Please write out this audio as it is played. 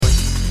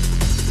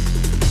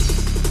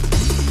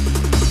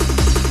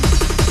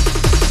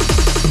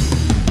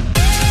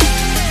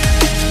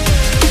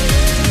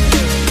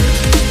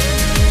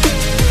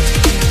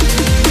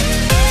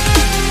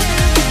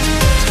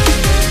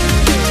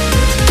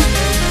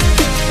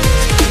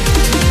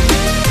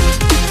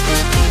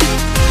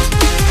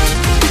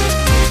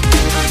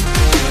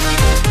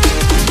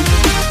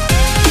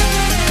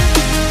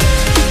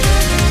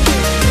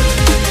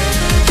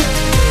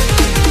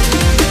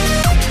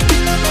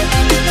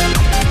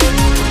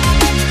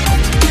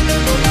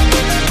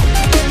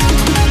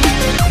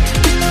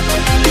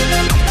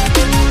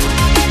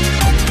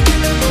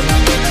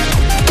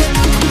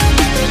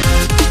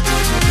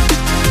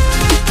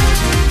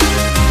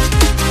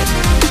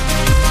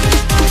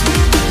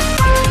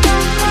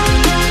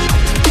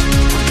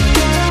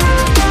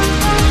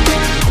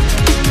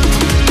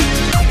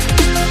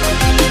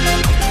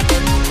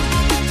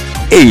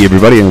Hey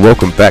everybody, and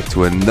welcome back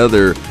to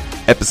another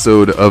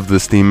episode of the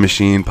Steam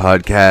Machine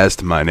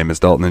Podcast. My name is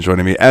Dalton, and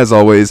joining me, as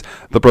always,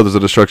 the Brothers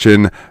of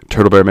Destruction,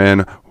 Turtle Bear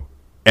Man,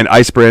 and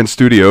Ice Brand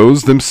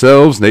Studios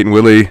themselves, Nate and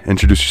Willie.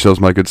 Introduce yourselves,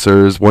 my good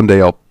sirs. One day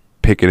I'll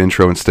pick an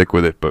intro and stick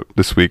with it, but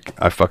this week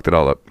I fucked it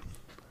all up.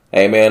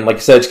 Hey man, like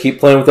you said, just keep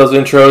playing with those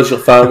intros.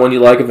 You'll find one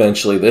you like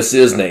eventually. This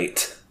is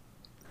Nate.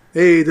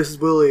 Hey, this is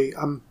Willie.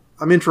 I'm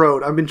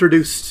introed. I'm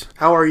introduced.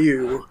 How are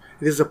you?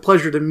 It is a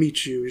pleasure to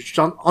meet you.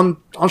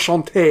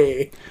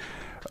 Enchanté.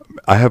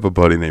 I have a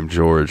buddy named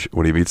George.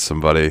 When he meets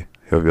somebody,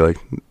 he'll be like,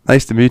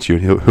 "Nice to meet you,"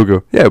 and he'll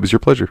go, "Yeah, it was your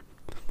pleasure."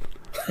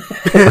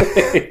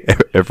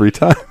 Every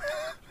time.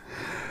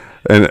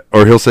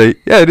 Or he'll say,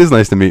 "Yeah, it is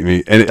nice to meet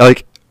me," and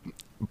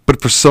but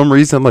for some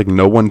reason,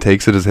 no one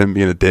takes it as him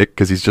being a dick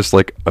because he's just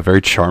a very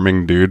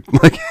charming dude.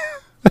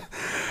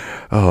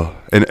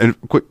 And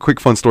quick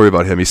fun story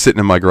about him. He's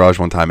sitting in my garage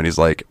one time and he's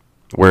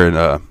wearing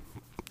a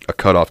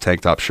cut-off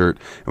tank top shirt,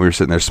 and we were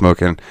sitting there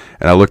smoking,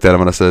 and I looked at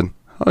him and I said,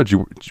 "Oh, did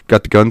you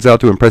got the guns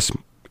out to impress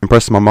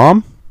my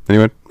mom?" And he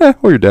went,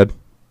 "Or your dad."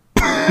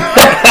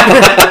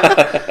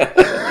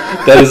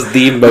 That is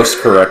the most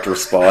correct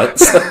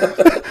response.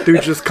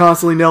 Dude just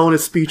constantly nailing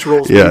his speech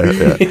rolls. Yeah.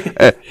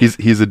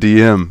 He's a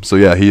DM, so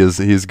yeah, he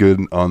is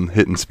good on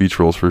hitting speech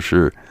rolls for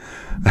sure.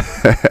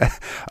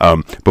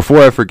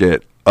 Before I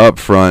forget, up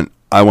front,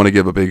 I want to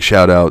give a big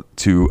shout out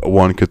to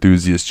one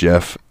Cthusiast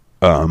Jeff.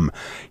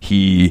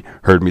 He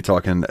heard me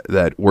talking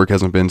that work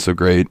hasn't been so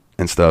great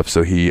and stuff,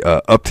 so he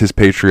upped his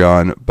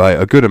Patreon by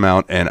a good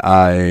amount, and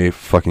I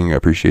fucking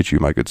appreciate you,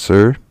 my good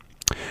sir.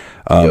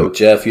 Yo,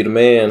 Jeff, you the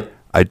man.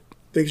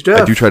 Thanks,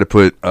 Jeff. I do try to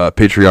put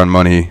Patreon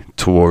money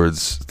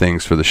towards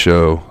things for the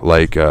show,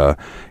 like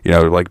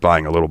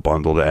buying a little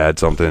bundle to add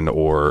something,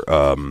 or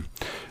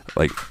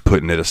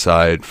putting it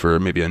aside for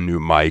maybe a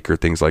new mic or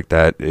things like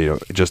that,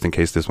 just in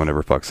case this one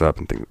ever fucks up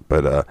and things.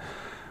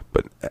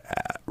 But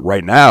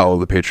right now,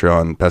 the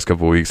Patreon past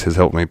couple of weeks has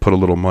helped me put a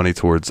little money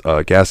towards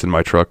gas in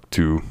my truck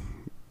to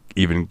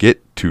even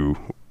get to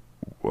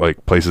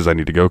places I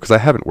need to go, because I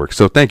haven't worked.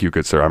 So thank you,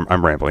 good sir.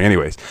 I'm rambling.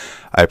 Anyways,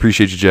 I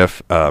appreciate you,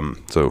 Jeff.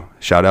 So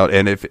shout out.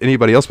 And if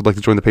anybody else would like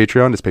to join the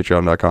Patreon, it's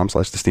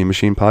patreon.com/the Steam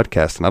Machine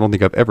Podcast. And I don't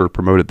think I've ever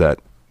promoted that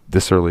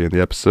this early in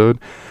the episode,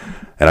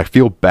 and I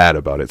feel bad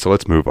about it. So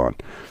let's move on.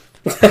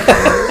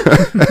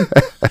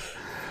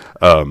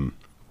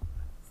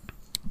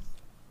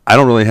 I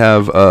don't really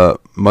have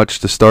much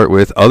to start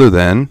with other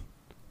than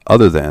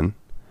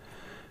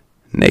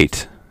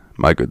Nate,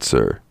 my good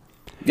sir.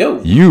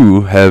 Yo.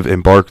 You have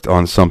embarked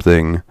on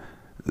something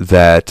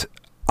that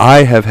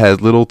I have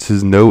had little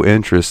to no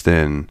interest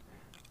in.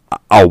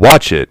 I'll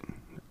watch it,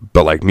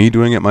 but me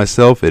doing it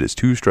myself, it is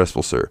too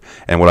stressful, sir.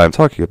 And what I'm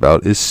talking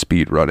about is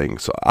speed running.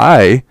 So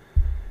I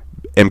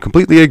am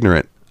completely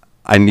ignorant.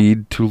 I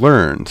need to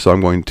learn. So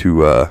I'm going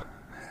to,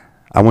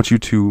 I want you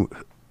to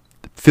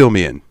fill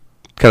me in.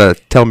 Kind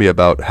of tell me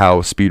about how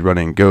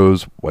speedrunning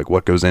goes,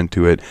 what goes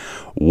into it.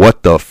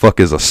 What the fuck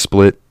is a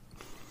split?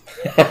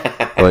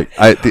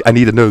 I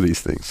need to know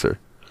these things, sir.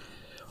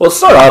 Well, to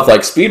start off,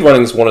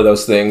 speedrunning is one of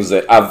those things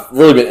that I've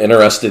really been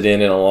interested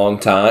in a long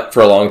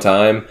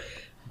time,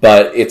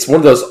 but it's one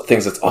of those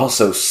things that's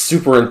also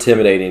super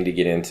intimidating to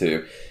get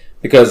into,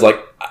 because,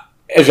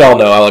 as y'all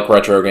know, I like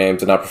retro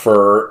games, and I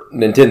prefer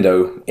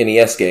Nintendo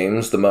NES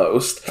games the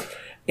most.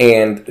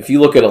 And if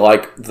you look at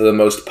the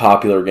most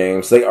popular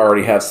games, they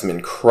already have some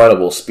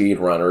incredible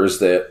speedrunners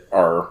that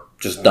are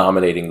just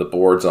dominating the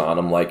boards on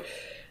them.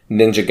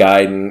 Ninja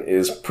Gaiden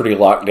is pretty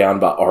locked down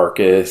by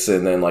Arcus,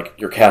 and then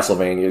your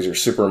Castlevanias, your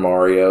Super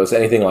Marios,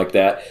 anything like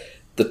that.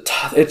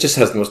 It just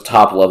has the most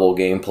top level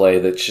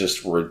gameplay that's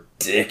just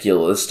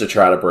ridiculous to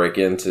try to break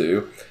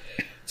into.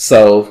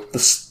 So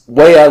the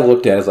way I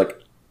looked at it is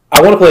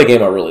I want to play a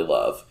game I really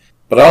love,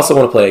 but I also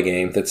want to play a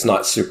game that's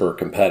not super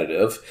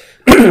competitive,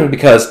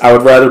 because I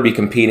would rather be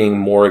competing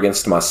more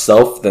against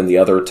myself than the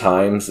other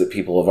times that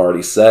people have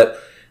already set.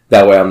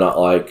 That way I'm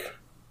not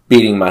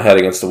beating my head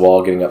against the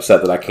wall, getting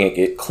upset that I can't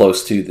get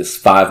close to this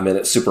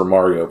 5-minute Super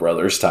Mario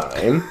Brothers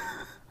time.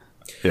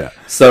 Yeah.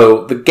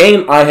 So the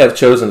game I have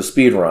chosen to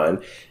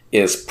speedrun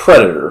is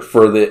Predator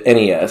for the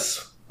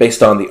NES,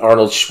 based on the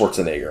Arnold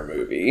Schwarzenegger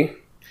movie.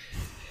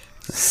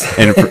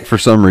 And for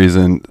some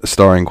reason,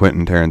 starring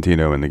Quentin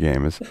Tarantino in the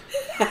game is.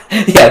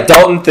 Yeah,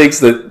 Dalton thinks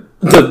that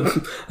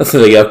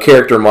the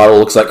character model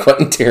looks like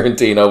Quentin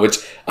Tarantino,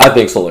 which I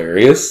think's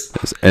hilarious.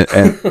 And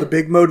The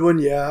big mode one,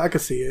 yeah, I can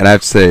see it. And I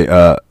have to say,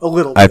 a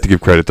little. I have to give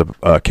credit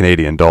to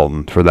Canadian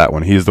Dalton for that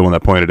one. He's the one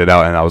that pointed it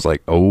out, and I was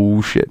like,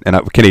 "Oh shit!" And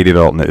Canadian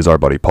Dalton is our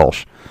buddy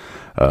Paulsh.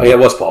 It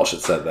was Paulsh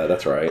that said that.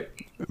 That's right.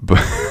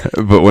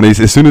 But when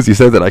as soon as he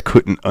said that, I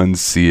couldn't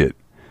unsee it.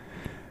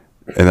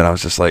 And then I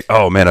was just like,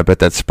 "Oh man, I bet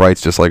that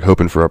sprite's just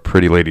hoping for a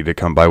pretty lady to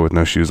come by with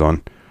no shoes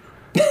on."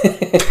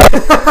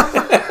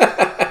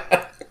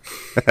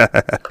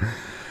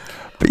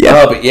 But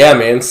yeah,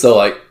 man.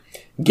 So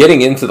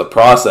getting into the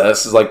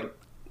process is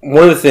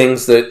one of the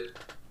things that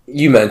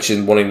you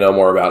mentioned wanting to know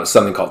more about is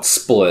something called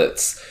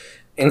splits.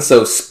 And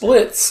so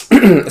splits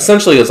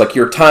essentially is like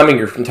you're timing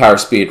your entire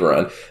speed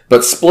run,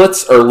 but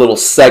splits are little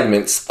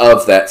segments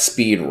of that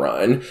speed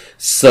run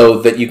so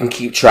that you can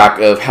keep track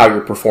of how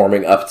you're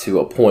performing up to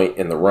a point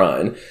in the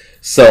run.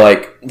 So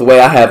like the way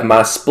I have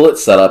my split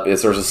set up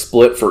is there's a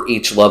split for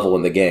each level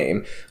in the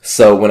game.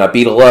 So when I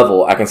beat a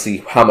level, I can see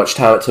how much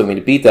time it took me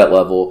to beat that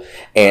level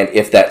and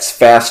if that's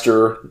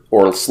faster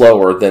or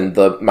slower than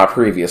my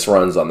previous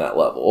runs on that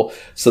level,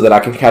 so that I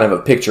can kind of have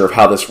a picture of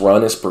how this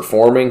run is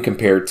performing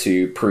compared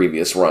to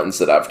previous runs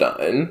that I've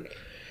done.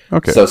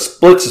 Okay. So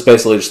splits is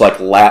basically just like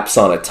laps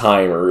on a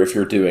timer if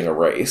you're doing a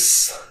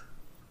race.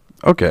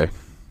 Okay.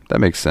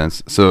 That makes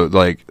sense. So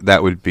like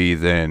that would be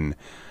then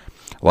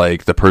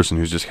like the person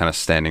who's just kind of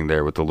standing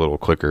there with the little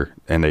clicker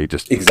and they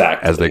just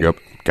exactly as they go.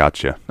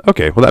 Gotcha.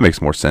 Okay, well that makes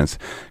more sense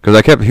because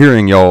I kept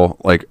hearing y'all,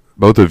 like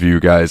both of you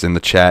guys in the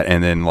chat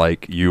and then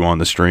like you on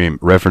the stream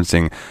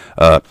referencing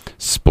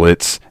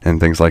splits and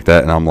things like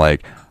that, and I'm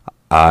like,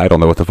 I don't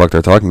know what the fuck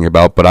they're talking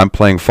about, but I'm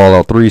playing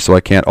Fallout 3 so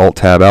I can't alt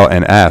tab out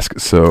and ask,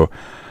 so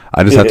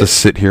I just have to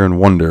sit here and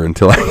wonder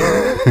until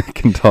I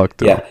can talk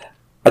to them.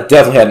 I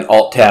definitely had an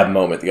alt tab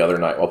moment the other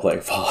night while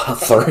playing Fallout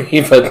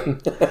 3,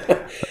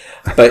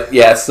 but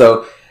yeah,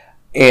 so,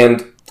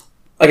 and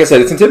like I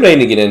said, it's intimidating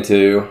to get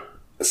into,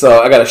 so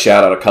I got to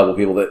shout out a couple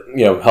people that,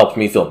 you know, helped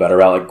me feel better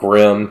about, like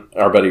Grim,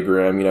 our buddy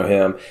Grim, you know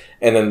him,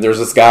 and then there's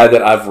this guy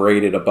that I've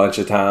rated a bunch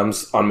of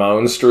times on my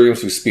own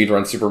streams who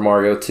speedrun Super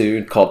Mario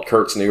 2 called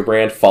Kurt's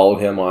Newbrand. Follow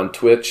him on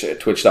Twitch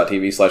at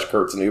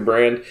twitch.tv/Kurt's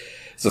Newbrand.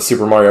 It's a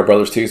Super Mario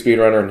Brothers 2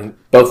 speedrunner, and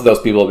both of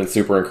those people have been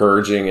super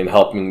encouraging and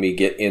helping me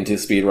get into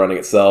speedrunning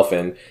itself,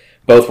 and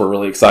both were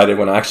really excited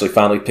when I actually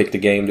finally picked a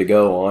game to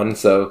go on,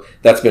 so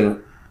it's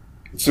been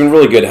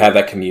really good to have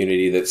that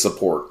community that's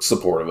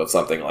supportive of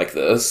something like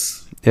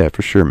this. Yeah,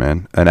 for sure,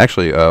 man. And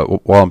actually,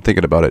 while I'm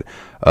thinking about it,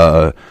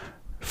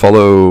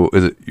 follow,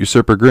 is it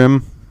Usurper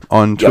Grim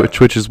on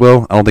Twitch as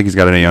well? I don't think he's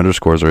got any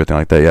underscores or anything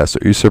like that. Yeah, so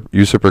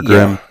Usurper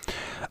Grim.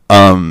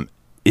 Yeah.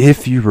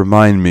 If you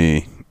remind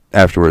me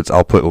afterwards,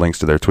 I'll put links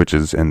to their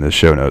Twitches in the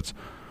show notes.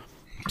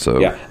 So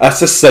yeah, I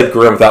just said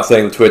Grim without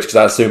saying the Twitch because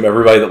I assume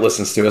everybody that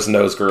listens to us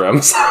knows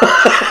Grims.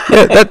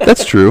 Yeah,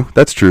 that's true.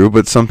 That's true,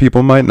 but some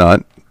people might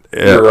not.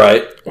 Yeah. You're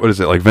right. What is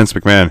it, like Vince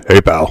McMahon?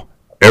 Hey, pal,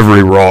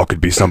 every Raw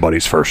could be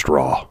somebody's first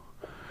Raw.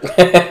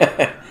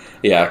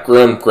 Yeah,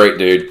 Grim, great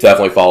dude.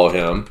 Definitely follow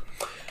him.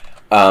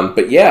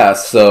 But yeah,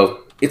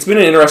 so it's been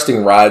an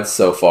interesting ride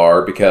so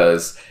far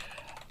because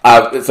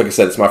it's like I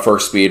said, it's my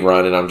first speed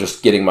run, and I'm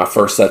just getting my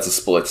first sets of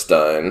splits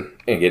done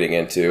and getting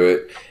into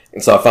it.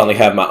 And so I finally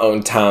have my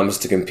own times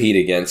to compete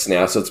against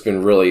now, so it's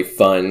been really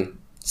fun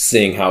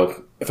seeing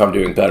if I'm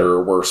doing better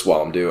or worse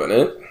while I'm doing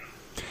it.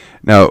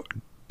 Now,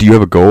 do you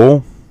have a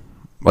goal?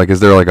 Like, is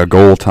there like a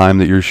goal time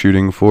that you're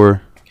shooting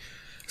for?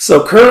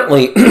 So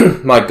currently,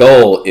 my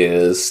goal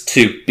is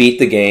to beat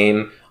the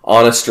game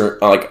on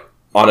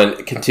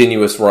a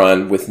continuous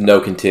run with no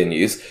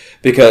continues.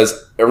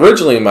 Because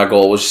originally my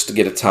goal was just to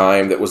get a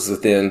time that was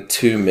within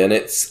 2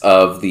 minutes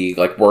of the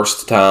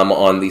worst time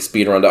on the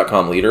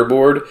speedrun.com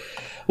leaderboard.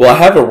 Well, I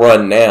have a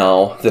run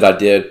now that I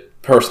did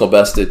personal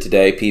bested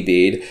today,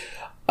 PB'd,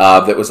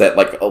 that was at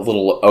a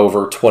little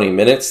over 20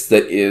 minutes.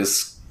 That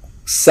is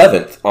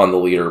 7th on the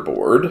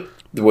leaderboard.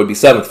 It would be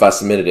 7th if I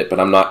submitted it, but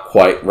I'm not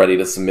quite ready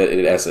to submit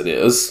it as it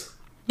is.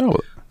 Oh.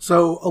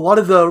 So a lot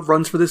of the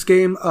runs for this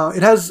game,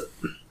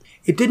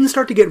 it didn't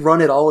start to get run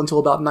at all until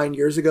about 9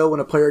 years ago when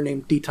a player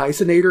named D.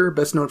 Tysonator,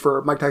 best known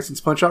for Mike Tyson's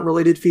Punch-Out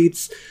related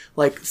feats,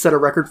 set a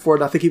record for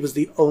it. I think he was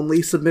the only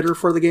submitter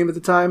for the game at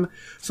the time.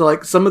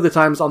 So some of the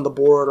times on the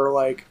board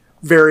are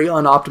very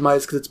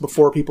unoptimized because it's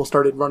before people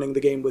started running the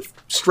game with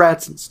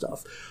strats and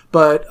stuff.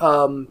 But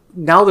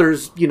now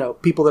there's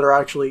people that are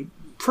actually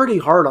pretty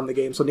hard on the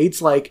game. So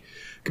Nate's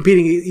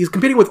competing. He's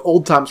competing with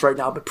old times right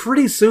now, but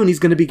pretty soon he's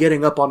going to be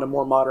getting up onto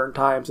more modern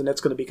times, and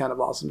that's going to be kind of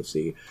awesome to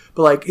see.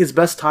 But his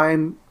best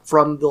time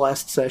from the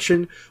last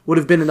session would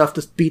have been enough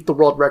to beat the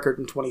world record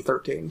in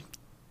 2013.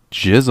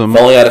 Jism.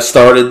 If only I'd have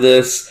started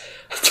this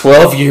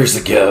 12 years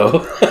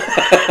ago.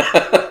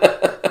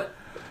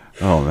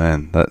 Oh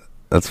man,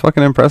 that's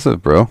fucking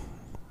impressive, bro.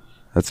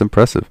 That's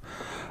impressive.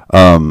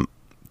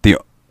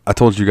 I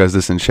told you guys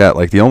this in chat.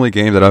 The only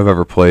game that I've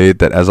ever played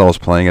that, as I was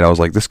playing it, I was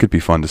like, this could be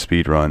fun to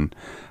speedrun.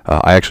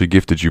 I actually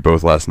gifted you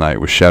both last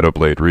night with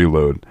Shadowblade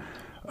Reload.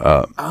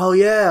 Oh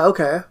yeah,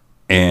 okay.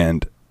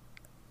 And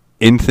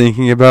in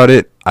thinking about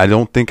it, I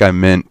don't think I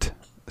meant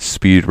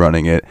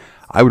speedrunning it.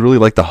 I would really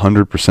like to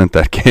 100%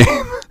 that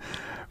game,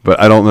 but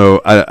I don't know.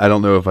 I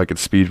don't know if I could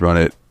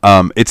speedrun it.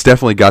 It's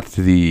definitely got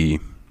to the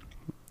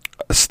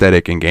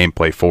aesthetic and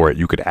gameplay for it.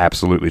 You could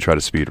absolutely try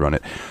to speedrun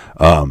it.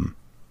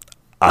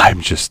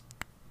 I'm just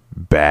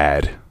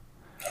bad.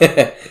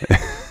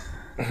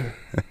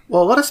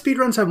 Well, a lot of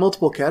speedruns have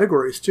multiple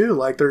categories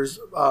too. There's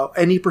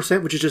any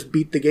percent, which is just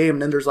beat the game,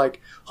 and then there's 100%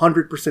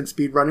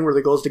 speedrunning where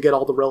the goal is to get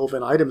all the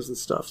relevant items and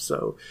stuff.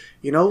 So,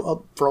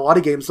 for a lot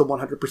of games, the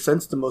 100%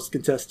 is the most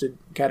contested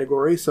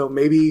category. So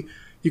maybe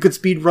you could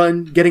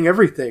speedrun getting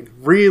everything,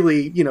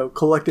 really,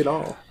 collect it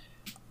all.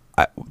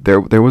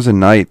 there was a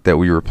night that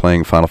we were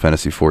playing Final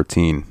Fantasy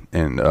 14,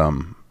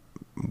 and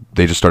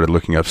they just started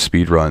looking up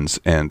speed runs,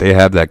 and they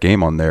have that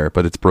game on there,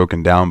 but it's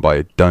broken down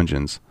by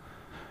dungeons.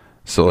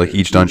 So like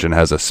each dungeon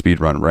has a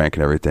speedrun rank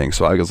and everything.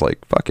 So I was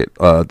like, fuck it,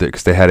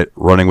 because they had it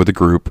running with a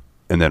group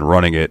and then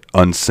running it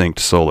unsynced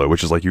solo,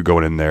 which is like you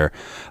going in there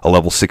a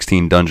level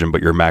 16 dungeon,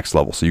 but you're max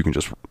level, so you can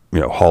just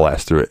haul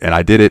ass through it. And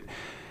I did it,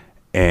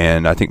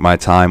 and I think my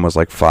time was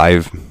like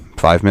five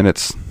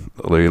minutes,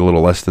 a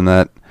little less than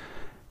that,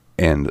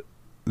 and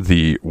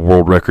the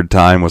world record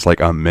time was like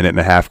a minute and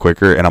a half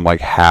quicker. And I'm like,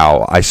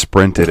 how? I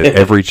sprinted at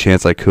every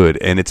chance I could,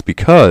 and it's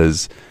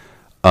because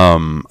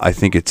I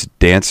think it's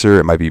Dancer,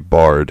 it might be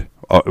Bard.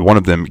 One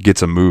of them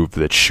gets a move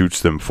that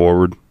shoots them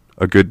forward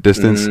a good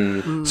distance,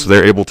 so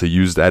they're able to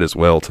use that as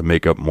well to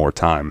make up more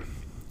time.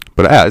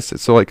 But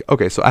so like,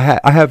 okay, so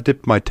I have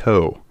dipped my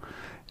toe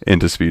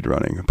into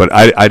speedrunning, but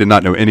I did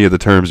not know any of the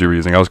terms you were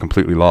using. I was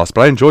completely lost,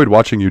 but I enjoyed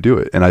watching you do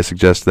it, and I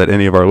suggest that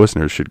any of our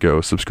listeners should go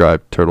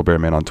subscribe to Turtle Bear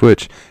Man on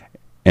Twitch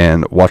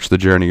and watch the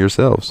journey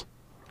yourselves.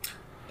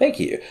 Thank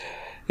you.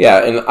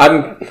 Yeah, and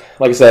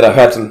like I said, I've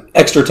had some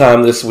extra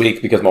time this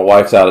week because my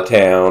wife's out of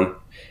town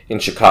in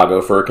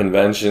Chicago for a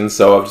convention,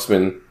 so I've just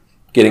been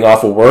getting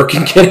off of work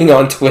and getting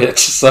on Twitch,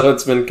 so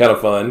it's been kind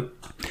of fun.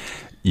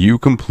 You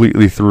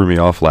completely threw me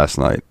off last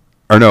night.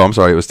 Or no, I'm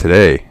sorry, it was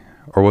today.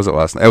 Or was it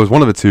last night? It was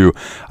one of the two.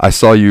 I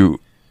saw you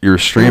were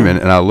streaming,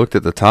 and I looked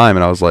at the time,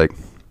 and I was like,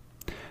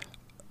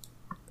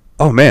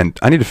 oh man,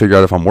 I need to figure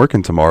out if I'm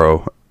working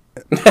tomorrow.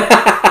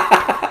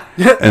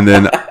 And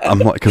then I'm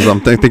like, because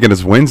I'm thinking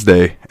it's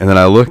Wednesday, and then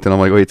I looked, and I'm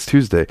like, wait, it's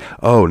Tuesday.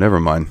 Oh, never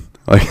mind.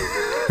 Like,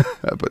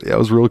 but yeah, I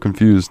was real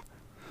confused.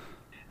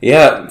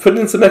 Yeah, put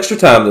in some extra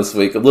time this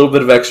week, a little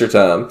bit of extra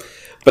time.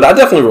 But I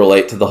definitely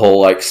relate to the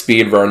whole like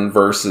speedrun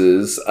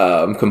versus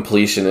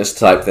completionist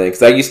type thing,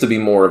 because I used to be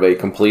more of a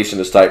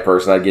completionist type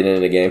person. I'd get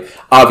in a game.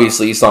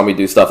 Obviously, you saw me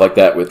do stuff like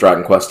that with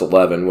Dragon Quest XI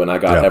when I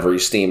got every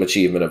Steam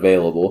achievement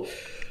available.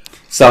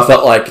 So I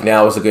felt like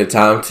now was a good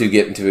time to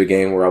get into a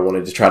game where I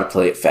wanted to try to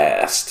play it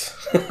fast.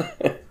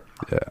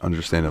 Yeah,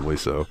 understandably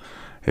so.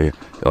 Hey,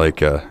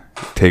 like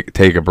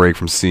take a break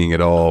from seeing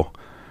it all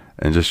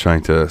and just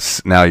trying to,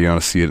 now you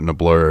want to see it in a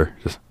blur.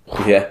 Just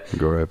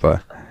go right by.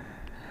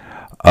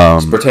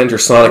 Just pretend you're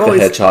Sonic the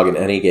Hedgehog in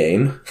any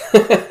game.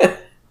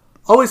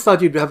 Always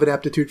thought you'd have an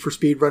aptitude for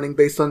speedrunning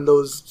based on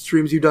those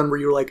streams you've done where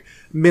you like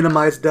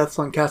minimize deaths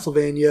on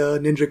Castlevania,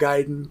 Ninja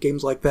Gaiden,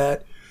 games like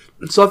that.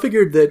 So I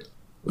figured that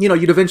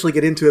you'd eventually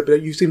get into it,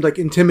 but you seemed like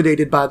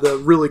intimidated by the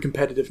really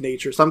competitive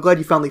nature. So I'm glad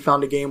you finally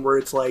found a game where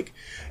it's like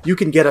you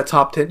can get a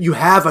top 10. You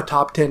have a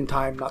top 10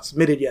 time, not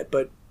submitted yet,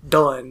 but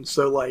done.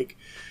 So like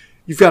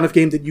you found a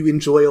game that you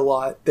enjoy a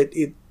lot, that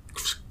it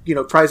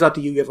tries out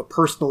to you have a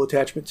personal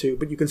attachment to,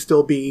 but you can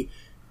still be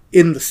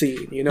in the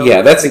scene.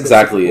 Yeah, that's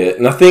exactly it.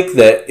 And I think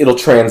that it'll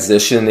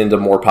transition into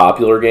more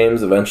popular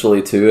games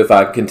eventually too, if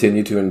I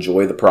continue to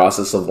enjoy the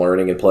process of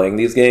learning and playing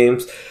these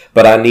games.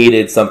 But I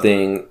needed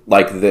something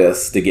like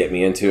this to get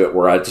me into it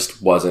where I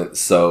just wasn't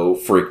so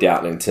freaked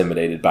out and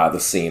intimidated by the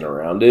scene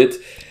around it.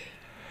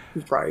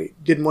 Right.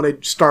 Didn't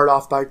want to start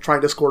off by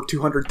trying to score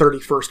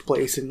 231st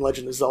place in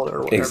Legend of Zelda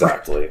or whatever.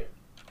 Exactly.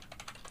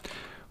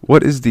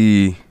 What is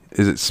it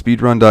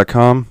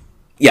speedrun.com?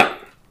 Yeah.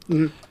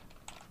 Mm-hmm.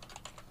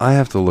 I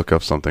have to look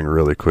up something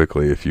really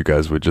quickly if you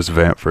guys would just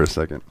vamp for a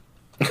second.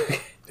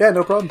 Yeah,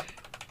 no problem.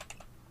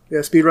 Yeah,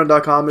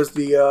 speedrun.com is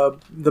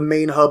the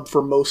main hub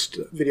for most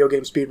video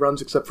game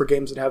speedruns, except for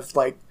games that have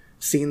like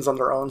scenes on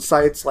their own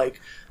sites.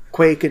 Like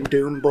Quake and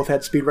Doom both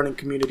had speedrunning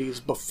communities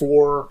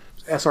before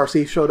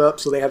SRC showed up,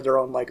 so they have their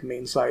own like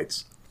main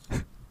sites.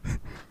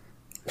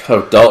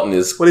 Oh, Dalton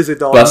is what is it,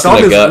 Dalton?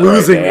 Dalton is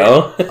losing right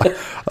now. it.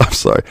 I'm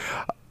sorry.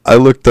 I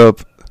looked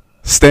up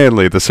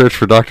Stanley, the search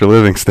for Dr.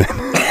 Livingston.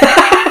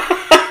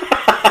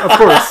 Of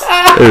course.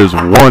 There's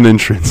one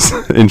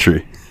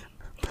entry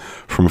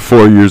from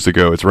 4 years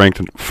ago. It's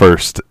ranked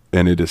first,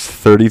 and it is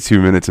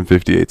 32 minutes and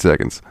 58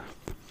 seconds.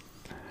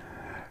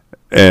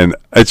 And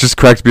it just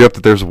cracked me up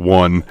that there's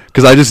one,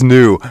 because I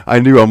knew,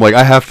 I'm like,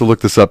 I have to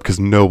look this up because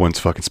no one's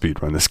fucking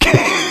speedrun this game.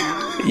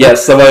 Yeah,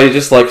 somebody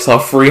just like saw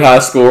free high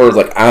score, was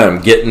like, I am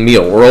getting me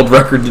a world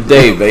record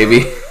today,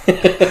 baby.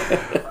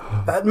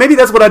 Maybe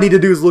that's what I need to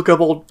do is look up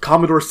old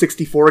Commodore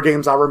 64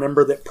 games I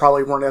remember that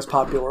probably weren't as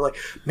popular. Like,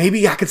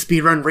 maybe I could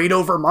speedrun Raid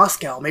Over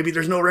Moscow. Maybe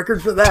there's no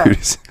record for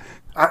that.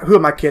 Who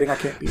am I kidding? I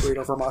can't beat Raid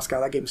Over Moscow.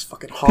 That game's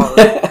fucking hard.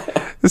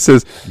 This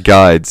says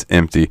guides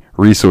empty,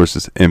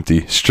 resources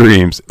empty,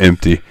 streams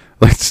empty,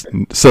 like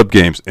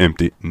sub-games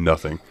empty,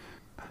 nothing.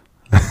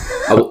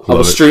 I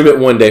will stream it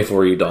one day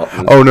for you,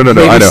 Dalton. Oh, no,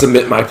 Maybe I know.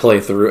 Submit my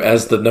playthrough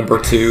as the number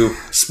 2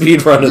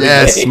 speedrun of the game.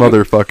 Yes,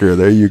 motherfucker,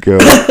 there you go.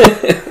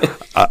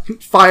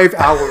 5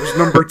 hours,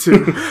 number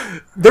 2.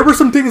 There were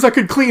some things I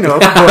could clean up,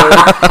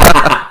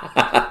 but...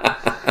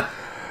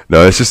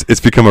 No, it's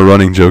become a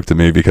running joke to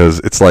me because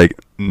it's like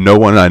no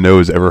one I know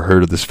has ever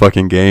heard of this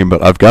fucking game,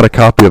 but I've got a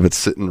copy of it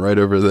sitting right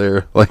over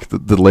there. Like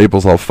the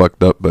label's all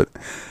fucked up, but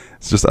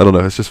it's just, I don't know,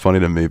 it's just funny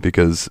to me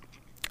because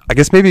I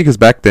guess maybe because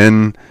back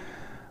then,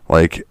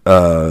 like,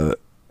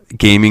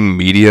 gaming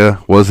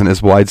media wasn't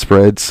as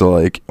widespread, so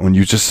like when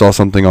you just saw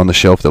something on the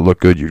shelf that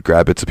looked good, you'd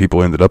grab it. So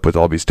people ended up with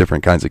all these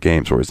different kinds of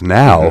games. Whereas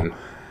now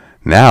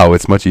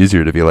it's much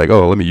easier to be like,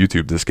 oh, let me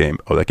YouTube this game.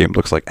 Oh, that game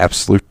looks like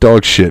absolute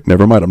dog shit.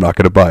 Never mind, I'm not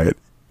going to buy it.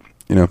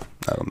 You know,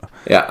 I don't know.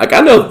 Yeah, like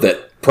I know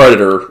that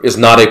Predator is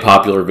not a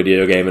popular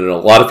video game, and a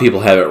lot of people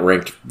have it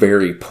ranked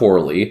very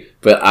poorly,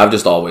 but I've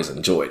just always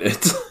enjoyed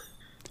it.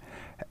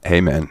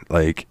 Hey, man,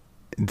 like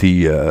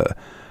the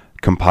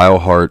Compile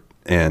Heart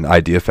and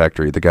Idea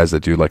Factory, the guys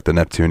that do like the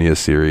Neptunia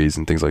series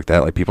and things like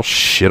that, like people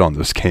shit on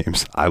those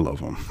games. I love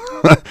them.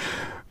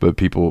 But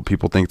people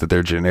think that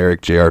they're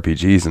generic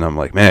JRPGs, and I'm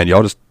like, man,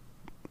 y'all just...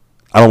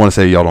 I don't want to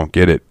say y'all don't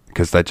get it,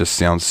 because that just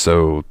sounds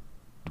so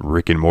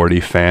Rick and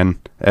Morty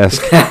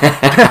fan-esque.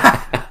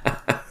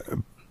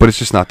 But it's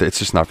just not. It's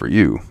just not for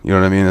you. You know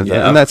what I mean?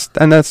 Yeah.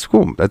 And that's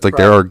cool. That's like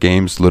there are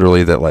games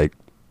literally that like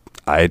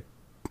I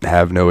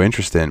have no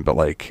interest in, but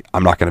like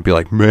I'm not gonna be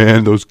like,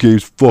 man, those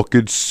games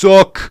fucking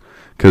suck,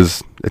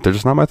 because they're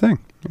just not my thing.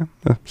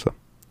 Yeah. So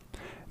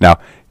now,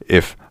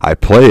 if I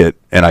play it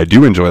and I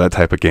do enjoy that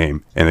type of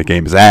game, and the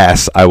game is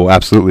ass, I will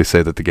absolutely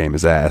say that the game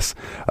is ass.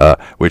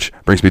 Which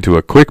brings me to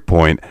a quick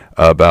point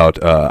about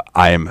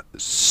I am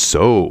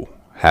so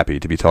happy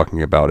to be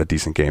talking about a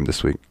decent game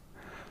this week.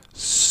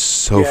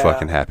 So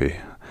fucking happy.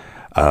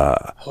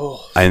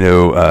 I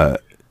know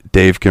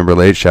Dave can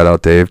relate. Shout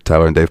out Dave.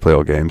 Tyler and Dave play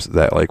all games.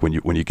 That like when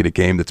you get a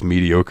game that's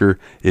mediocre,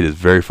 it is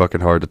very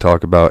fucking hard to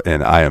talk about,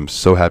 and I am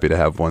so happy to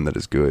have one that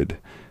is good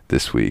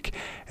this week.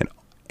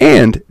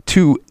 And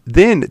to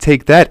then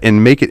take that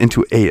and make it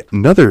into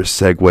another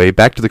segue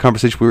back to the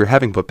conversation we were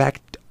having, but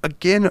back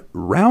again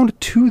round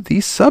to the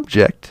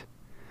subject.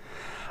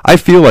 I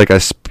feel like I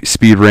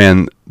speed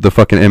ran the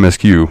fucking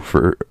MSQ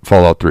for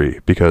Fallout 3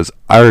 because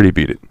I already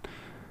beat it.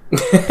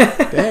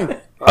 Dang.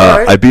 All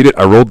right. I beat it.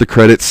 I rolled the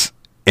credits,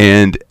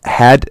 and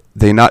had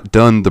they not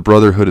done the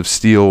Brotherhood of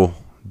Steel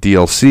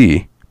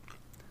DLC,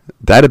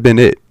 that'd have been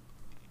it.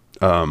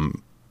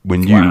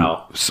 When you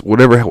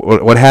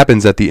what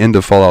happens at the end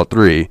of Fallout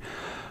 3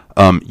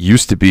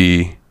 used to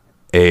be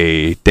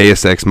a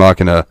Deus Ex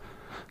Machina,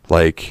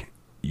 like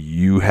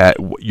you had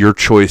your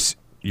choice,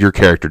 your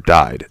character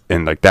died,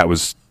 and like that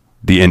was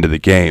the end of the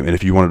game. And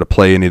if you wanted to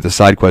play any of the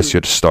side quests, you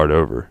had to start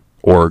over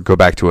or go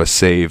back to a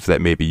save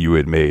that maybe you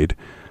had made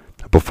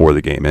before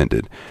the game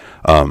ended.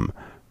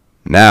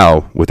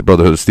 Now with the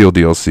Brotherhood of Steel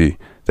DLC,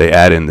 they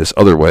add in this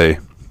other way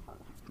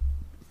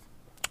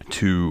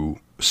to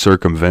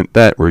circumvent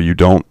that, where you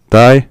don't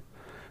die,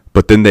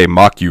 but then they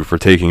mock you for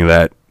taking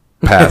that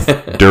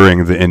path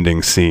during the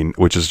ending scene,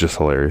 which is just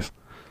hilarious.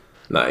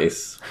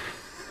 Nice.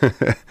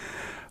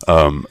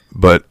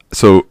 But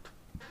so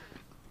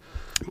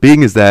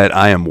being is that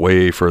I am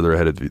way further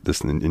ahead of this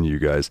than you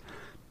guys,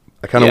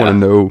 I kind of want to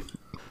know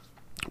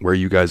where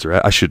you guys are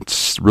at. I should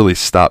really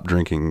stop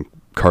drinking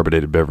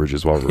carbonated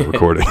beverages while we're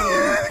recording.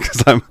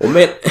 Well,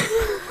 man.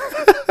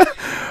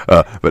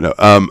 But no,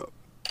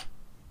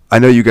 I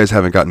know you guys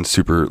haven't gotten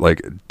super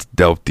like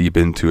delved deep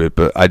into it,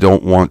 but I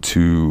don't want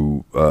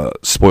to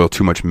spoil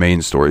too much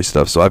main story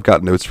stuff. So I've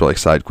got notes for like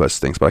side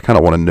quest things, but I kind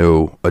of want to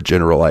know a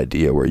general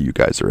idea where you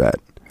guys are at.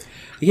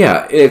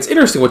 Yeah, it's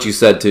interesting what you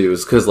said too,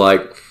 is because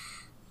like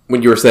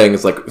when you were saying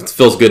it's like it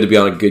feels good to be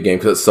on a good game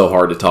because it's so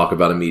hard to talk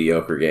about a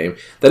mediocre game.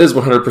 That is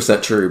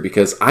 100% true,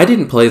 because I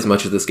didn't play as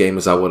much of this game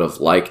as I would have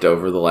liked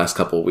over the last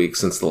couple of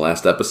weeks since the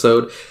last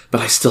episode,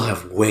 but I still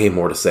have way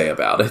more to say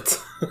about it.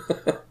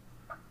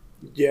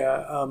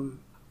 Yeah,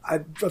 I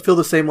feel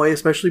the same way,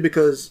 especially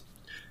because,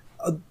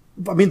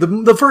 I mean,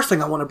 the first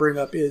thing I want to bring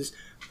up is,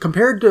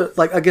 compared to,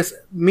 like, I guess,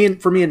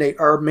 for me and Nate,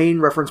 our main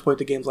reference point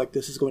to games like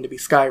this is going to be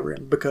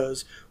Skyrim,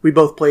 because we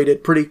both played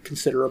it pretty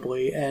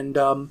considerably, and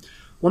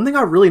one thing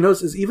I really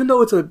noticed is, even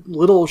though it's a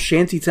little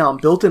shanty town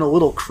built in a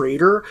little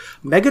crater,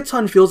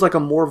 Megaton feels like a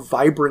more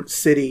vibrant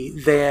city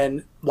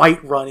than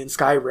Whiterun in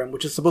Skyrim,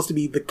 which is supposed to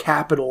be the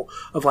capital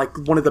of, like,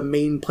 one of the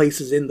main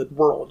places in the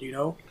world, you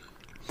know?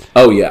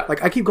 Oh, yeah.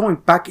 Like, I keep going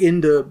back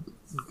into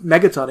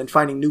Megaton and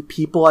finding new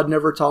people I'd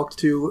never talked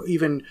to,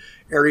 even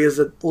areas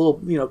that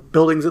little, you know,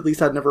 buildings at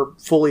least I'd never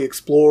fully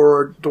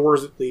explored,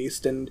 doors at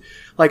least. And,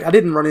 like, I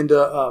didn't run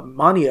into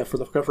Mania for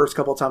the first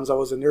couple of times I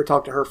was in there,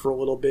 talked to her for a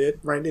little bit,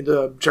 ran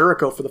into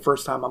Jericho for the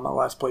first time on my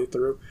last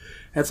playthrough.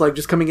 And it's like,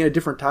 just coming in at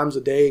different times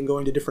of day and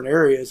going to different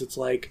areas, it's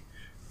like,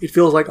 it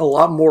feels like a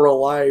lot more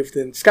alive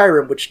than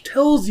Skyrim, which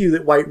tells you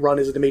that Whiterun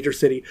isn't a major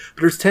city,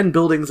 but there's 10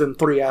 buildings and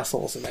 3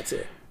 assholes, and that's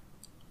it.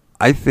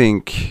 I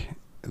think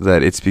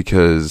that it's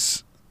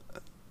because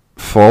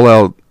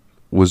Fallout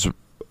was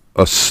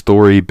a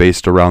story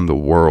based around the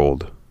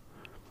world.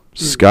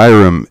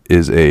 Skyrim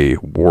is a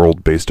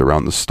world based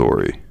around the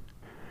story.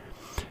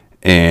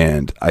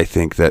 And I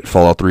think that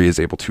Fallout 3 is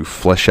able to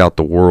flesh out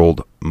the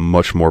world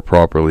much more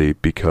properly,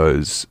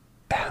 because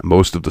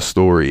most of the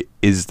story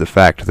is the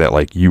fact that,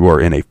 like, you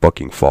are in a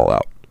fucking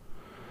Fallout.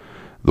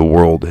 The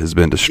world has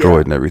been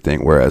destroyed and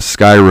everything, whereas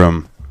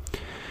Skyrim,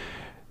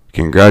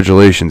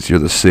 congratulations, you're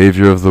the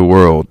savior of the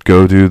world.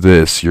 Go do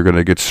this. You're going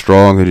to get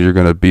strong and you're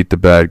going to beat the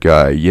bad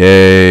guy.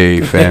 Yay,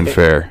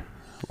 fanfare.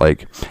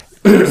 Like,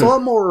 there's a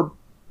lot more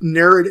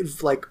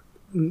narrative, like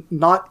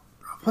not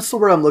what's the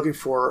word I'm looking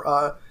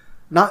for?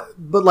 Not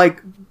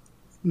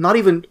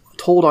even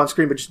told on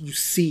screen, but just you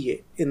see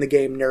it in the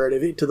game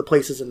narrative to the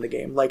places in the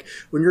game. Like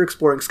when you're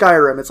exploring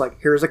Skyrim, it's like,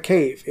 here's a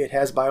cave. It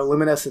has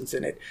bioluminescence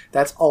in it.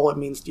 That's all it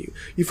means to you.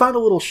 You find a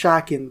little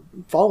shack in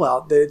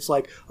Fallout that it's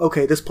like,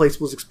 okay, this place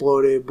was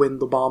exploded when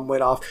the bomb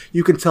went off.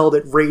 You can tell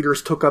that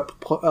raiders took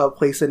up a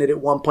place in it at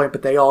one point,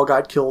 but they all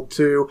got killed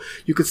too.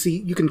 You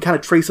can kind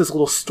of trace this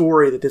little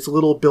story that this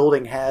little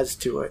building has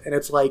to it. And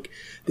it's like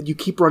that you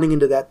keep running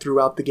into that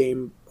throughout the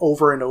game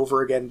over and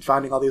over again,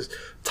 finding all these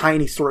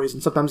tiny stories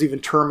and sometimes even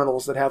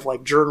terminals that have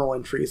like journal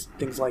entries,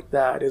 things like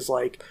that. Is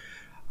like,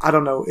 I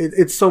don't know,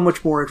 it's so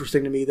much more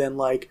interesting to me than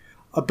like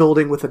a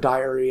building with a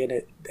diary in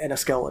it and a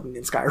skeleton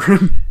in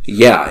Skyrim.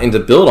 Yeah, and to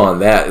build on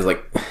that is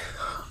like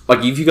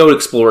if you go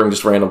exploring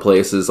just random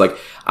places, like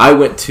I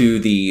went to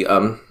the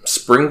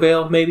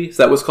Springvale, maybe is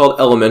that what's called,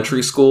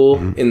 elementary school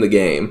in the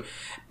game,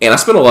 and I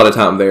spent a lot of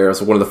time there.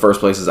 It's one of the first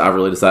places I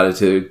really decided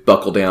to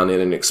buckle down in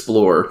and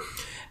explore.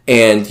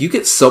 And you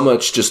get so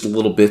much just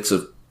little bits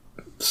of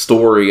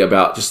story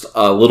about just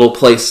a little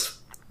place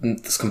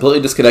that's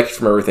completely disconnected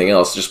from everything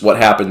else, just what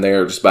happened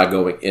there just by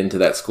going into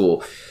that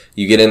school.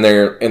 You get in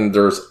there and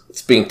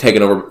it's been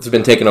taken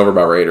over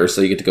by raiders,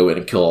 so you get to go in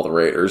and kill all the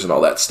raiders and all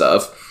that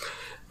stuff.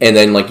 And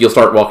then like you'll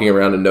start walking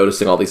around and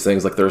noticing all these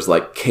things, like there's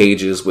like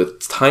cages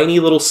with tiny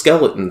little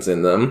skeletons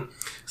in them.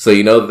 So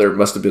you know that there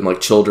must have been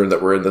like children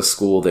that were in this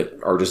school that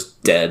are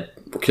just dead,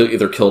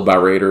 either killed by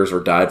raiders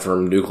or died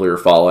from nuclear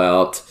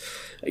fallout.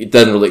 It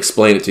doesn't really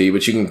explain it to you,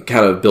 but you can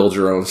kind of build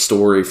your own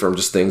story from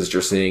just things that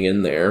you're seeing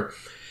in there.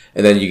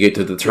 And then you get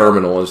to the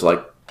terminal, and it's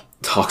like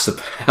talks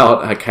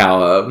about like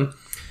how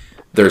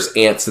there's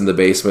ants in the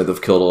basement that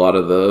have killed a lot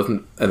of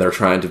them, and they're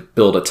trying to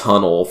build a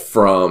tunnel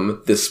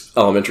from this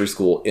elementary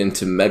school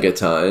into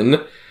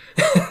Megaton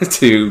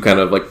to kind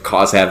of like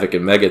cause havoc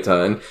in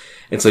Megaton.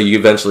 And so you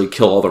eventually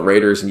kill all the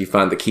raiders and you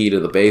find the key to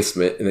the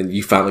basement, and then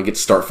you finally get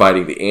to start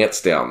fighting the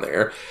ants down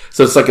there.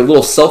 So it's like a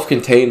little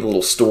self-contained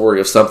little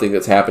story of something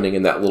that's happening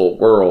in that little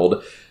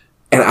world.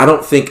 And I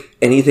don't think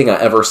anything I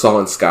ever saw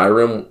in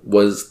Skyrim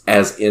was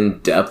as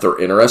in-depth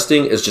or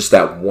interesting as just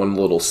that one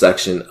little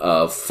section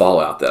of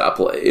Fallout that I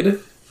played.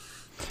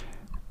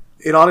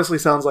 It honestly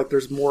sounds like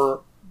there's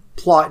more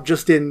plot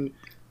just in...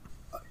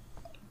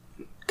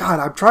 God,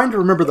 I'm trying to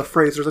remember the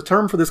phrase. There's a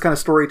term for this kind of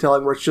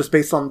storytelling where it's just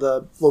based on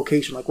the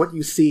location, like what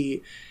you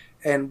see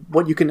and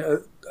what you can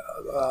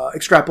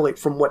extrapolate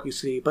from what you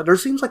see. But there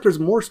seems like there's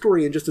more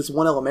story in just this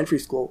one elementary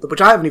school, which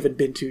I haven't even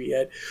been to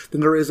yet,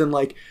 than there is in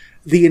like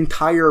the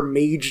entire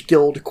Mage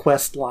Guild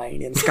quest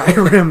line in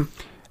Skyrim.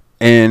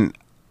 And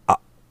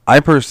I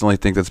personally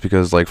think that's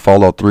because like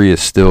Fallout 3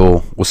 was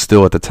still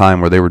at the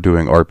time where they were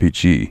doing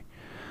RPG.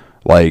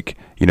 Like,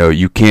 you know,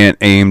 you can't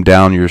aim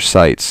down your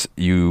sights.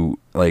 You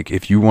like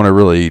if you want to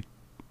really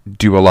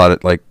do a lot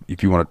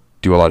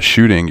of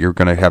shooting, you're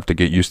going to have to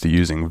get used to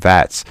using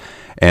VATS.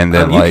 And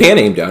then you can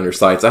aim down your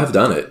sights. I've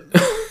done it.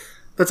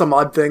 That's a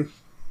mod thing.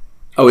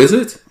 Oh, is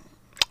it?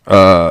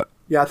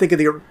 Yeah, I think in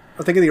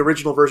the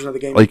original version of the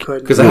game, like, you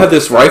could. Because I have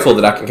this rifle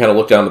that I can kind of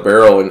look down the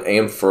barrel and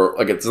aim for,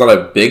 like, it's not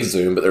a big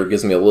zoom, but it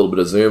gives me a little bit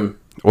of zoom.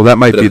 Well, that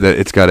might be that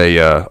it's got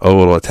a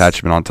little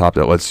attachment on top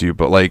that lets you.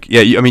 But like,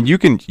 yeah, I mean, you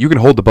can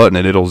hold the button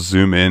and it'll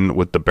zoom in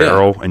with the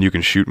barrel, and you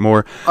can shoot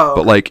more. Oh,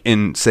 but like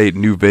in say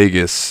New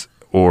Vegas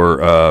or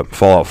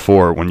Fallout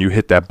 4, when you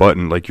hit that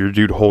button, like your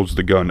dude holds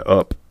the gun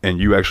up and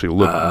you actually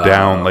look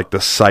down like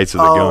the sights of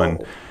the gun.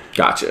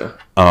 Gotcha.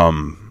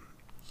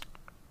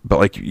 But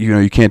like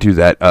you can't do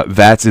that.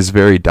 VATS is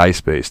very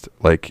dice based,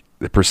 like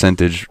the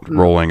percentage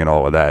rolling and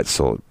all of that.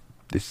 So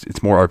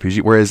it's more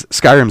RPG. Whereas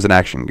Skyrim's an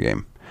action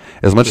game.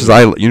 As much as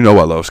I love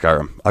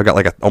Skyrim, I've got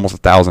like almost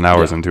 1,000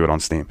 hours into it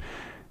on Steam.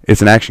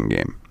 It's an action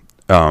game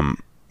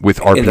with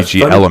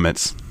RPG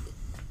elements.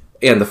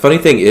 And the funny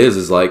thing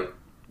is like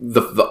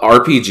the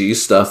RPG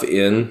stuff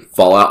in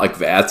Fallout, like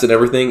VATS and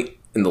everything,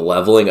 and the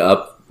leveling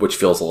up, which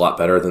feels a lot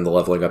better than the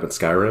leveling up in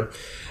Skyrim,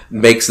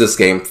 makes this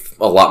game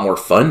a lot more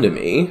fun to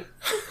me.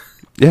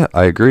 Yeah,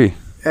 I agree.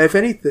 If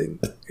anything,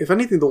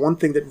 the one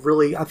thing that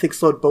really, I think,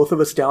 slowed both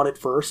of us down at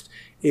first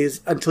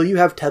is until you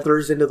have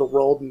tethers into the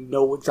world and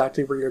know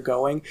exactly where you're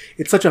going,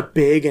 it's such a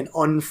big and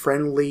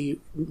unfriendly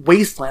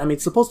wasteland. I mean,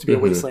 it's supposed to be a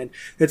wasteland.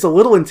 It's a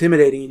little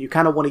intimidating, and you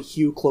kind of want to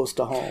hew close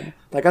to home.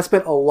 Like, I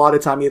spent a lot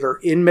of time either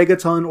in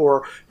Megaton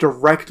or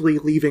directly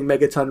leaving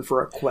Megaton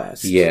for a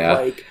quest.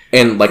 Yeah.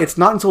 It's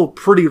not until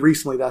pretty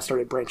recently that I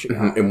started branching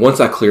out. And once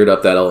I cleared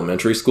up that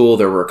elementary school,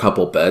 there were a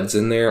couple beds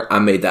in there. I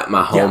made that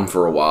my home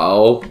for a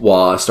while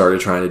I started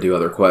trying to do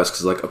other quests.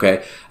 Because, like,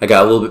 okay, I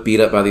got a little bit beat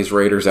up by these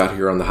raiders out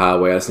here on the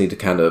highway. I just need to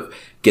kind of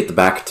get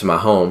back to my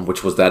home,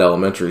 which was that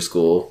elementary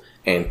school,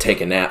 and take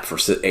a nap for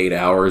 8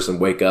 hours and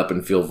wake up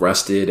and feel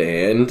rested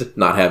and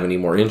not have any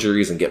more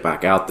injuries and get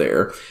back out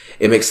there.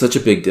 It makes such a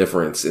big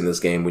difference in this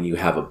game when you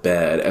have a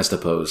bed as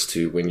opposed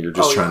to when you're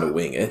just trying to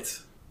wing it.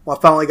 Well, I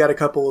finally got a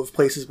couple of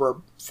places where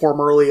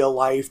formerly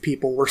alive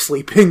people were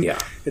sleeping. Yeah.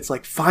 It's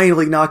like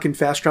finally knocking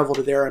fast travel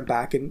to there and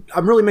back. And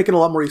I'm really making a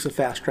lot more use of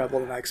fast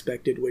travel than I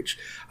expected, which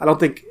I don't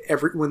think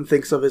everyone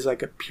thinks of as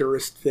like a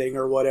purist thing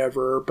or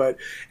whatever. But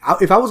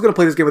if I was going to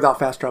play this game without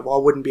fast travel, I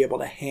wouldn't be able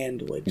to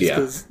handle it. Just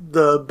because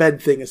the bed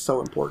thing is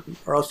so important,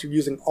 or else you're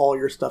using all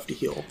your stuff to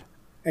heal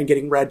and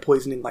getting rat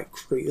poisoning like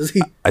crazy.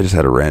 I just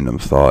had a random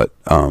thought,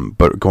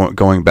 but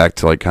going back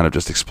to like kind of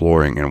just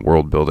exploring and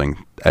world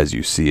building as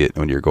you see it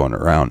when you're going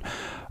around.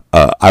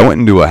 I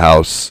went into a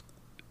house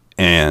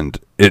and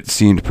it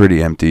seemed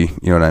pretty empty,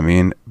 you know what I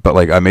mean? But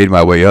like I made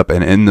my way up,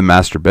 and in the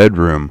master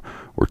bedroom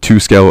were two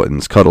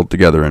skeletons cuddled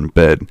together in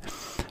bed,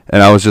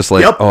 and I was just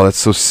like, oh, that's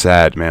so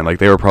sad, man. Like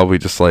they were probably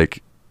just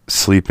like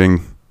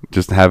sleeping,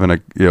 just having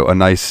a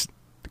nice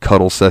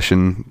cuddle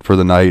session for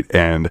the night,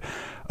 and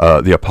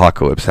the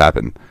apocalypse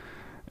happened,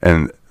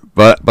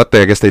 but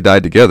I guess they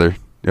died together.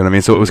 You know what I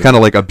mean? So it was kind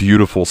of like a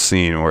beautiful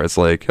scene where it's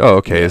like, oh,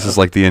 okay, this is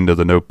like the end of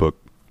the Notebook.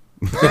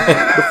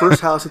 The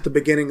first house at the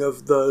beginning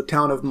of the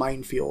town of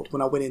Minefield,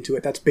 when I went into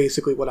it, that's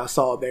basically what I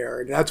saw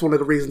there, and that's one of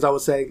the reasons I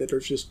was saying that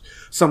there's just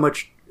so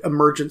much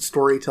emergent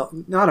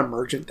storytelling. Not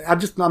emergent. I'm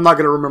not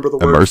going to remember the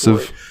word.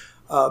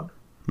 Immersive.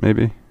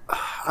 Maybe.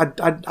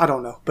 I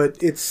don't know, but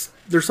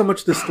there's so much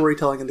of this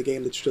storytelling in the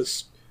game that's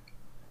just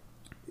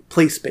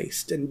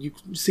place-based, and you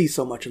see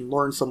so much and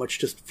learn so much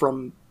just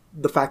from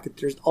the fact that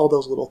there's all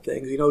those little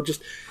things,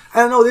 just, I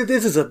don't know,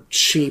 this is a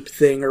cheap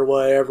thing or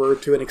whatever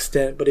to an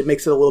extent, but it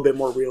makes it a little bit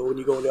more real when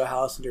you go into a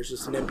house and there's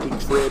just an empty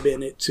crib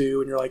in it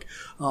too, and you're like,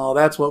 oh,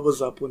 that's what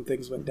was up when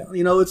things went down.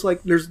 It's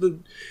like there's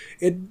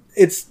it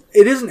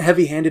isn't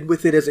heavy-handed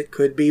with it as it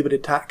could be, but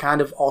it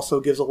kind of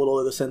also gives a little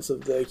of the sense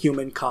of the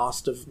human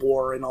cost of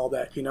war and all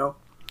that,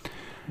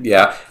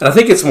 Yeah, and I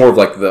think it's more of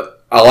like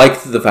I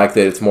like the fact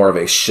that it's more of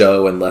a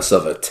show and less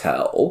of a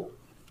tell.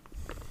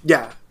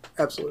 Yeah,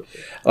 absolutely.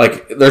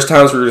 Like, there's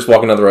times where you're just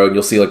walking down the road and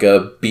you'll see like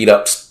a beat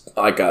up,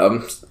 like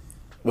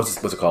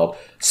what's it called?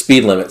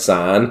 Speed limit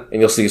sign,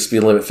 and you'll see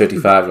speed limit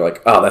 55. You're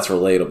like, oh, that's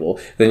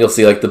relatable. Then you'll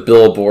see like the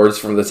billboards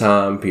from the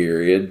time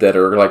period that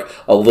are like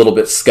a little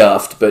bit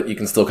scuffed, but you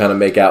can still kind of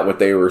make out what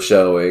they were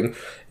showing,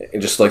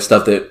 and just like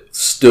stuff that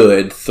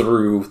stood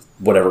through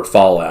whatever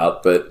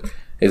fallout, but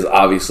is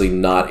obviously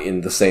not in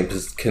the same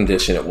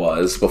condition it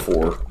was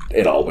before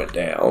it all went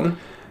down.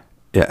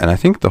 Yeah, and I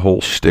think the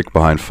whole shtick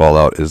behind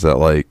Fallout is that,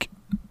 like,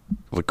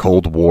 the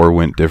Cold War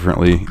went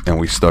differently, and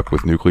we stuck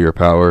with nuclear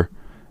power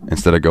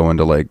instead of going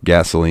to, like,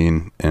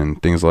 gasoline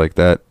and things like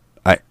that.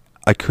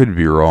 I could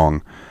be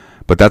wrong,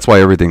 but that's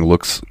why everything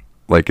looks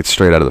like it's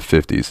straight out of the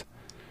 50s.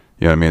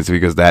 You know what I mean? It's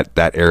because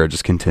that era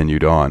just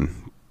continued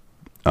on.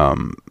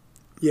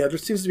 Yeah, there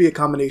seems to be a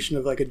combination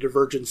of like a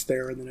divergence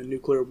there and then a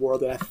nuclear war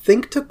that I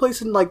think took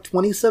place in like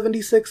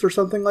 2076 or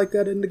something like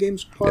that in the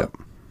game's plot.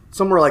 Yep.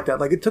 Somewhere like that.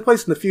 Like it took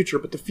place in the future,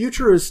 but the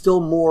future is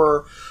still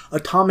more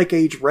atomic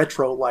age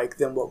retro-like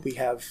than what we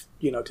have,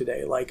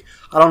 today. Like,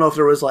 I don't know if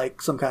there was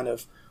like some kind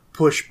of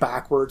push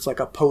backwards, like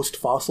a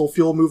post-fossil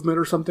fuel movement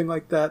or something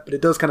like that, but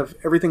it does kind of,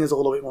 everything is a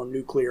little bit more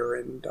nuclear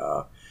and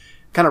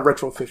kind of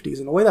retro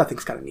 50s in a way that I think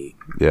is kind of neat.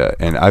 Yeah,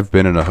 and I've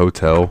been in a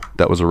hotel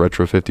that was a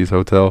retro 50s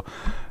hotel.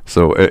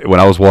 So when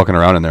I was walking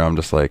around in there, I'm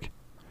just like,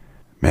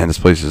 man, this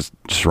place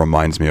just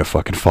reminds me of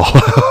fucking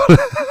Fallout.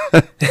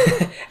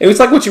 It was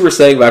like what you were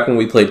saying back when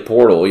we played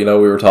Portal. We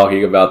were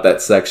talking about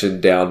that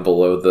section down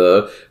below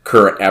the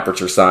current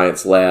Aperture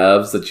Science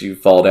labs that you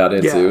fall down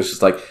into. Yeah. It's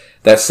just like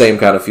that same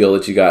kind of feel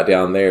that you got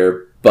down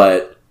there,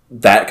 but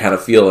that kind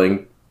of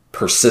feeling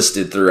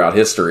persisted throughout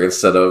history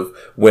instead of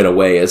went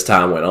away as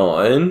time went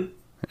on.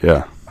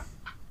 Yeah.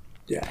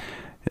 Yeah.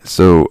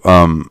 So,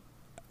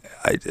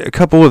 a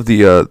couple of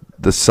the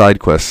side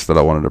quests that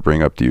I wanted to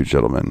bring up to you,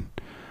 gentlemen,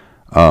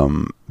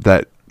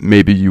 that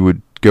maybe you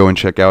would go and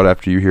check out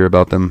after you hear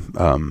about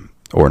them,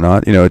 or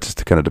not. It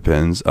just kind of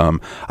depends.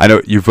 I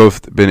know you've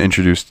both been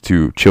introduced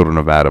to Children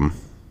of Adam.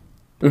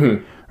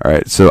 Mm-hmm. All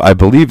right. So I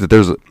believe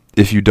that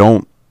if you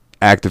don't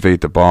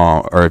activate the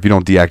bomb, or if you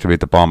don't deactivate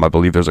the bomb, I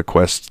believe there's a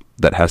quest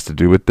that has to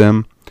do with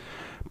them.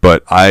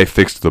 But I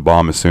fixed the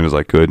bomb as soon as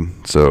I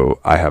could, so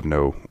I have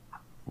no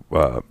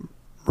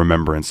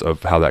remembrance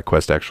of how that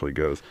quest actually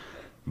goes.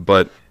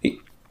 But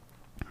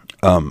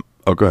go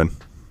ahead.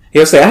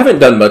 I haven't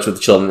done much with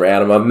the Children of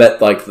Adam. I've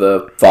met like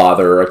the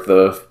father, like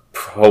the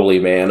holy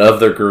man of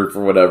their group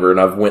or whatever, and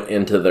I've went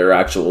into their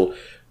actual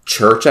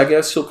church, I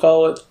guess you'll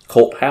call it,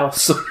 cult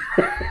house,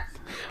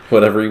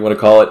 whatever you want to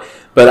call it.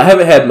 But I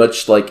haven't had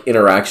much like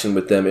interaction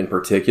with them in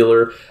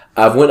particular.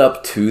 I've went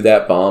up to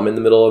that bomb in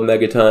the middle of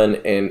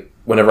Megaton, and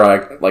whenever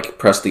I like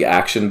press the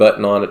action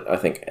button on it, I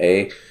think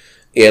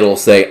it'll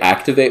say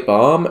activate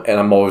bomb, and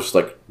I'm always just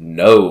like,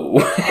 no,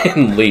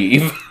 and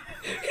leave.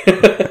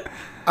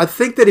 I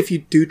think that if you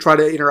do try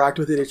to interact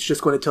with it, it's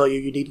just going to tell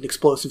you need an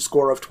explosive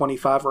score of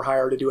 25 or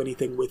higher to do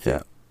anything with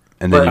it.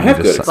 And then I have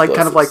good explosives.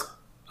 kind of like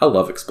I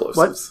love explosives.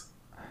 What?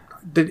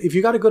 if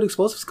you got a good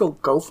explosives,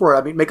 go for it.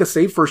 I mean, make a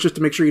save first just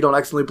to make sure you don't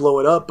accidentally blow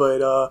it up.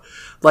 But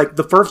like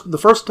the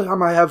first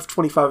time I have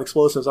 25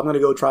 explosives, I'm gonna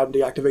go try and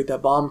deactivate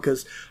that bomb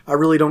because I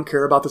really don't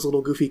care about this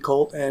little goofy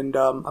cult, and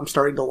I'm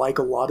starting to like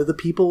a lot of the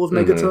people of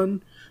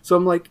Megaton. So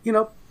I'm like,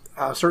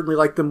 I certainly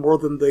like them more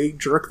than the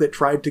jerk that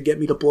tried to get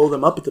me to blow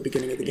them up at the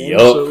beginning of the game. Yep.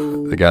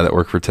 So, The guy that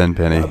worked for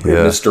Tenpenny.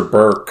 Mr.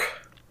 Burke.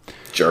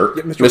 Jerk.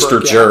 yeah, Mr.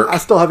 Burke, Jerk. I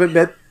still haven't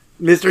met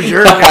Mr.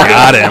 Jerk.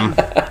 Got him.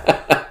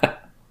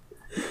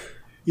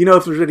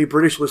 If there's any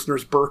British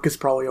listeners, Burke is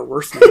probably a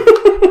worse name.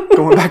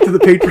 Going back to the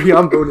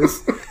Patreon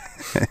bonus.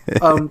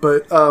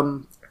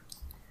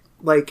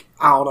 Like,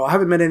 I don't know. I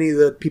haven't met any of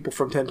the people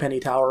from Tenpenny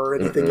Tower or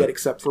anything yet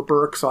except for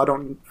Burke, so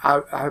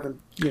I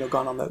haven't,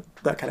 gone on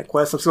that kind of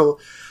quest. So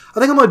I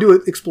think I'm going to do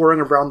it exploring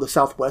around the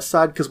southwest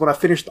side, because when I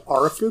finished the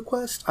Arafu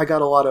quest, I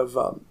got a lot of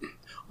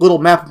little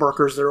map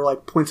markers that are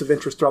like points of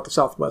interest throughout the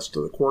southwest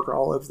to the quarter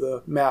all of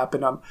the map,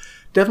 and I'm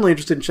definitely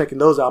interested in checking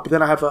those out. But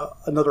then I have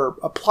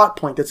a plot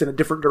point that's in a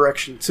different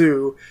direction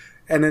too,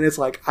 and then it's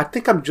like, I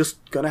think I'm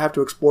just going to have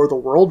to explore the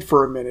world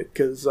for a minute,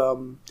 because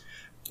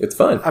it's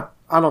fun.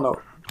 I don't know.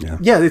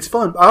 Yeah, it's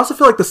fun. I also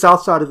feel like the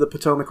south side of the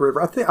Potomac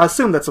River, I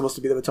assume that's supposed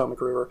to be the Potomac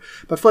River,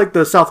 but I feel like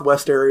the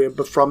southwest area,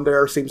 but from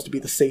there, seems to be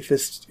the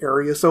safest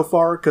area so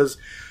far, because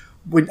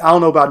I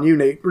don't know about you,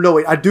 Nate. No,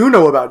 wait, I do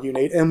know about you,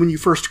 Nate, and when you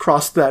first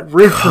crossed that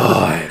river...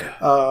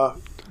 God.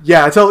 You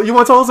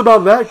want to tell us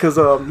about that? Because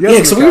so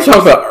we were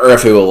talking about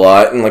Arafu a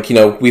lot,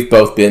 and we've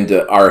both been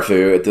to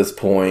Arafu at this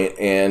point,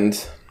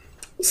 and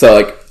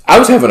so I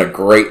was having a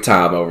great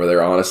time over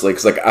there, honestly,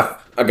 because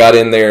I got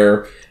in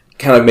there,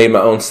 kind of made my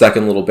own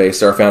second little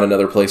base there. I found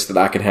another place that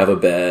I could have a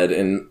bed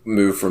and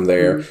move from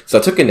there. Mm-hmm. So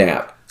I took a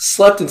nap,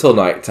 slept until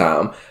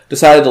nighttime,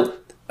 decided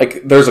to,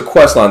 there's a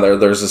quest line there.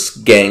 There's this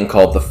gang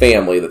called the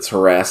Family that's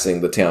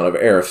harassing the town of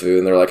Arafu,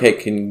 and they're like, hey,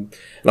 and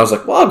I was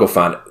like, well, I'll go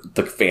find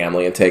the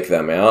Family and take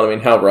them out. I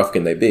mean, how rough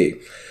can they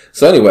be?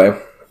 So anyway,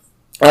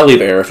 I leave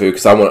Arafu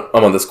because I'm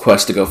on this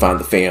quest to go find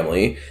the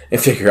Family and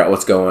figure out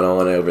what's going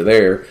on over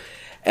there.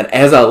 And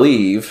as I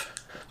leave,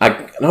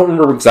 I don't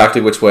remember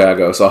exactly which way I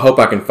go, so I hope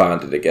I can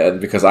find it again,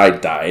 because I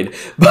died.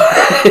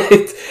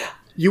 But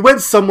you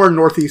went somewhere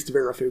northeast of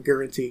Arafu,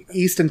 guarantee.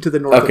 East and to the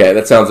north. Okay,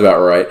 that sounds about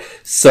right.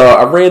 So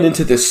I ran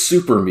into this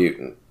super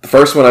mutant. The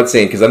first one I'd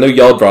seen, because I know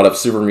y'all brought up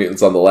super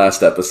mutants on the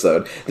last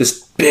episode.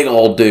 This big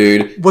old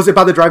dude. Was it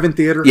by the drive-in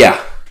theater?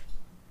 Yeah.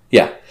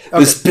 Okay.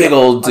 This big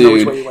old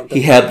dude.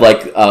 He had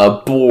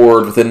a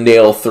board with a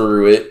nail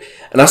through it.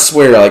 And I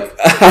swear,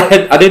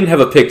 I didn't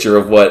have a picture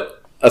of what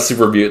a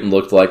super mutant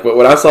looked like, but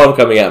when I saw him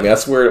coming at me, I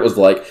swear it was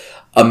like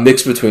a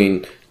mix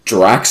between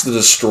Drax the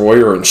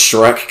Destroyer and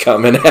Shrek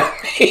coming at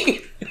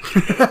me.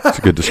 That's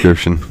a good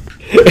description.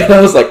 And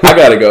I was like, I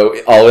gotta go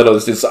all in on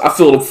this dude. So I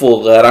filled him full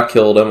of lead, I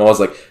killed him, I was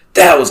like,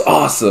 that was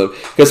awesome.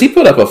 Because he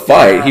put up a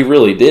fight, he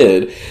really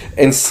did.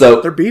 And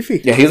so... They're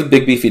beefy. Yeah, he's a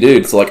big beefy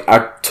dude. So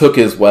I took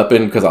his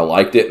weapon because I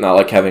liked it, and I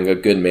like having a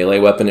good melee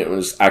weapon. It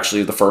was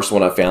actually the first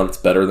one I found that's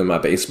better than my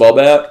baseball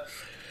bat.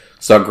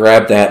 So I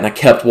grabbed that, and I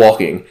kept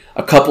walking.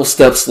 A couple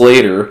steps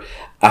later,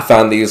 I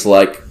found these,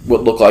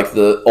 what look like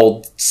the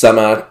old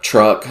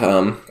semi-truck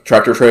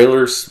tractor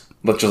trailers,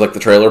 which is the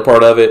trailer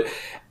part of it,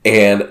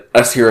 and I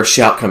just hear a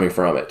shout coming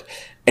from it.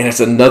 And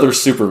it's another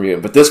super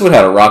mutant, but this one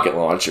had a rocket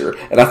launcher,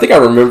 and I think I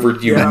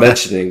remembered you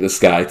mentioning this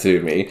guy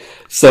to me.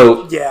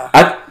 So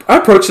I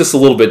approached this a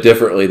little bit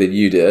differently than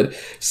you did.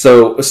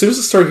 So as soon as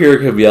I started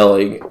hearing him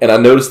yelling, and I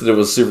noticed that it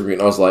was super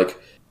mutant, I was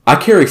like, I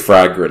carry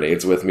frag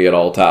grenades with me at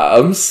all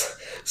times.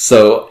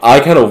 So I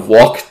kind of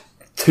walk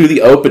to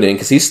the opening,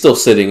 because he's still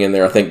sitting in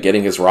there, I think,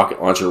 getting his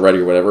rocket launcher ready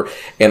or whatever,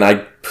 and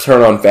I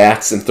turn on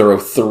VATS and throw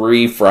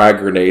 3 frag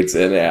grenades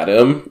in at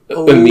him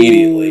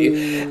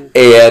immediately.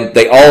 And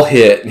they all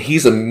hit, and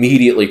he's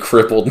immediately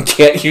crippled and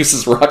can't use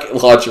his rocket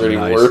launcher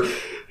anymore.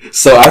 Nice.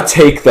 So I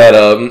take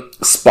that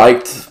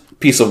spiked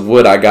piece of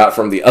wood I got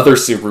from the other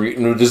super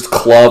mutant and just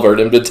clobbered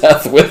him to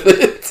death with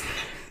it.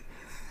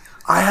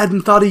 I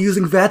hadn't thought of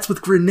using VATS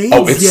with grenades yet.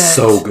 Oh, it's yet.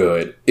 so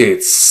good.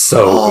 It's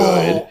so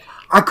good.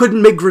 I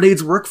couldn't make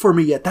grenades work for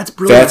me yet. That's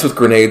brilliant. VATS with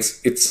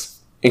grenades, it's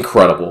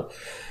incredible.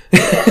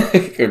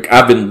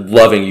 I've been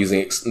loving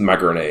using my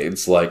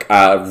grenades.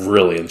 I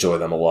really enjoy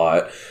them a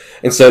lot.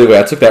 And so anyway,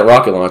 I took that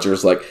rocket launcher.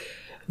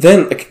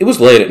 Then it was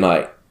late at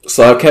night.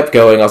 So I kept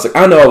going. I was like,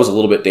 I know I was a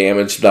little bit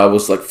damaged, but I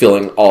was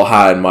feeling all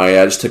high and mighty.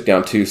 I just took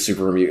down 2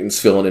 super mutants,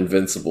 feeling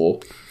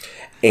invincible.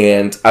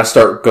 And I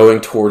start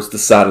going towards the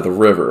side of the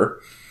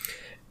river.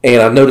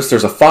 And I noticed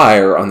there's a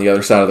fire on the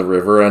other side of the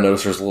river, and I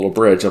noticed there's a little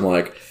bridge. I'm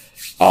like,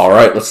 all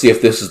right, let's see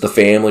if this is the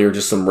Family or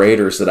just some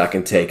raiders that I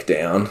can take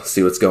down,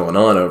 see what's going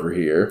on over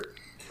here.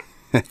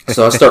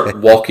 So I start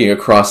walking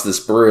across this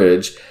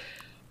bridge.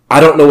 I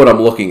don't know what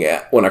I'm looking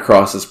at when I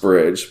cross this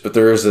bridge, but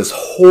there is this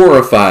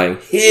horrifying,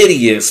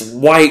 hideous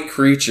white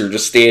creature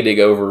just standing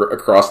over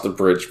across the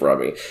bridge from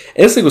me.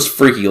 And this thing was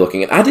freaky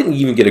looking, and I didn't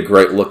even get a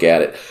great look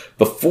at it.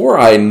 Before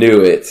I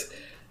knew it,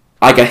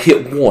 I got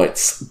hit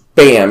once.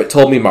 Bam! It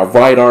told me my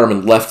right arm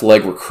and left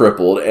leg were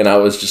crippled, and I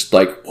was just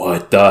like,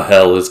 what the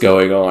hell is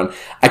going on?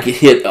 I get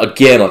hit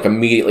again,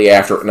 immediately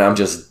after, and I'm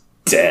just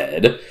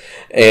dead.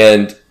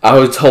 And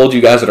I told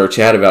you guys at our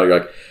chat about it, you're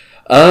like,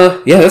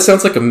 yeah, that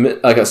sounds like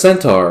a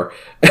centaur.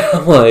 And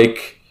I'm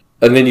like,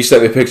 and then you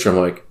sent me a picture, I'm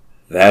like,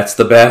 that's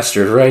the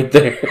bastard right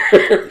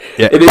there.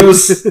 Yeah. And it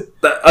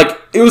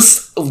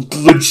was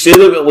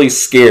legitimately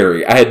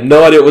scary. I had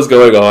no idea what was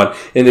going on,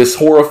 and this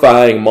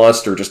horrifying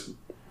monster just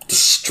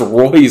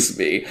destroys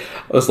me.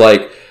 I was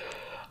like,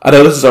 I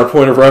know this is our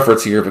point of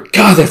reference here, but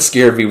God, that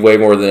scared me way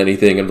more than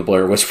anything in the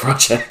Blair Witch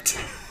Project.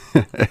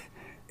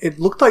 It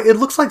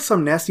looks like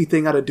some nasty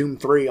thing out of Doom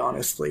 3,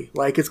 honestly.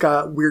 Like, it's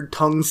got weird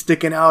tongues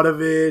sticking out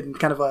of it, and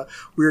kind of a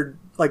weird,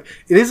 like,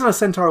 it isn't a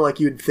centaur like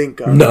you'd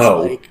think of.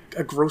 No. It's like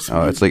a gross...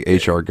 Oh, it's like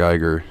H.R.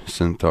 Geiger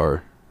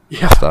centaur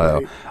yeah,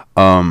 style.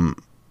 right.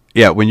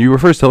 Yeah, when you were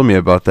first telling me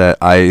about that,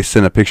 I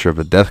sent a picture of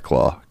a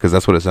Deathclaw, because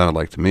that's what it sounded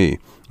like to me,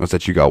 was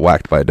that you got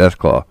whacked by a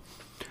Deathclaw.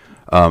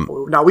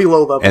 Now, we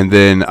low level. And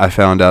then I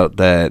found out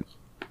that...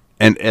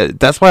 And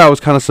that's why I was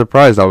kind of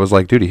surprised. I was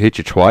like, dude, he hit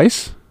you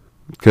twice?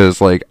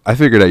 Because, like, I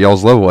figured at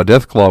y'all's level, a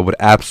Deathclaw would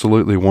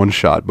absolutely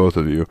one-shot both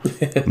of you.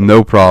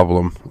 No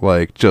problem.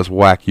 Like, just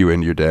whack you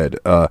and you're dead.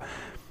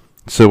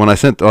 So when I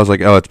was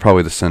like, oh, it's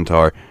probably the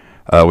Centaur,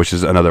 which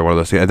is another one of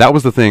those things. And that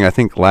was the thing, I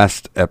think,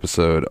 last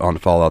episode on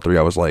Fallout 3,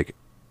 I was like,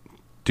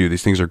 dude,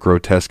 these things are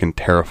grotesque and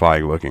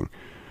terrifying looking.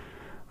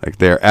 Like,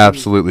 they're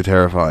absolutely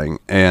terrifying.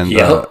 And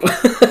Yep.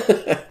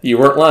 You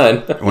weren't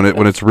lying.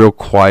 when it's real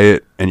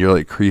quiet and you're,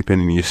 like,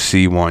 creeping and you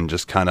see one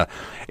just kind of...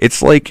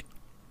 It's like...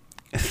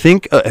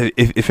 Think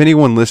if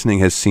anyone listening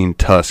has seen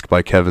Tusk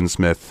by Kevin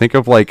Smith, think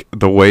of like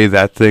the way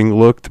that thing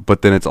looked,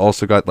 but then it's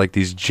also got like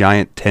these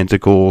giant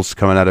tentacles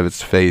coming out of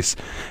its face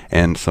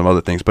and some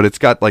other things, but it's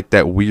got like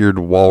that weird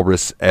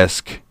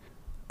walrus-esque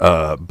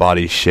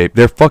body shape.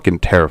 They're fucking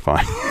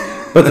terrifying.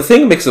 But the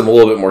thing that makes them a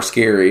little bit more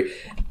scary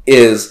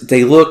is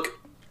they look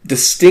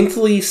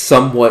distinctly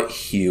somewhat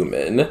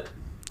human.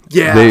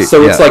 yeah.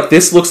 So it's like,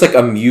 this looks like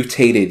a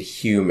mutated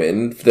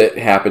human that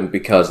happened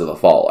because of the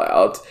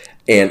fallout.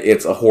 And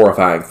it's a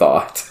horrifying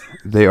thought.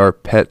 They are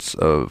pets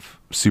of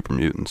super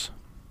mutants.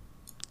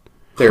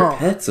 They're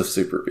pets of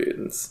super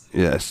mutants.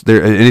 Yes,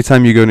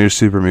 anytime you go near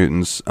super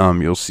mutants,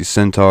 you'll see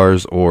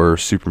centaurs or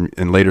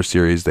in later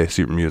series, they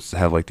super mutants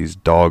have like these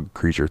dog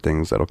creature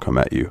things that'll come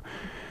at you.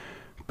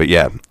 But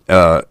yeah,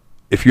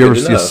 if you ever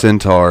see a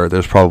centaur,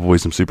 there's probably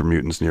some super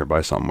mutants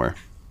nearby somewhere.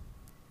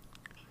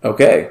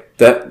 Okay,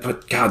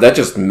 but God, that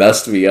just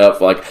messed me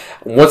up. Like,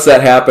 once that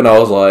happened, I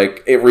was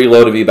like, it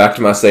reloaded me back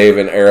to my save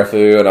in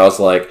Arafu, and I was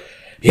like,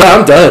 yeah,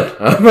 I'm done.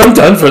 I'm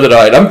done for the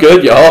night. I'm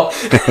good, y'all.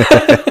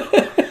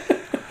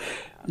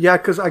 Yeah,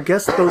 because I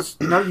guess those,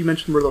 now that you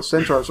mentioned where those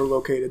centaurs are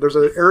located, there's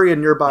an area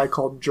nearby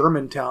called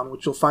Germantown,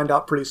 which you'll find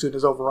out pretty soon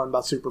is overrun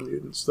by super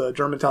mutants. The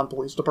Germantown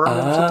Police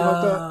Department or something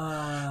like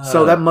that.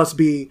 So that must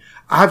be,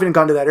 I haven't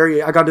gone to that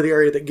area. I got to the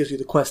area that gives you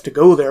the quest to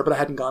go there, but I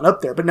hadn't gone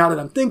up there. But now that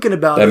I'm thinking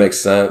about it, that makes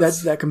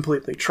sense. That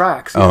completely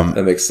tracks.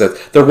 That makes sense.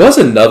 There was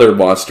another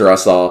monster I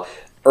saw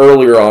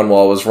earlier on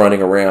while I was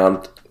running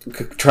around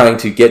trying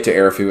to get to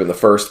Arafu in the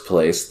first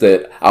place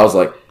that I was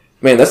like,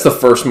 man, that's the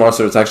first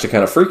monster that's actually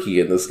kind of freaky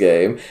in this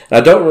game. And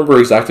I don't remember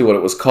exactly what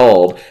it was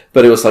called,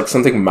 but it was like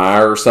something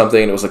Mire or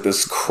something. It was like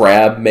this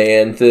crab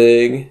man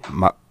thing.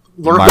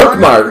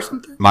 Lurkmire or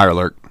something?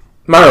 Mirelurk.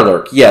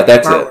 Mirelurk. Yeah,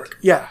 that's Mirelurk. it.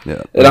 Yeah.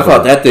 And I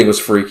thought that thing was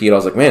freaky, and I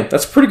was like, man,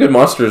 that's pretty good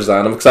monster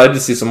design. I'm excited to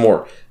see some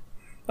more.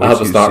 I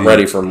was not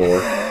ready for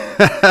more.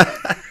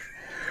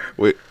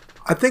 Wait.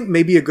 I think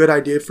maybe a good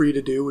idea for you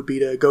to do would be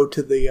to go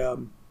to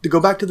the to go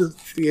back to the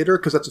theater,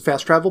 because that's a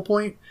fast travel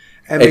point.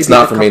 And it's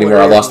not for me anymore.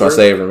 I lost my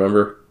save,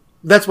 remember?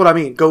 That's what I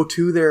mean. Go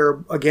to there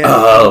again,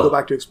 Oh. go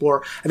back to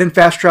explore, and then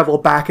fast travel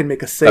back and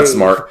make a save. That's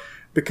smart.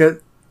 Because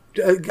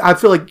I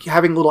feel like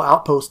having little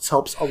outposts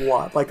helps a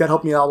lot. Like, that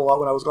helped me out a lot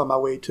when I was on my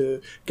way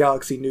to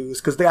Galaxy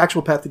News, because the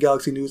actual path to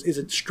Galaxy News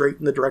isn't straight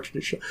in the direction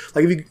it should.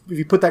 Like, if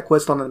you put that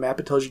quest on the map,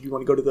 it tells you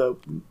want to go to the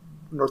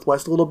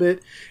northwest a little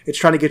bit. It's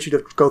trying to get you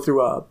to go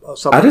through a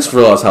subway. I just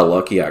realized how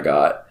lucky I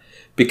got.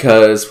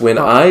 Because when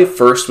I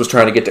first was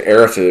trying to get to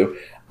Arafu,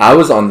 I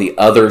was on the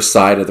other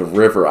side of the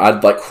river.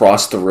 I'd like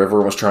crossed the river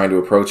and was trying to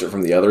approach it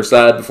from the other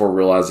side before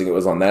realizing it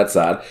was on that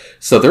side.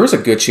 So there was a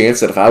good chance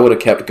that if I would have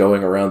kept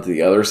going around to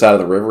the other side of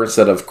the river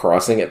instead of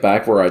crossing it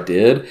back where I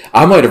did,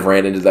 I might have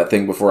ran into that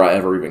thing before I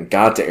ever even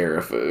got to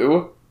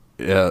Arafu.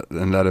 Yeah,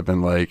 and that'd have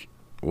been like,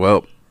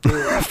 well,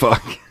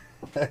 fuck.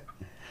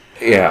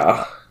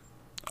 Yeah.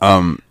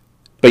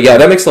 But yeah,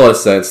 that makes a lot of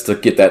sense to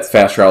get that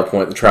fast travel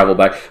point and travel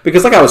back.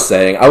 Because like I was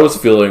saying, I was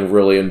feeling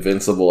really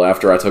invincible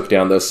after I took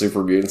down those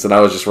super mutants, and I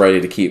was just ready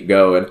to keep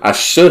going. I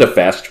should have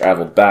fast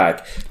traveled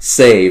back,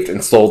 saved,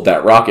 and sold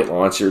that rocket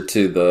launcher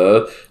to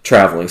the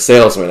traveling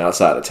salesman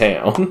outside of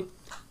town.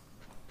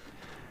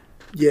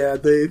 Yeah,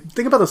 the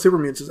thing about the super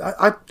mutants is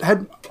I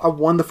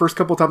won the first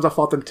couple of times I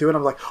fought them too, and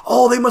I'm like,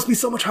 oh, they must be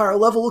so much higher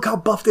level. Look how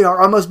buff they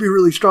are. I must be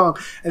really strong.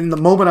 And the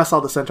moment I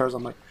saw the centaurs,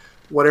 I'm like,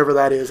 whatever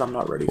that is, I'm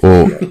not ready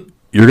for it yet.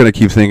 You're going to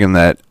keep thinking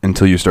that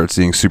until you start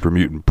seeing super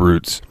mutant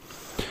brutes.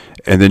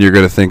 And then you're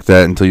going to think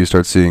that until you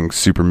start seeing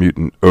super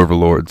mutant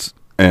overlords.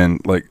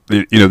 And, like,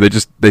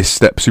 they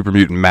step super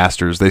mutant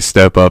masters. They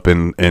step up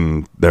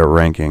in their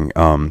ranking.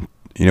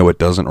 You know what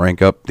doesn't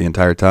rank up the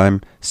entire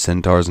time?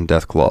 Centaurs and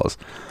Deathclaws.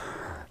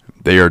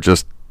 They are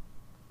just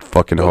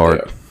fucking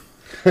hard.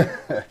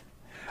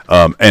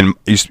 And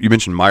you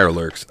mentioned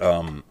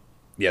Mirelurks.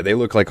 Yeah, they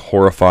look like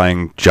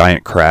horrifying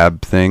giant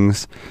crab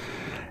things.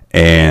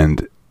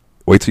 And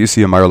wait till you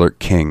see a Mirelurk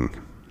king.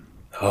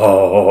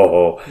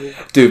 Oh,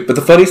 dude! But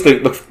the funniest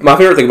thing, my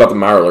favorite thing about the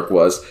Mirelurk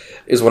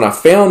is when I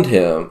found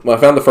him. When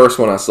I found the first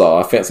one I saw.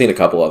 I've seen a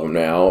couple of them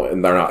now,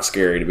 and they're not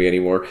scary to me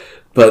anymore.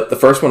 But the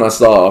first one I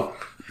saw,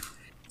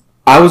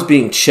 I was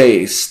being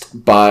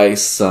chased by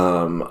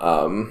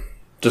some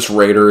just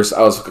raiders.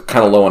 I was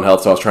kind of low on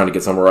health, so I was trying to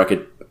get somewhere I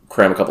could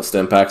cram a couple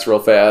stim packs real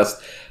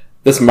fast.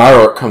 This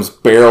Mirelurk comes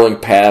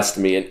barreling past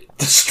me and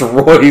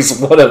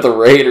destroys one of the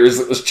raiders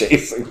that was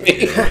chasing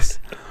me.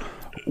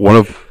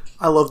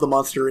 I love the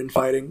monster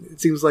infighting.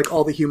 It seems like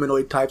all the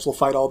humanoid types will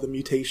fight all the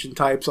mutation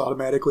types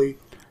automatically.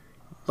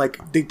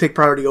 Like, they take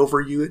priority over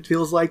you, it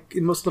feels like,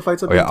 in most of the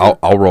fights I've been to.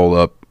 I'll roll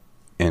up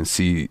and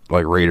see,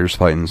 like, raiders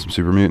fighting some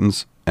super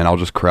mutants, and I'll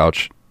just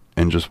crouch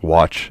and just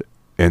watch.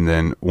 And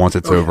then once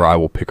it's over, I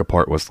will pick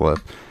apart what's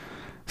left.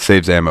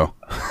 Saves ammo.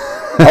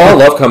 I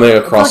love coming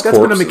across that's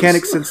corpses. been a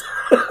mechanic since...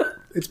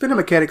 It's been a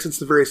mechanic since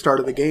the very start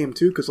of the game,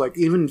 too, because, like,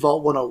 even in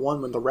Vault 101,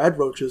 when the rad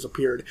roaches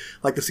appeared,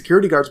 like, the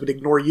security guards would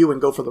ignore you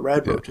and go for the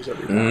rad roaches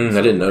every time.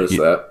 I didn't notice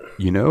that.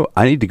 You know,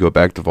 I need to go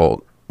back to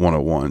Vault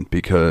 101,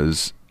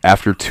 because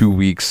after 2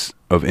 weeks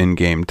of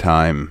in-game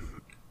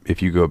time,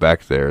 if you go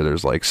back there,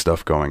 there's, like,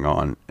 stuff going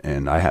on,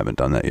 and I haven't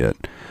done that yet.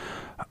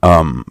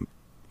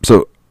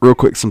 So, real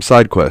quick, some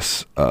side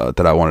quests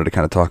that I wanted to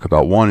kind of talk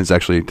about. One is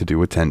actually to do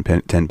with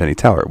Tenpenny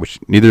Tower, which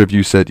neither of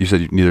you said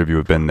neither of you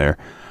have been there.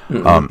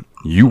 Mm-hmm.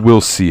 You will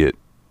see it,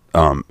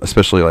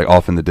 especially like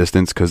off in the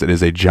distance, because it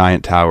is a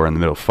giant tower in the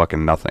middle of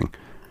fucking nothing.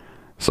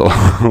 So,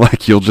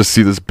 like, you'll just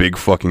see this big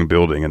fucking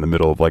building in the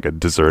middle of like a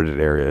deserted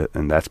area,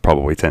 and that's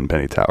probably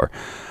Tenpenny Tower.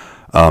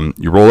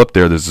 You roll up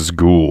there, there's this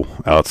ghoul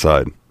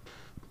outside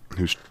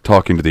who's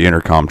talking to the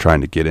intercom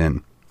trying to get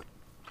in.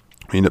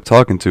 We end up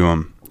talking to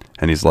him,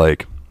 and he's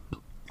like,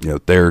 you know,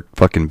 they're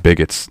fucking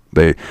bigots.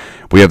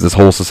 We have this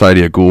whole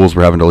society of ghouls.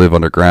 We're having to live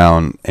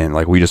underground, and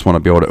like we just want to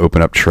be able to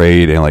open up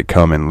trade and like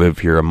come and live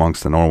here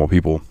amongst the normal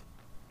people.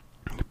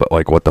 But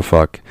like, what the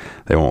fuck?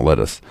 They won't let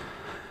us.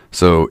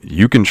 So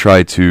you can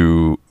try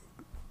to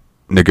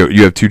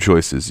you have two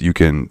choices. You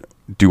can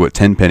do what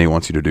Tenpenny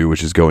wants you to do,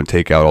 which is go and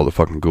take out all the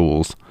fucking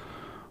ghouls,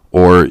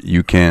 or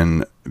you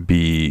can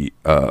be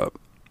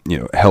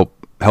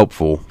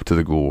helpful to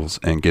the ghouls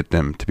and get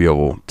them to be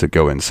able to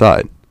go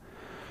inside.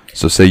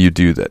 So say you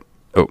do that.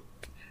 Oh.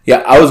 Yeah,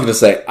 I was going to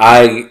say,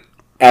 I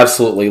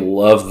absolutely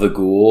love the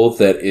ghoul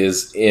that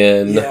is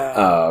in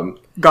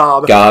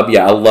Gob. Gob,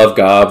 yeah, I love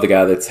Gob, the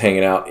guy that's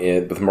hanging out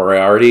with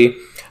Moriarty.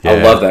 Yeah. I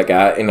love that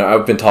guy, and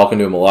I've been talking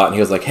to him a lot, and he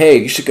was like, hey,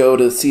 you should go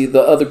to see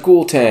the other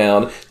ghoul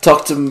town.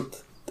 Talk to him.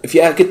 If you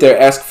get there,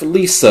 ask for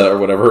Lisa, or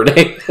whatever her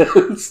name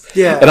is.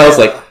 Yeah. And I was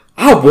like,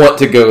 I want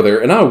to go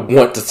there, and I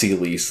want to see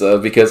Lisa,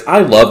 because I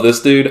love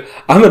this dude.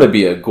 I'm going to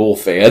be a ghoul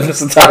fan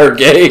this entire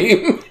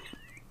game.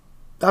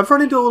 I've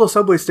run into a little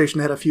subway station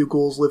that had a few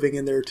ghouls living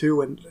in there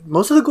too, and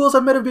most of the ghouls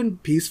I've met have been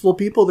peaceful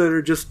people that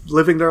are just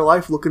living their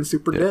life looking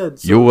super dead.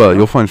 So,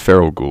 you'll find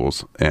feral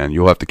ghouls, and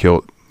you'll have to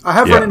kill. I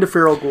have run into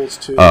feral ghouls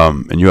too.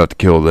 And you have to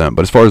kill them.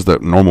 But as far as the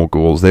normal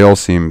ghouls, they all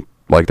seem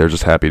like they're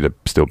just happy to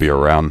still be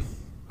around.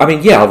 I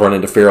mean, yeah, I'll run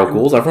into feral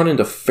ghouls. I've run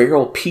into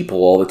feral people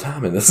all the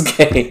time in this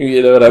game.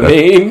 You know what I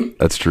mean?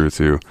 That's true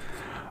too.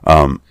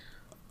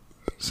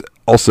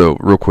 Also,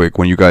 real quick,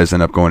 when you guys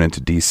end up going into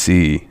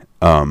DC,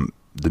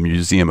 the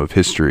Museum of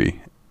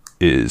History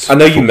is... I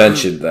know you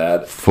mentioned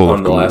that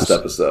on the ghouls. last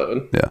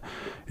episode. Yeah.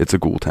 It's a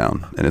ghoul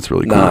town, and it's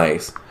really cool.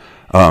 Nice.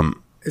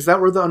 Is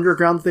that where the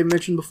underground that they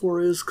mentioned before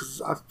is?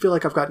 Because I feel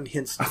like I've gotten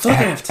hints. I thought I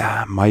have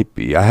to. Might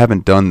be. I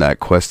haven't done that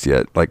quest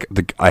yet. Like,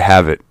 I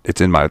have it.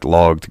 It's in my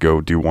log to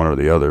go do one or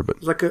the other. But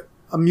it's like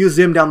a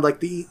museum down like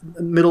the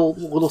middle, a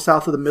little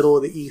south of the middle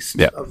of the east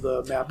of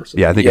the map or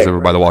something. Yeah, I think it's over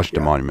by the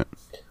Washington Monument.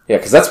 Yeah,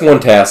 because that's one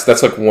task.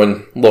 That's like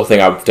one little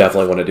thing I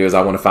definitely want to do is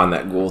I want to find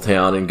that ghoul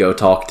town and go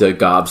talk to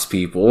Gob's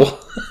people.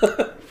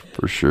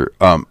 For sure.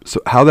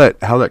 So how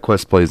that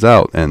quest plays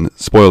out, and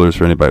spoilers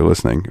for anybody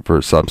listening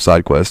for some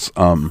side quests.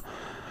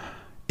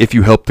 If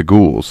you help the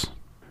ghouls,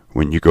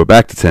 when you go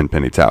back to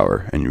Tenpenny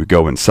Tower and you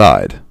go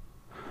inside,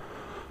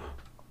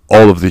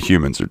 all of the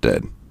humans are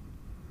dead,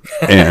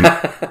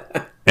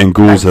 and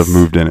ghouls have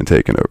moved in and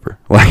taken over.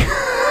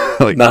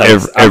 Like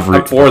nice.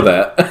 I'm for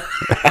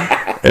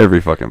that.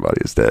 Every fucking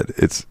body is dead.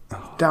 It's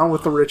down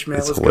with the rich man.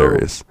 It's Let's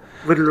hilarious.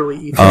 Go literally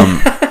eat.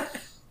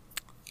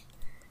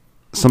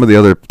 Some of the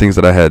other things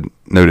that I had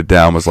noted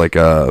down was like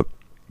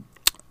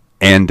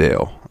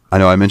Andale. I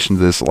know I mentioned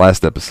this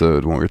last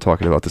episode when we were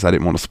talking about this. I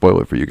didn't want to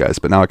spoil it for you guys,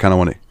 but now I kind of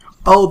want to.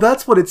 Oh,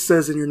 that's what it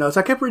says in your notes.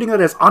 I kept reading it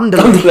as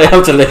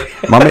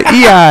Andale. Mama,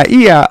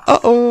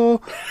 uh-oh.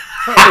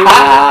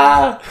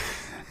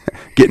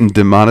 Getting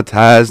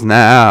demonetized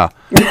now.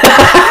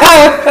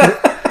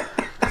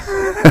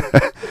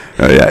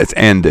 Oh yeah, it's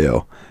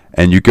Andale,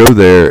 and you go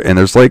there, and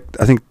there's like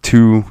I think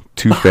two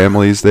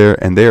families there,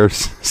 and they are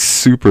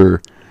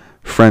super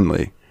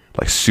friendly,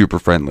 like super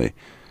friendly,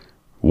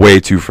 way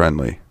too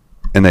friendly.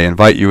 And they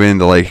invite you in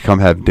to like come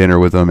have dinner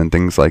with them and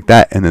things like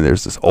that. And then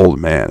there's this old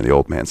man, and the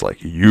old man's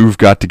like, "You've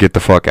got to get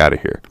the fuck out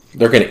of here."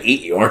 They're gonna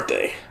eat you, aren't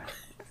they?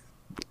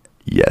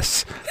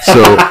 Yes.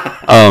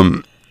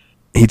 So,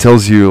 he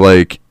tells you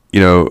like,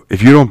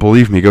 if you don't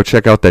believe me, go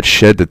check out that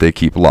shed that they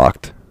keep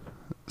locked.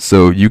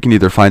 So you can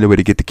either find a way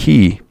to get the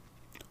key,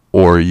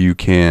 or you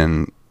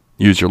can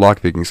use your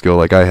lockpicking skill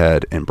like I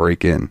had and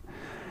break in.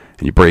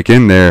 And you break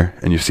in there,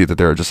 and you see that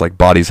there are just like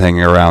bodies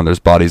hanging around. There's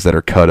bodies that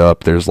are cut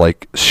up. There's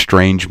like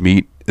strange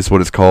meat is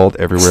what it's called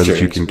everywhere that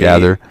you can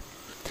gather.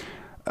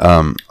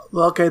 Well,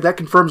 okay, that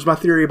confirms my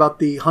theory about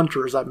the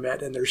hunters I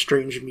met and their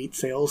strange meat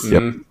sales.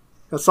 Yep.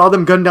 I saw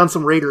them gun down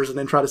some raiders and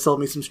then try to sell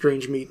me some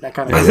strange meat.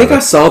 And I think I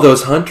saw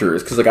those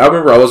hunters because, like, I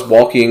remember I was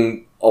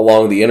walking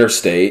along the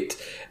interstate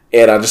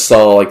and I just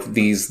saw like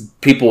these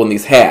people in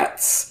these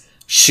hats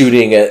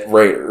shooting at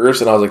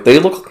raiders, and I was like, they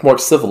look like more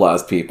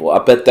civilized people. I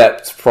bet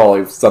that's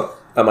probably something.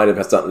 I might have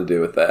had something to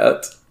do with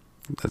that.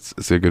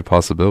 It's a good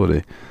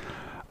possibility.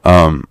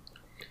 But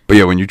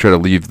yeah, when you try to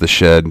leave the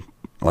shed,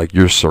 like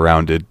you're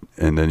surrounded,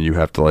 and then you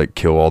have to like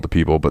kill all the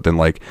people. But then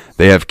like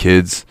they have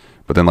kids,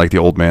 but then like the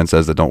old man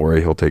says that don't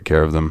worry, he'll take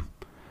care of them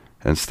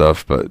and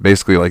stuff. But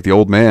basically, like the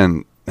old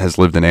man has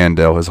lived in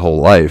Andale his whole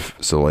life,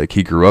 so like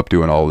he grew up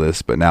doing all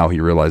this, but now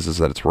he realizes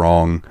that it's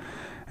wrong,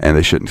 and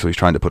they shouldn't. So he's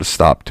trying to put a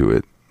stop to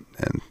it.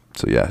 And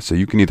so yeah, so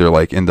you can either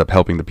like end up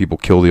helping the people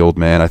kill the old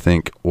man, I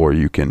think, or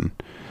you can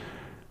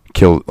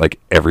kill like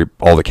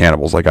all the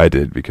cannibals like I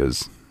did,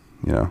 because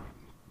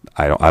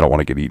I don't want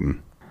to get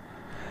eaten.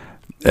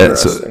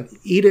 Interesting.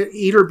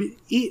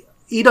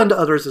 Eat unto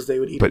others as they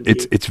would eat. But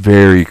it's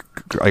very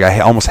like I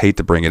almost hate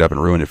to bring it up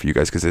and ruin it for you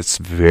guys, because it's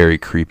very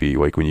creepy.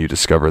 Like when you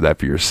discover that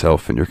for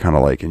yourself, and you're kind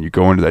of like, and you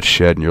go into that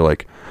shed and you're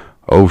like,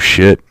 oh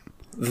shit.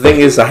 The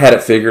thing is, I had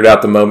it figured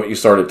out the moment you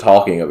started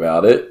talking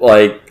about it.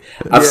 Like,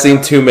 I've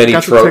seen too many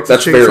tropes.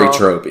 That's very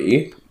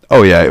tropey.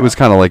 Oh yeah, it was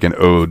kind of like an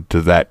ode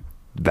to that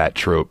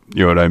trope.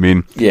 You know what I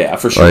mean? Yeah,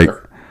 for sure. Like,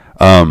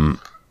 I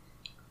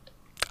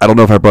don't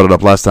know if I brought it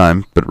up last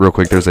time, but real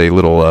quick, there's a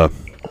little.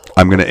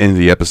 I'm going to end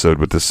the episode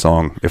with this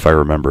song, if I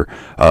remember.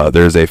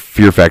 There's a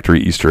Fear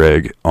Factory Easter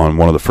egg on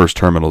one of the first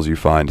terminals you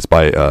find.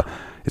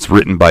 It's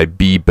written by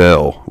B.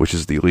 Bell, which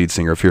is the lead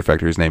singer of Fear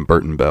Factory. His name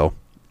Burton Bell.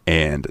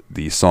 And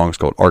the song's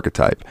called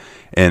Archetype.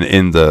 And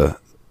in the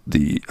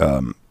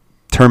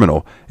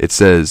terminal, it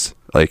says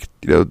like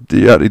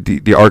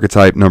the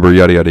archetype number,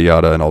 yada yada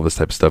yada, and all this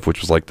type of stuff, which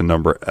was like the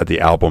number the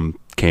album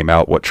came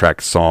out, what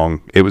track,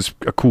 song. It was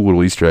a cool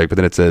little Easter egg. But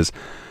then it says,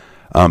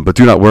 but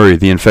do not worry,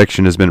 the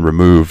infection has been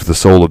removed. The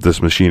soul of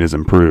this machine is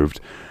improved.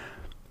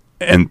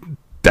 And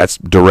that's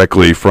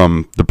directly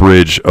from the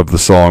bridge of the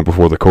song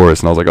before the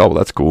chorus. And I was like, oh, well,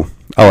 that's cool.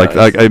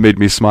 It made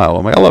me smile.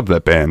 I'm like, I love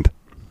that band.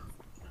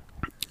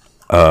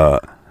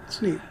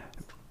 It's neat.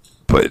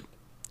 But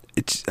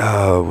it's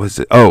was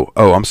it? Oh,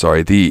 I'm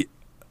sorry. The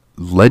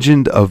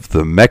Legend of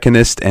the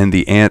Mechanist and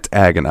the Ant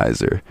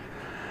Agonizer.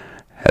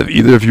 Have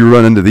either of you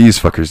run into these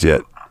fuckers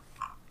yet?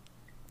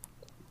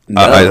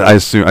 No. I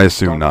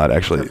assume not,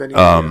 actually.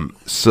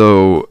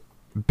 So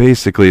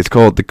basically, it's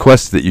called, the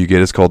quest that you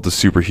get is called the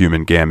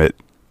Superhuman Gambit.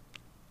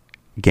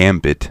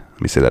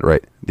 Let me say that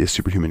right. The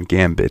Superhuman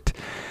Gambit,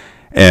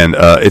 and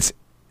it's.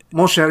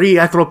 Mon chéri,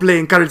 être plein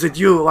encouraged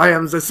you. I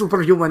am the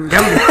superhuman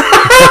gambit.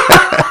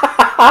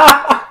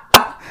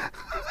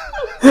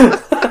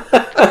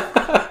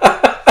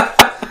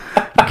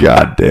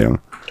 God damn.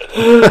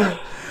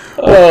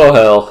 Oh,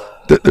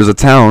 hell. There's a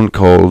town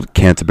called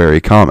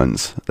Canterbury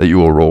Commons that you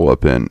will roll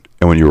up in.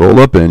 And when you roll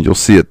up in, you'll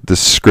see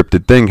this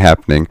scripted thing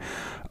happening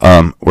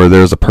where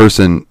there's a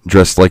person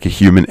dressed like a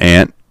human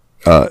ant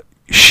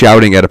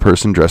shouting at a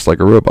person dressed like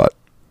a robot.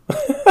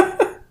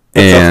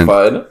 That's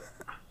fun.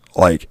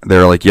 Like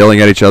they're like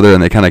yelling at each other,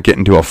 and they kind of get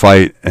into a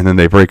fight, and then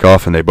they break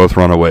off and they both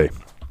run away.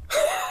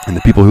 And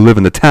the people who live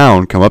in the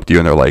town come up to you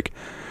and they're like,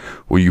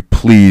 will you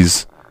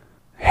please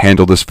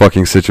handle this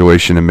fucking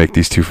situation and make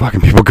these two fucking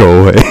people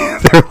go away?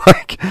 They're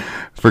like,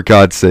 for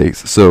God's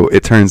sakes. So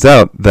it turns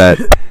out that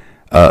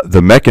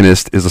the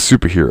Mechanist is a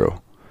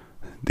superhero.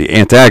 The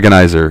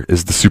Antagonizer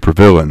is the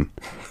supervillain.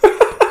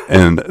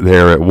 And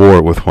they're at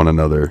war with one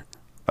another.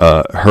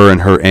 Her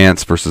and her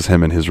ants versus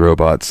him and his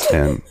robots.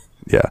 And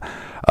yeah.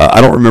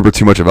 I don't remember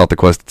too much about the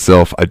quest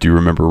itself. I do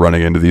remember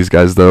running into these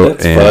guys, though.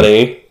 That's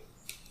funny.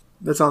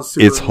 That sounds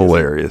super It's amazing.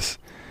 hilarious.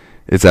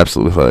 It's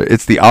absolutely hilarious.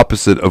 It's the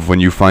opposite of when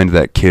you find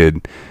that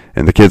kid,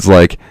 and the kid's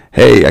like,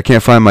 hey, I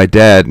can't find my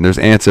dad, and there's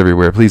ants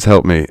everywhere. Please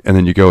help me. And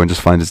then you go and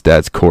just find his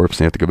dad's corpse,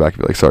 and you have to go back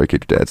and be like, sorry,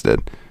 kid, your dad's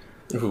dead.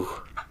 Ooh.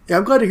 Yeah,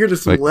 I'm glad to hear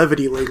there's some Like-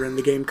 levity later in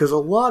the game, because a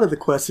lot of the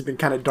quests have been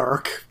kind of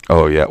dark.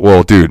 Oh, yeah.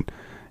 Well, dude,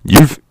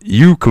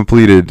 you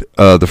completed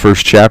the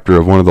first chapter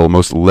of one of the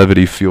most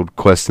levity-filled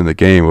quests in the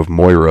game with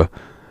Moira.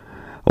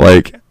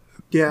 Like,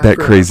 Yeah, that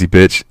fair crazy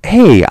bitch.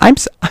 Hey,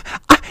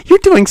 you're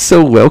doing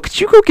so well.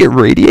 Could you go get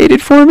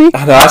radiated for me?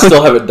 No, I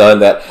still haven't done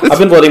that. I've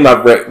been letting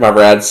my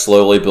rad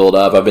slowly build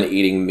up. I've been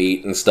eating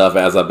meat and stuff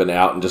as I've been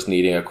out and just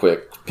needing a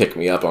quick pick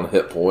me up on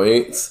hit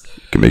points.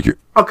 You can make your.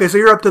 Okay, so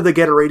you're up to the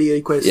get a radio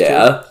quest.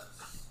 Yeah.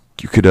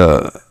 You could.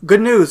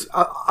 Good news.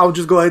 I'll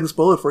just go ahead and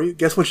spoil it for you.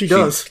 Guess what she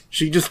does?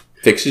 She just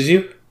Fixes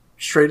you?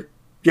 straight.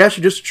 Yeah,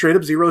 she just straight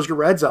up zeros your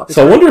rads out.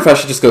 So I wonder if I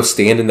should just go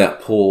stand in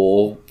that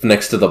pool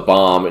next to the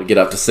bomb and get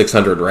up to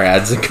 600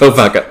 rads and go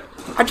back up.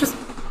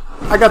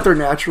 I got there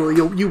naturally.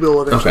 You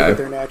will eventually Okay. get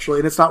there naturally,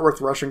 and it's not worth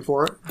rushing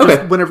for it. Okay.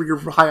 Just whenever you're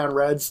high on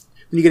rads,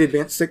 when you get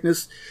advanced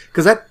sickness,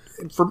 because I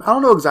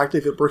don't know exactly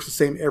if it works the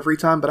same every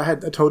time, but I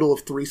had a total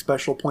of 3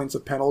 special points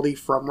of penalty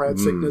from rad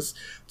sickness,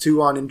 2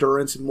 on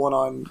endurance and 1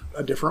 on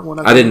a different one.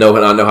 I didn't know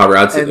how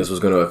rad sickness was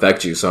going to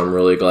affect you, so I'm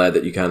really glad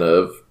that you kind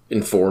of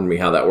informed me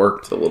how that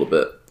worked a little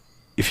bit.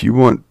 If you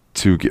want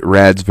to get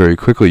rads very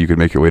quickly, you could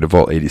make your way to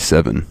Vault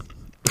 87,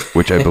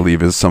 which I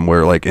believe is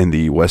somewhere like in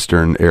the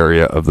western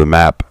area of the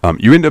map.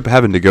 You end up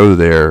having to go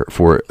there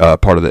for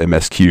part of the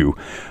MSQ,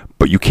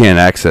 but you can't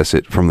access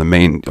it from the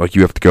main. Like,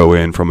 you have to go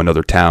in from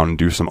another town and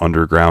do some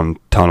underground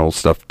tunnel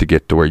stuff to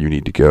get to where you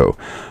need to go.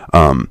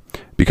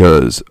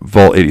 Because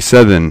Vault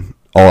 87,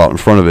 all out in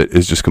front of it,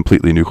 is just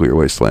completely nuclear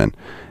wasteland.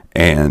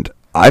 And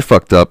I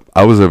fucked up.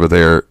 I was over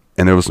there,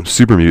 and there was some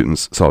super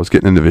mutants, so I was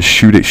getting into this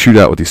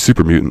shootout with these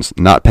super mutants,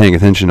 not paying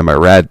attention to my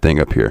rad thing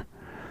up here.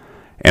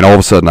 And all of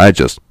a sudden, I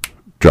just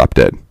dropped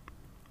dead.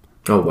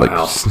 Oh,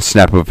 wow. Like,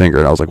 snap of a finger.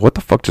 And I was like, what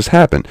the fuck just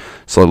happened?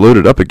 So I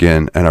loaded up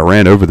again, and I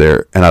ran over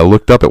there, and I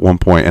looked up at one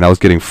point, and I was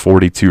getting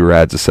 42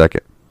 rads a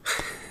second.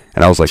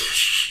 And I was like,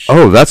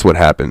 oh, that's what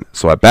happened.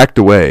 So I backed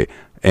away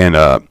and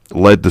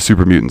led the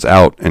super mutants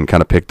out and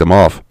kind of picked them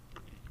off.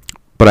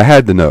 But I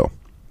had to know.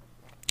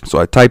 So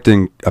I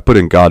put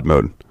in God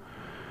mode,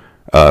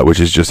 which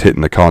is just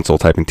hitting the console,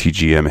 typing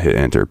TGM, hit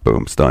enter,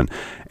 boom, it's done.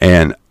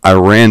 And I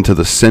ran to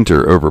the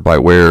center over by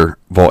where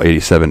Vault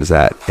 87 is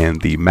at,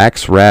 and the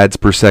max rads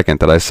per second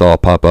that I saw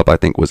pop up, I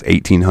think, was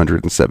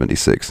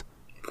 1,876.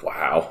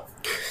 Wow.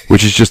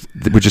 Which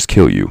would just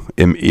kill you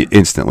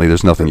instantly.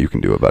 There's nothing you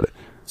can do about it.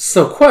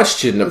 So,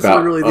 question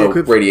about really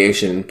the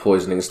radiation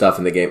poisoning stuff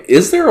in the game.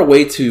 Is there a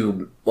way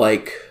to,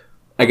 like,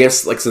 I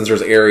guess, like, since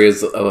there's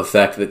areas of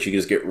effect that you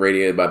just get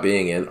radiated by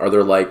being in, are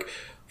there, like,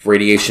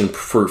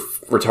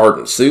 radiation-proof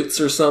retardant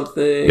suits or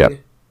something? Yeah.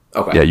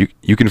 Okay. Yeah,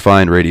 you can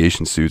find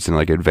radiation suits and,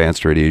 like,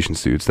 advanced radiation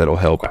suits that'll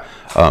help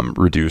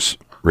reduce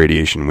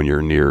radiation when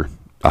you're near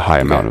a high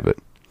amount of it.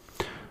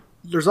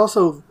 There's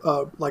also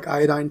like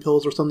iodine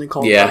pills or something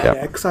called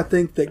X, I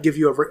think, that give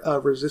you a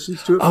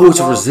resistance to it. Oh, it's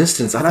a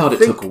resistance. I thought it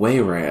think took away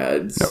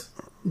rads. No.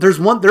 There's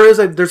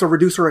a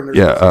reducer and there's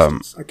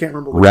resistance. I can't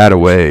remember. Rad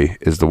Away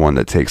is the one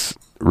that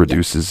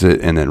reduces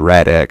it, and then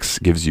Rad X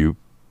gives you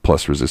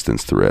plus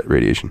resistance to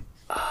radiation.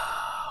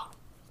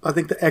 I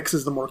think the X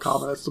is the more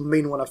common. That's the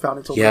main one I found.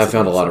 I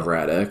found a lot of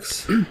Rad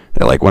X.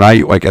 Like when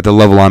at the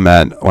level I'm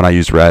at, when I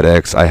use Rad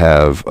X, I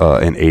have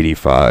an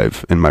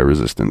 85 in my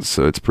resistance,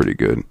 so it's pretty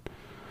good.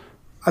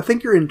 I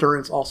think your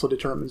endurance also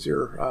determines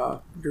your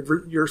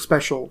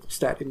special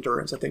stat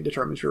endurance. I think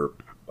determines your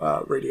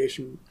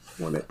radiation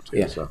limit too.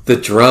 Yeah. So. The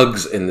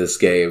drugs in this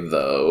game,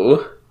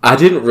 though, I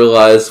didn't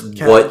realize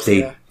what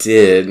they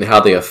did and how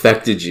they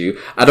affected you.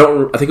 I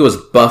think it was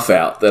Buff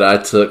Out that I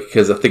took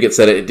because I think it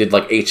said it did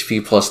like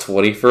HP plus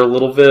 20 for a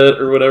little bit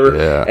or whatever.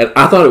 Yeah. And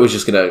I thought it was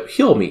just gonna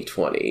heal me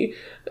 20.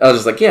 I was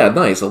just like, yeah,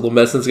 nice, a little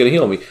medicine's gonna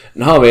heal me.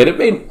 No, man,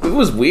 it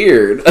was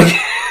weird.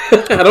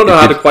 I don't know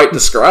how to quite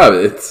describe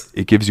it.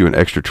 It gives you an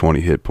extra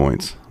 20 hit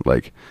points.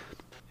 Like,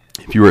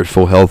 if you were at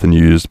full health and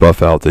you used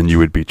Buff Out, then you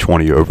would be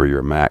 20 over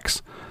your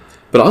max.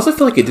 But I also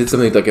feel like it did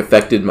something like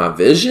affected my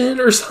vision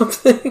or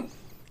something.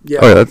 Yeah.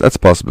 Oh, yeah, that's a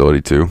possibility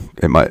too.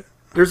 It might.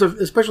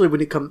 Especially when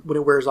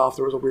it wears off,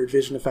 there was a weird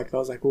vision effect. I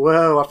was like,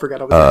 whoa, I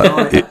forgot I was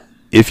on it.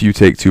 If you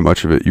take too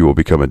much of it, you will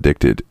become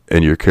addicted,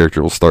 and your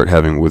character will start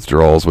having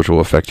withdrawals, which will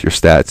affect your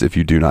stats if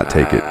you do not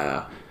take it.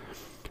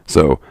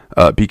 So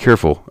be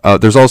careful.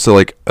 There's also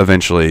like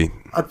eventually.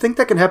 I think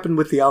that can happen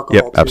with the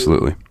alcohol. Yep,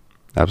 absolutely.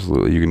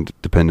 You can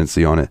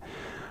dependency on it.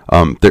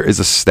 There is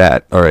a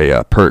stat or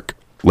a perk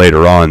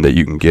later on that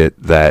you can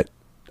get that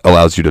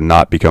allows you to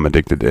not become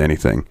addicted to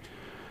anything.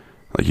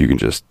 Like, you can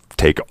just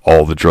take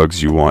all the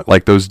drugs you want,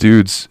 like those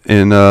dudes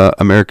in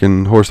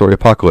American Horror Story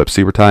Apocalypse.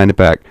 See, we're tying it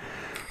back,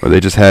 where they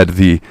just had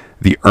the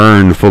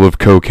urn full of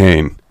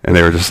cocaine, and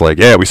they were just like,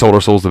 "Yeah, we sold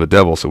our souls to the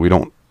devil, so we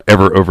don't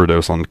ever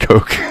overdose on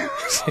coke."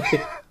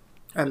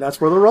 And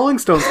that's where the Rolling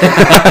Stones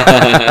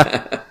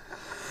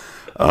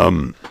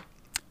come.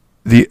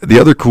 The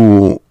other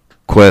cool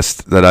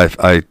quest that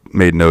I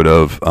made note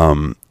of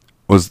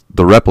was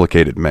the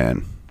Replicated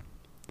Man,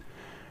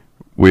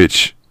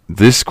 which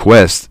this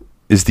quest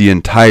is the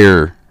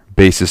entire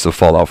basis of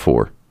Fallout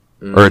 4.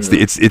 Or it's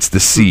the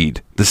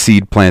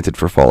seed planted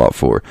for Fallout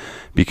 4,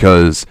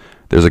 because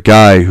there's a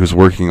guy who's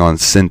working on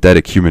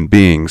synthetic human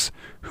beings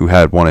who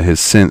had one of his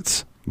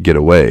synths get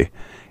away,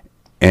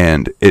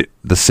 and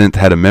the synth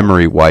had a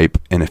memory wipe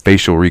and a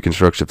facial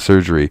reconstructive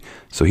surgery,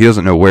 so he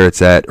doesn't know where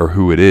it's at or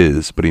who it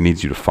is, but he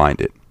needs you to find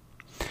it.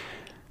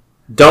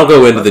 Don't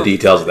go into the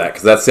details of that,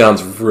 because that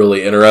sounds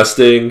really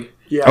interesting.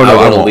 Yeah. I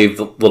want to leave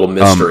the little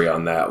mystery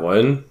on that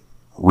one.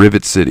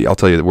 Rivet City. I'll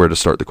tell you where to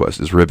start the quest.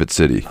 Is Rivet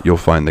City. You'll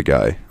find the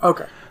guy.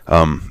 Okay.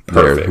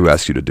 There who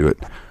asks you to do it.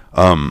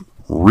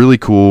 Really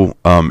cool.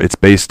 It's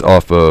based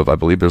off of, I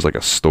believe there's like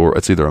a store.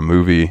 It's either a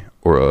movie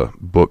or a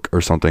book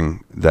or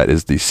something that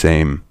is the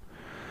same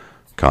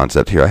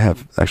concept. Here, I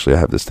have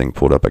this thing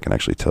pulled up. I can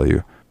actually tell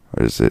you.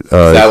 What is it?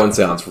 That one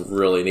sounds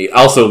really neat.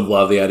 I also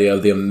love the idea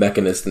of the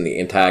mechanist and the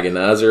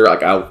antagonizer.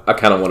 Like I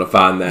kind of want to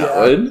find that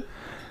one.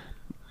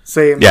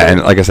 Same. Yeah,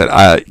 and like I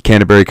said,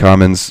 Canterbury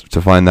Commons to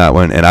find that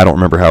one, and I don't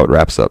remember how it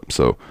wraps up,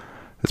 so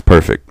it's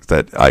perfect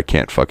that I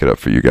can't fuck it up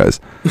for you guys.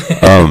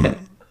 But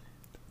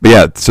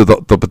yeah, so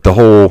the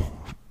whole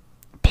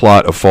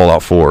plot of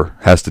Fallout 4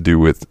 has to do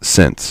with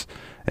synths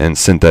and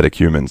synthetic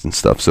humans and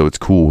stuff. So it's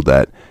cool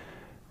that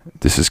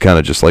this is kind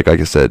of just like I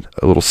said,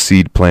 a little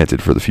seed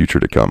planted for the future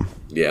to come.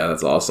 Yeah,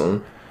 that's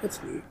awesome. That's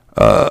neat.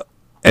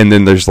 And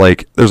then there's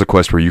a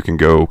quest where you can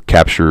go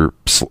capture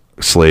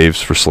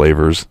slaves for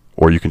slavers,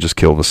 or you can just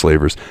kill the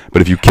slavers.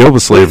 But if you kill the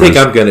slavers, what do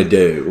you think I'm gonna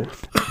do?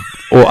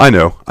 Well, I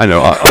know.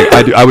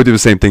 I would do the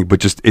same thing, but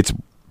just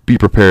be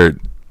prepared.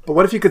 But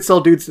what if you could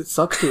sell dudes that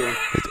suck to them?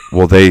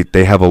 Well,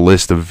 they have a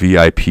list of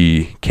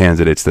VIP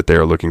candidates that they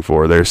are looking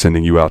for. They're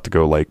sending you out to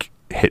go like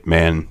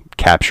hitman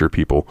capture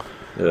people.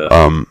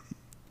 Yeah.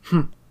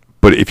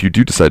 But if you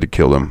do decide to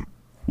kill them,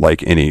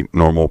 like any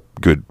normal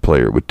good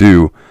player would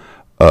do,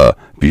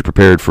 be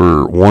prepared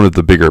for one of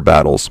the bigger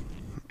battles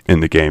in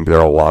the game.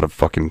 There's a lot of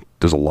fucking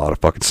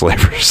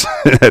slavers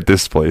at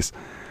this place.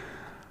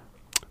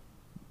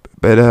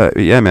 But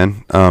yeah,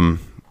 man.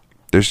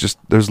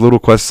 There's little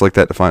quests like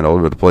that to find all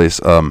over the place.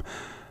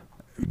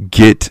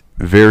 Get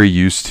very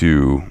used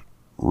to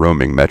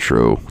roaming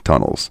metro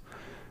tunnels,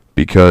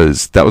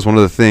 because that was one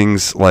of the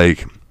things,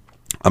 like,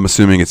 I'm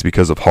assuming it's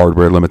because of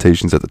hardware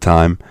limitations at the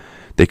time.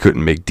 They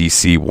couldn't make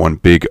DC one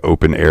big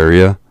open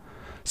area.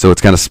 So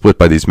it's kind of split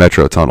by these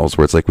metro tunnels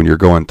where it's like when you're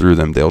going through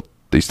them,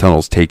 these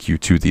tunnels take you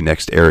to the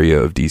next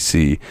area of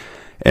DC.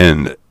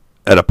 And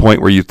at a point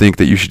where you think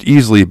that you should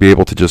easily be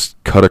able to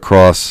just cut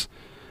across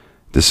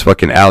this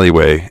fucking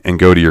alleyway and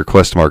go to your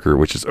quest marker,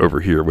 which is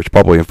over here, which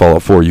probably in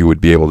Fallout 4 you would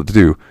be able to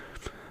do.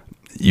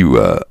 You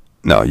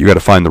got to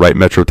find the right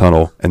metro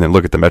tunnel and then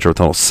look at the metro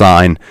tunnel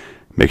sign,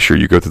 make sure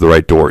you go through the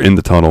right door in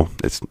the tunnel.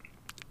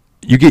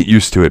 You get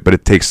used to it, but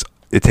it takes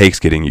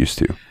getting used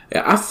to.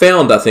 Yeah, I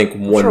think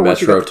one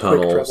metro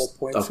tunnel. Quick travel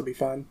points will be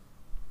fine.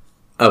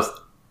 I was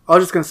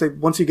just gonna say,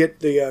 once you get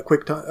the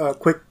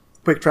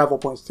quick travel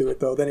points to it,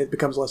 though, then it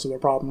becomes less of a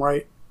problem,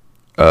 right?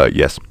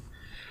 Yes.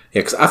 Yeah,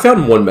 because I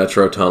found one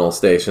metro tunnel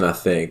station, I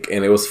think,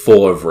 and it was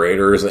full of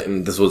raiders,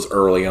 and this was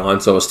early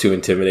on, so I was too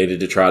intimidated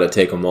to try to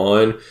take them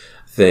on. I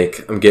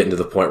think I'm getting to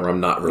the point where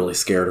I'm not really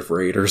scared of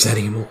raiders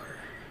anymore.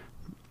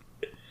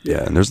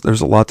 Yeah, and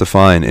there's a lot to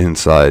find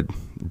inside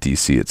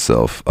DC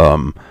itself.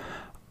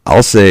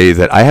 I'll say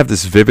that I have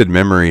this vivid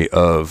memory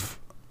of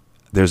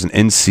there's an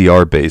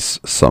NCR base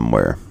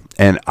somewhere,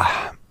 and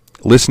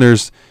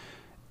listeners,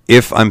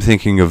 if I'm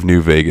thinking of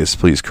New Vegas,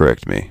 please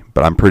correct me,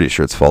 but I'm pretty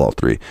sure it's Fallout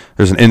 3.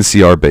 There's an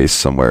NCR base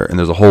somewhere, and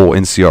there's a whole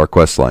NCR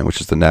quest line,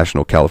 which is the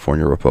National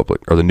California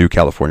Republic, or the New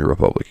California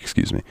Republic,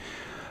 excuse me.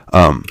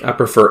 I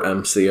prefer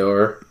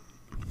MCR.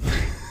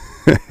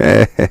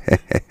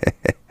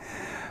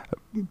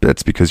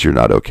 That's because you're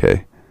not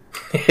okay.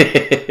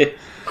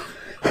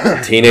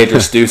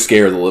 Teenagers do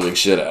scare the living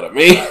shit out of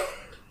me.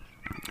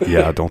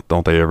 Yeah,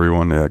 don't they,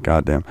 everyone? Yeah,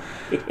 goddamn.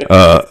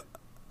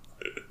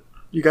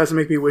 You guys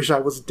make me wish I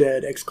was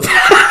dead!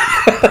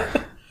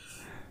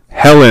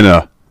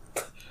 Helena.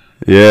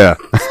 Yeah.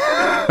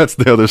 That's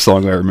the other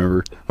song I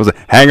remember. Was it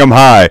Hang 'em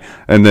High?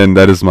 And then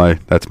that's my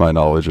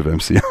knowledge of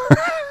MCR.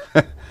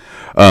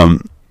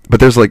 But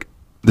there's like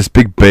this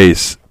big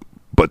base,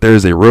 but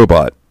there's a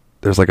robot.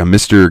 There's like a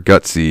Mr.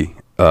 Gutsy,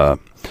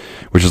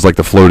 which is like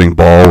the floating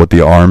ball with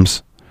the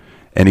arms,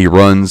 and he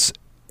runs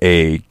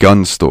a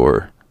gun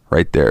store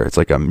right there. It's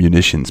like a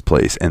munitions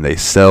place, and they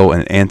sell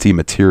an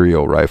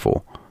anti-material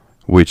rifle,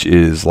 which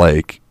is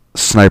like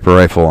sniper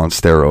rifle on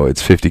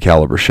steroids, 50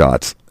 caliber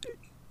shots.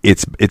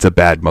 It's a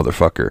bad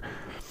motherfucker,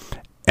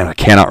 and I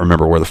cannot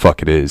remember where the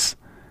fuck it is,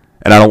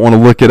 and I don't want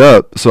to look it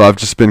up. So I've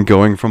just been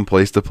going from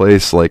place to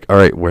place, like, all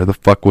right, where the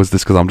fuck was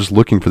this? Because I'm just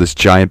looking for this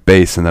giant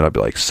base, and then I'll be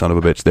like, son of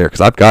a bitch, there,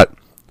 because I've got,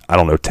 I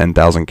don't know,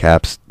 10,000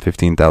 caps,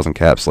 15,000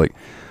 caps, like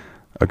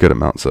a good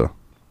amount. So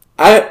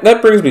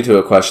that brings me to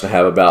a question I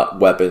have about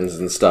weapons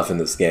and stuff in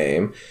this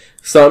game.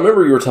 So I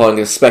remember you were telling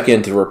us spec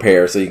into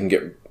repair so you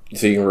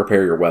can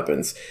repair your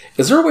weapons.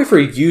 Is there a way for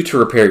you to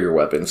repair your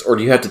weapons, or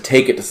do you have to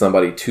take it to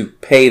somebody to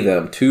pay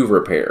them to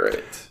repair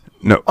it?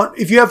 No.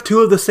 If you have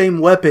two of the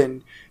same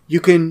weapon, you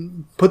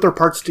can put their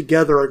parts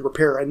together and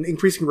repair. And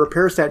increasing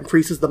repair stat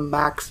increases the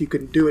max you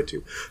can do it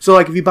to. So,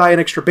 like, if you buy an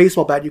extra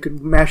baseball bat, you can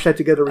mash that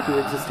together with your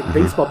existing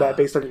baseball bat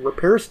based on your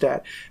repair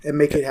stat and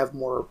make it have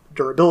more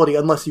durability,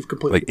 unless you've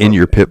completely like in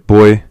your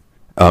Pip-Boy.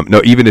 No,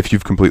 even if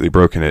you've completely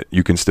broken it,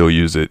 you can still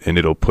use it, and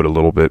it'll put a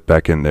little bit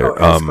back in there.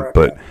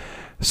 Correct.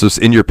 So it's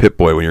in your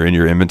Pip-Boy, when you're in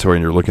your inventory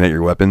and you're looking at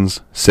your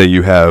weapons, say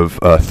you have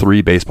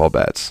 3 baseball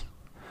bats.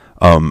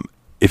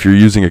 if you're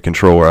using a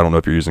controller, I don't know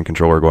if you're using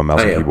controller, going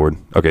mouse and keyboard.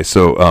 Okay,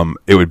 so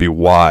it would be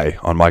Y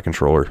on my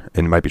controller,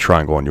 and it might be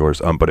triangle on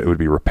yours, but it would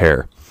be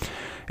repair.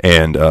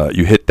 And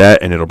you hit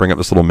that, and it'll bring up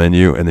this little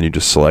menu, and then you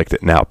just select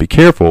it. Now, be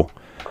careful,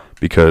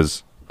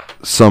 because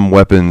some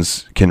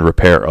weapons can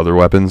repair other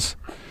weapons.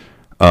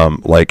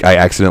 Like, I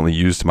accidentally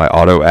used my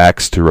auto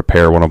axe to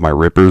repair one of my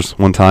rippers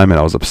one time, and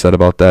I was upset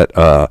about that.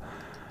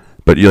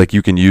 But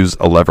you can use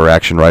a lever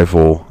action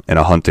rifle and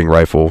a hunting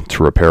rifle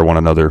to repair one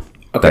another,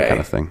 that kind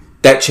of thing.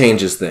 That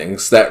changes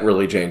things. That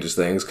really changes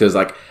things. Because,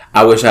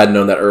 I wish I had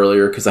known that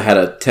earlier, because I had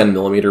a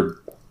 10mm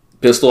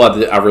pistol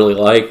I really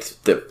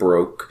liked that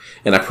broke.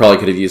 And I probably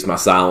could have used my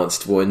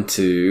silenced one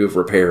to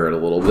repair it a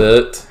little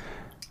bit.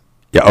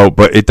 Yeah,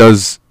 but it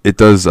does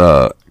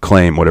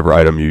claim whatever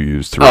item you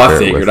use to repair it. I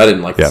figured. I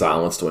didn't like the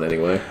silenced one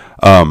anyway.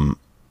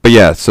 But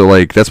yeah,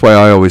 so, that's why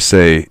I always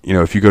say,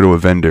 if you go to a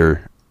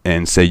vendor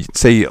and say,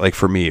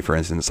 for me, for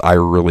instance, I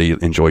really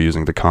enjoy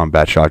using the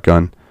combat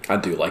shotgun. I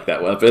do like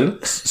that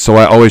weapon. So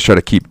I always try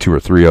to keep 2 or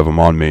 3 of them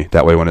on me.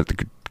 That way, when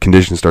the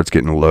condition starts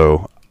getting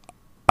low,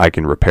 I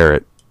can repair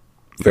it.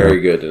 Very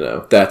good to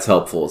know. That's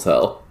helpful as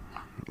hell.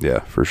 Yeah,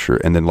 for sure.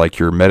 And then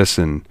your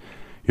medicine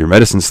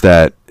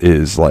stat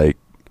is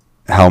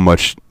how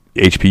much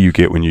HP you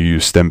get when you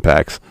use stim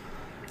packs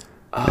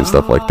and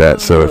stuff like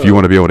that. So if you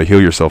want to be able to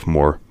heal yourself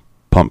more,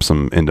 pump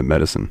some into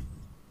medicine.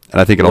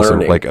 And I think it also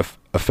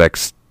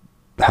affects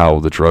how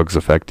the drugs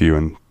affect you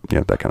and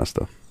that kind of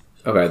stuff.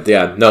 Okay,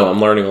 yeah, no, I'm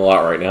learning a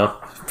lot right now.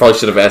 Probably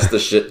should have asked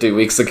this shit 2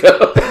 weeks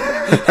ago.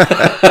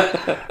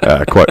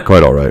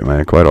 Quite all right,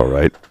 man. Quite all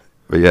right.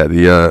 But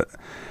yeah,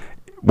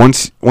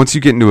 once you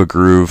get into a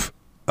groove,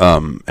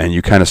 and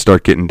you kind of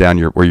start getting down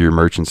where your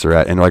merchants are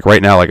at, and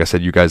right now, like I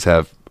said, you guys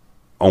have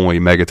only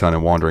Megaton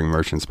and Wandering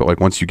Merchants, but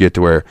once you get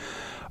to where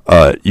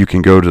you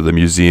can go to the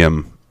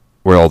museum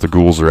where all the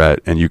ghouls are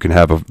at, and you can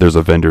there's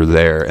a vendor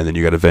there, and then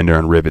you got a vendor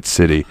in Rivet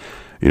City.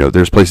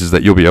 There's places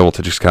that you'll be able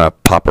to just kind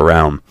of pop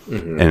around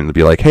and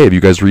be like, hey, have you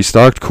guys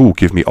restocked? Cool,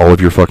 give me all of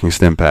your fucking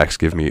stim packs.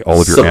 Give me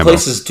all of your ammo. Some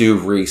places do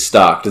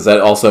restock. Does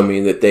that also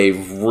mean that they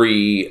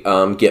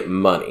get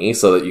money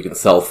so that you can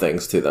sell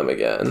things to them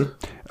again?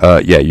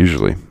 Yeah,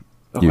 usually.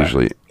 Okay.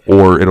 Usually.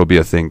 Or it'll be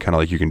a thing kind of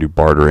like you can do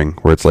bartering,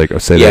 where it's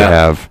say they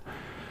have...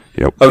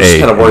 I'm just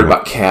kind of worried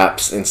about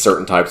caps in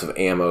certain types of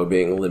ammo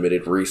being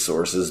limited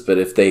resources, but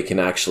if they can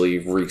actually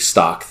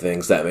restock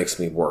things, that makes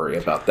me worry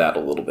about that a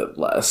little bit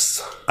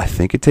less. I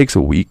think it takes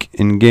a week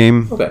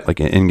in-game,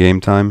 in-game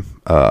time.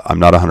 I'm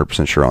not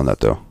 100% sure on that,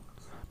 though.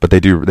 But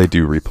they do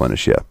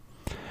replenish, yeah.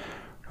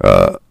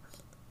 That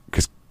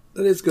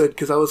is good,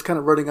 because I was kind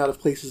of running out of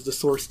places to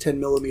source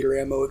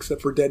 10mm ammo,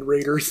 except for Dead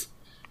Raiders.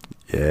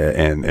 Yeah,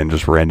 and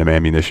just random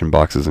ammunition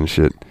boxes and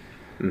shit.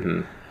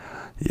 Mm-hmm.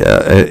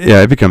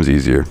 Yeah, it becomes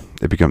easier.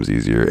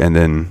 And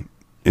then,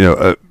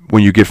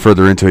 when you get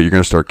further into it, you're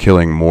going to start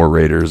killing more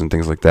raiders and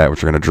things like that,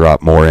 which are going to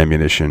drop more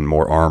ammunition,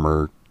 more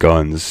armor,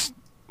 guns,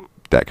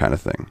 that kind of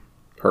thing.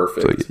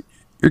 Perfect. So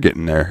you're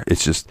getting there.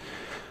 It's just,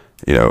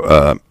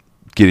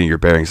 getting your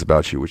bearings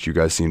about you, which you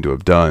guys seem to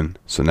have done.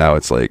 So now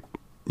it's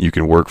you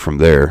can work from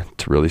there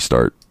to really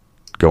start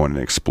going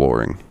and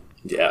exploring.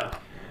 Yeah.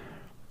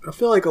 I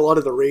feel like a lot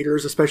of the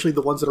raiders, especially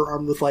the ones that are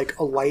armed with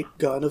a light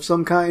gun of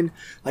some kind,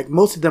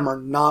 most of them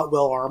are not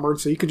well armored,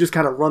 so you can just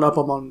kind of run up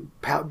them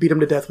beat them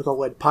to death with a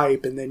lead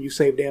pipe, and then you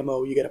saved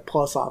ammo, you get a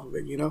plus off of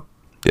it,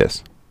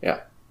 Yes.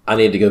 Yeah. I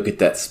need to go get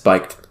that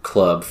spiked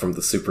club from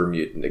the Super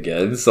Mutant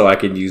again, so I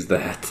can use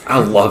that. I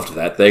loved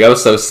that thing. I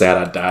was so sad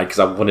I died because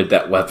I wanted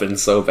that weapon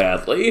so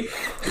badly.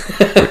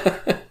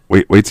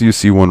 Wait till you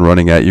see one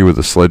running at you with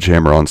a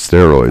sledgehammer on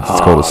steroids.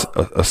 It's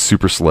called a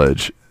super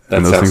sledge.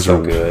 That sounds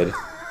so good.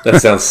 That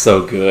sounds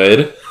so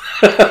good.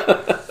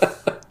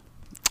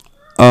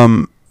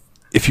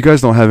 If you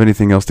guys don't have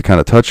anything else to kind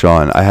of touch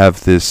on, I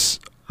have this.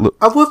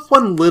 I've left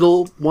one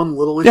little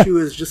issue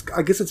is just,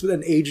 I guess it's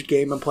an aged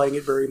game. I'm playing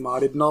it very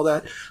modded and all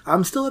that.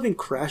 I'm still having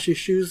crash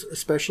issues,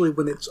 especially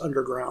when it's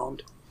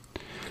underground.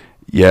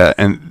 Yeah,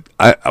 and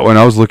when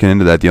I was looking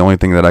into that, the only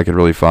thing that I could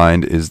really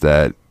find is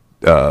that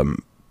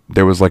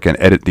there was an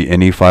edit the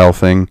any file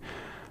thing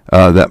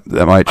that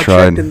might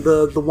try. I checked, and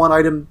the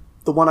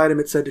one item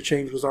it said to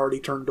change was already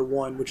turned to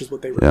 1, which is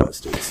what they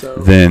requested. Yeah. So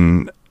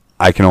then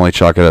I can only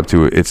chalk it up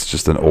to it's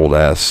just an old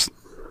ass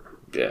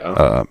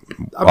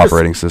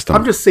operating system.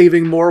 I'm just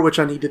saving more, which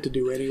I needed to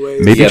do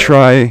anyway. Maybe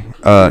try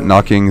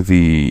knocking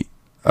the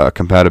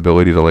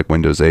compatibility to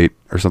Windows 8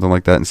 or something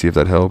like that and see if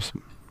that helps.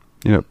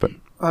 But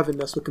I haven't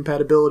messed with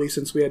compatibility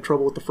since we had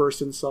trouble with the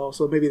first install,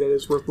 so maybe that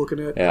is worth looking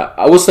at. Yeah,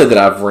 I will say that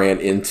I've ran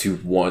into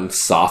one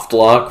soft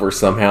lock where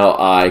somehow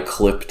I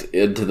clipped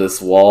into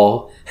this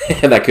wall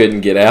and I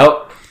couldn't get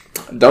out.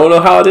 Don't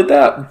know how I did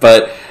that,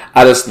 but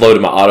I just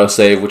loaded my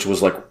autosave, which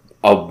was a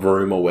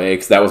room away,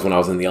 because that was when I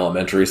was in the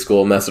elementary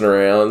school messing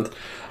around.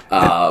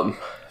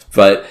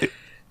 But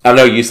I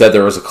know you said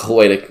there was a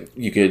way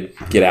you could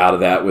get out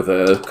of that with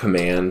a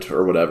command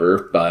or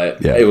whatever,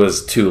 but it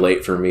was too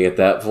late for me at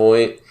that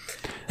point.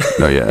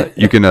 No, yeah.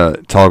 You can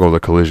toggle the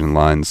collision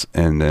lines,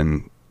 and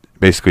then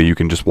basically you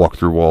can just walk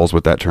through walls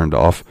with that turned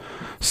off.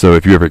 So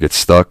if you ever get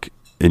stuck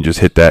and just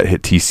hit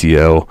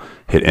TCL,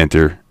 hit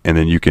enter, and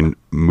then you can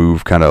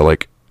move kind of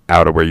like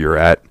out of where you're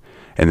at,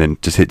 and then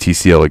just hit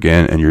TCL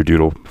again, and your dude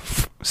will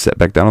set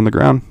back down on the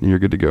ground, and you're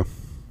good to go.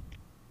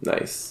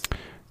 Nice.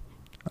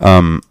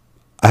 I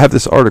have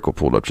this article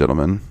pulled up,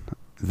 gentlemen,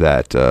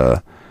 that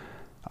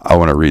I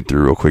want to read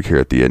through real quick here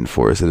at the end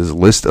for us. It is a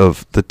list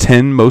of the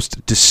 10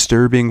 most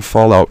disturbing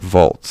Fallout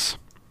vaults.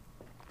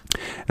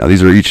 Now,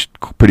 these are each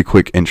pretty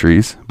quick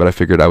entries, but I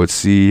figured I would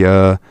see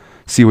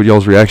what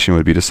y'all's reaction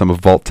would be to some of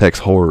Vault-Tech's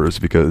horrors,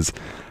 because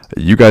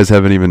you guys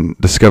haven't even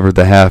discovered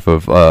the half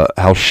of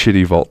how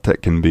shitty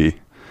Vault-Tech can be.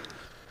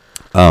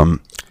 I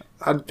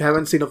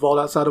haven't seen a vault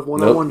outside of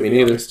 101. Nope, me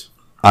neither.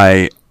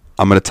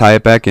 I'm going to tie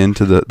it back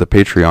into the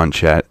Patreon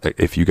chat.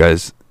 If you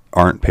guys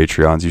aren't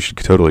Patreons, you should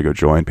totally go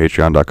join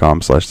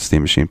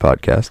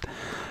patreon.com/thesteammachinepodcast.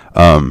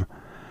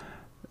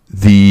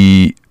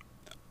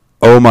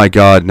 Oh my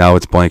God, now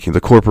it's blanking.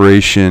 The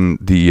corporation,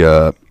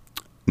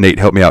 Nate,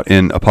 help me out,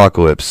 in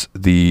Apocalypse,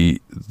 the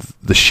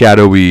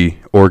shadowy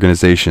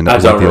organization. I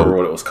don't remember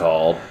what it was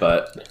called,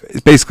 but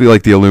it's basically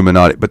like the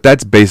Illuminati. But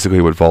that's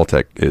basically what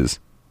Vault-Tech is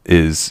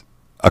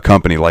a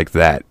company like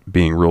that,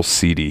 being real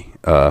seedy.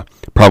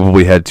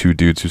 Probably had two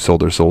dudes who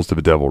sold their souls to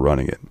the devil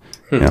running it.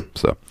 Yeah.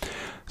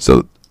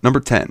 So number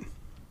 10,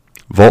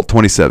 Vault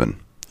 27.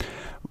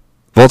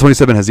 Vault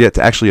 27 has yet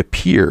to actually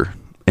appear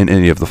in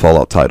any of the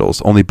Fallout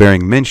titles, only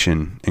bearing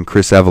mention in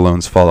Chris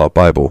Avalone's Fallout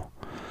Bible,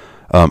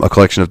 a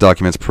collection of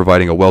documents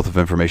providing a wealth of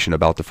information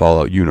about the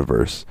Fallout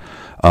universe.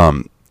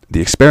 The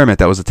experiment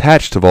that was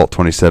attached to Vault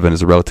 27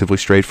 is a relatively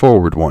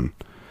straightforward one.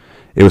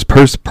 It was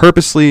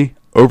purposely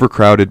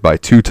overcrowded by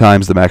 2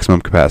 times the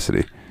maximum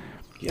capacity.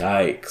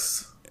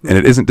 Yikes. And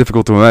it isn't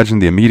difficult to imagine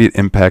the immediate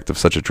impact of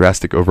such a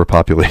drastic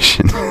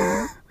overpopulation.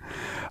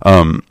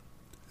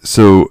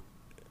 So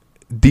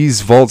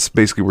these vaults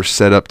basically were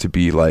set up to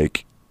be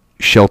like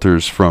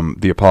shelters from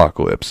the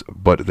apocalypse,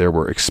 but there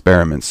were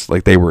experiments,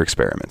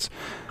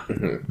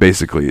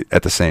 basically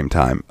at the same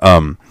time,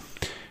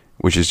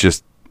 which is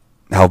just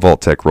how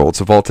Vault-Tech rolled.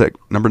 So Vault-Tech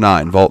number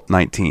 9, Vault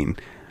 19.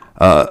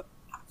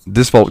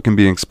 This vault can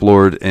be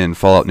explored in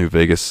Fallout New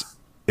Vegas.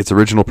 Its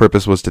original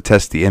purpose was to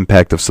test the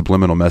impact of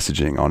subliminal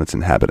messaging on its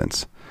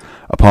inhabitants.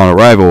 Upon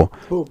arrival,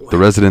 the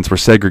residents were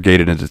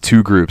segregated into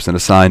 2 groups and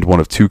assigned one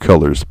of 2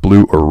 colors,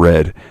 blue or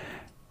red.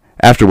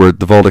 Afterward,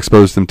 the vault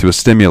exposed them to a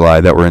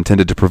stimuli that were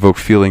intended to provoke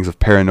feelings of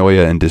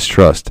paranoia and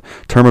distrust.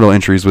 Terminal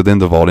entries within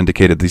the vault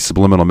indicated these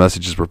subliminal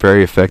messages were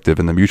very effective,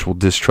 and the mutual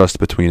distrust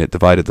between it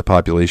divided the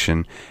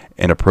population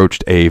and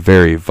approached a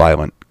very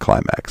violent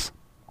climax.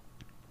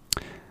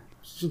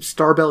 Some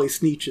Starbelly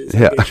Sneeches.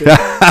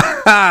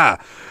 Yeah.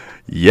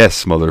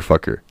 Yes,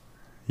 motherfucker.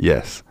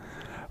 Yes.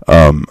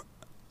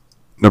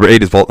 Number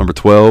 8 is Vault number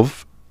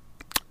 12.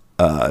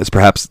 It's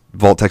perhaps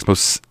Vault-Tech's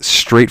most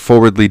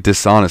straightforwardly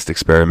dishonest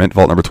experiment.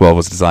 Vault number 12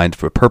 was designed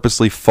for a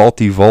purposely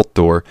faulty vault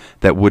door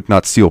that would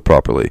not seal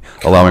properly,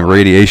 allowing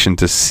radiation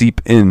to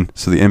seep in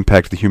so the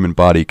impact of the human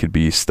body could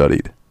be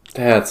studied.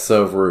 That's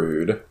so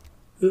rude.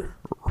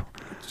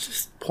 It's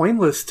just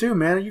pointless, too,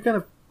 man. You're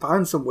going to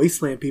find some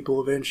wasteland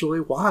people eventually.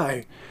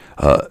 Why?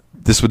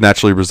 This would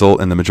naturally result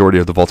in the majority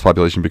of the Vault's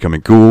population becoming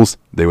ghouls.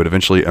 They would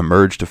eventually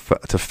emerge to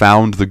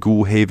found the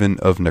ghoul haven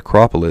of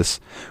Necropolis,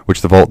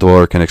 which the Vault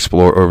Dweller can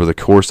explore over the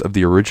course of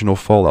the original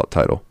Fallout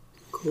title.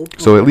 Cool.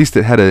 So at least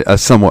it had a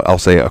somewhat, I'll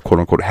say, a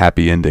quote-unquote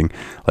happy ending.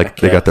 Like,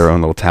 they got their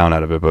own little town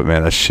out of it, but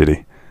man, that's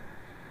shitty.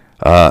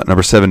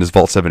 Number 7 is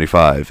Vault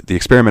 75. The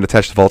experiment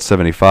attached to Vault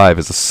 75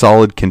 is a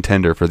solid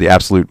contender for the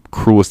absolute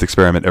cruelest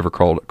experiment ever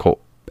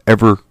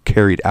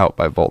carried out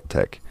by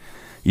Vault-Tech.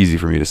 Easy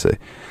for me to say.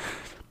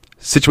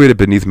 Situated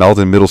beneath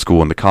Malden Middle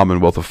School in the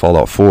Commonwealth of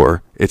Fallout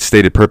 4, its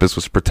stated purpose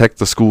was to protect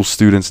the school's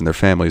students and their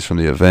families from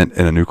the event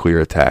in a nuclear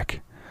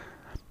attack.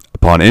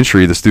 Upon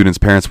entry, the students'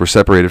 parents were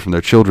separated from their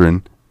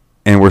children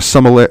and were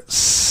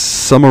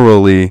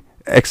summarily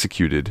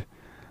executed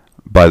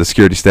by the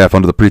security staff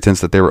under the pretense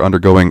that they were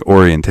undergoing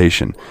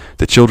orientation.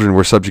 The children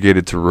were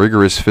subjugated to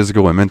rigorous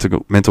physical and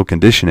mental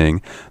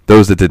conditioning.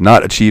 Those that did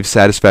not achieve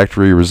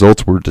satisfactory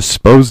results were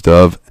disposed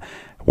of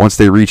once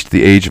they reached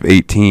the age of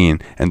 18,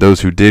 and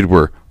those who did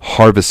were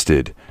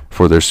harvested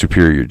for their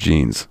superior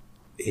genes.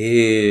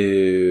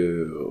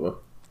 Ew.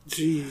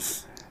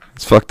 Jeez.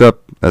 It's fucked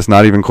up. That's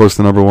not even close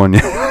to number 1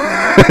 yet.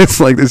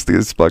 It's like, this thing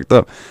is fucked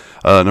up.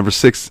 Number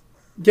 6.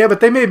 Yeah, but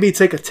they made me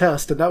take a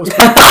test, and that was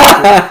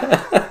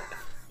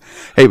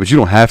Hey, but you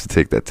don't have to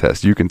take that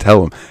test. You can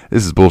tell him,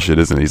 this is bullshit,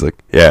 isn't it? He's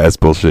like, yeah, it's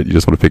bullshit. You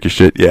just want to pick your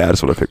shit? Yeah, I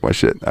just want to pick my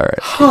shit. All right.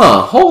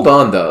 Huh, hold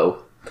on, though.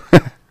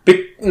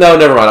 No,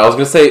 never mind. I was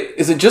going to say,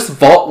 is it just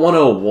Vault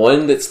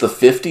 101 that's the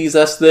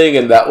 50s thing,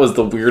 and that was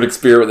the weird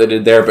experiment they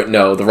did there? But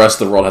no, the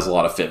rest of the world has a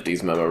lot of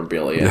 50s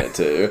memorabilia in it,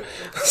 too.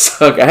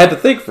 So I had to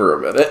think for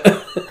a minute.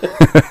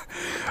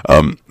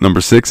 Number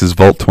 6 is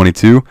Vault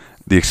 22.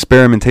 The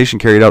experimentation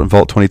carried out in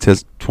Vault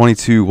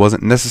 22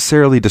 wasn't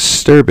necessarily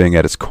disturbing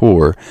at its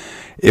core.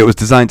 It was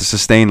designed to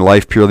sustain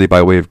life purely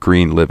by way of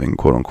green living,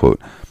 quote-unquote.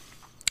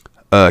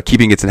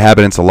 Keeping its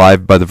inhabitants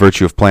alive by the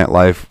virtue of plant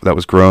life that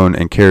was grown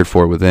and cared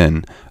for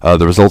within.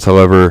 The results,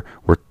 however,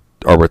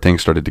 are where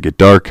things started to get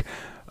dark.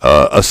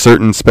 A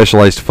certain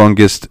specialized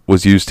fungus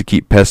was used to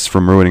keep pests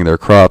from ruining their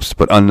crops,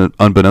 but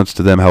unbeknownst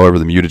to them, however,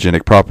 the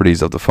mutagenic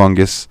properties of the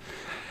fungus,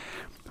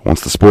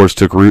 once the spores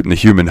took root in the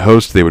human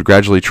host, they would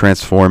gradually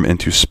transform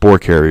into spore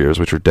carriers,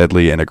 which are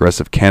deadly and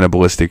aggressive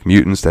cannibalistic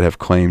mutants that have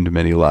claimed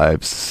many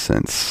lives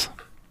since.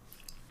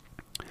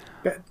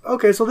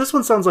 Okay, so this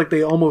one sounds like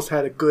they almost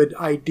had a good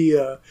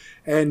idea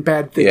and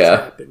bad things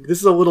happened. This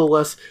is a little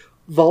less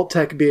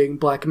Vault-Tec being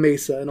Black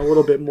Mesa and a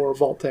little bit more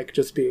Vault-Tec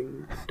just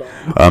being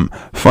dumb.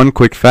 Fun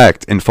quick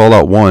fact, in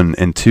Fallout 1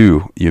 and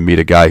 2, you meet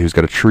a guy who's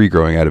got a tree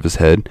growing out of his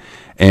head,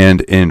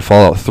 and in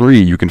Fallout 3,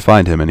 you can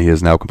find him, and he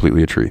is now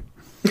completely a tree.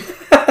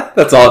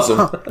 That's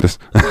awesome.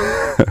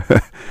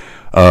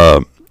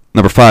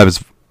 Number 5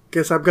 is...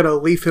 Guess I'm going to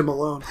leave him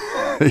alone.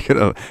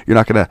 You're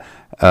not going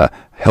to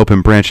help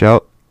him branch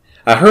out?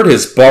 I heard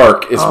his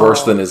bark is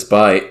worse than his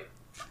bite.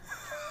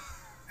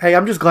 Hey,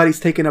 I'm just glad he's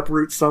taking up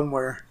roots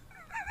somewhere.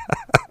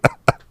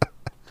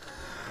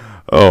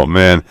 Oh,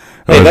 man.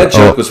 Hey, that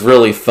joke was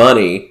really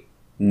funny.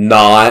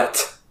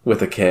 Not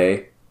with a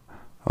K.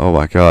 Oh,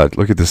 my God.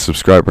 Look at the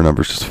subscriber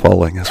numbers just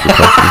falling as we're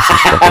talking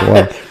this fucking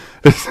while.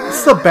 This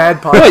is a bad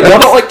podcast. Wait, y'all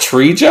don't like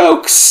tree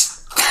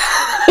jokes?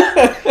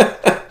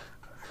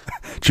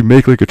 Did you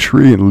make like a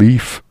tree and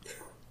Leaf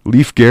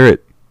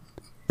Garrett?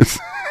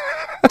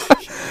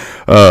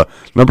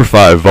 Number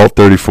 5, Vault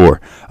 34.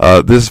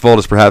 This vault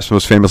is perhaps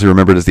most famously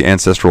remembered as the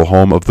ancestral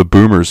home of the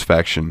Boomers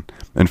faction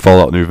in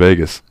Fallout New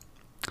Vegas.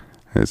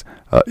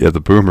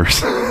 The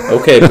Boomers.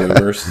 Okay,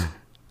 Boomers.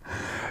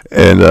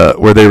 And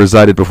where they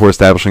resided before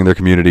establishing their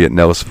community at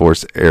Nellis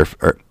Air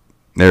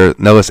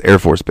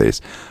Force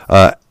Base.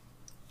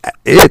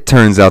 It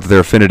turns out that their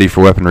affinity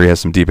for weaponry has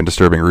some deep and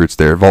disturbing roots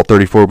there. Vault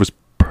 34 was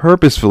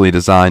purposefully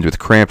designed with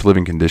cramped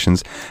living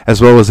conditions,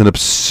 as well as an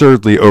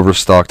absurdly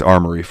overstocked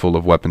armory full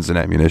of weapons and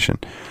ammunition.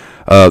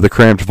 The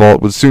cramped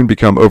vault would soon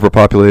become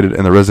overpopulated,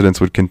 and the residents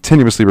would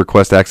continuously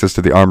request access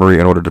to the armory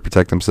in order to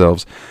protect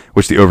themselves,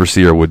 which the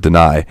Overseer would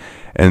deny,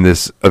 and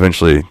this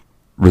eventually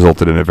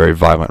resulted in a very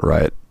violent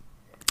riot.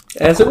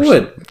 As it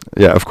would.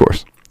 Yeah, of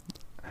course.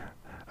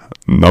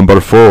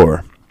 Number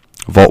 4,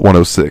 Vault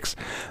 106.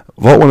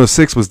 Vault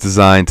 106 was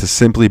designed to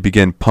simply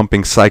begin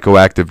pumping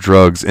psychoactive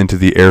drugs into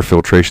the air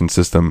filtration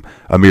system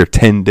a mere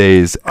 10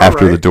 days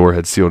after the door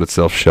had sealed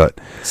itself shut.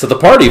 So the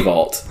party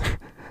vault.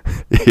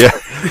 Yeah.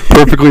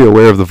 Perfectly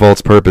aware of the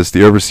vault's purpose,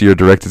 the Overseer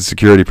directed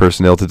security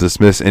personnel to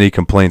dismiss any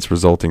complaints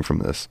resulting from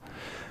this.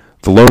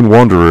 The Lone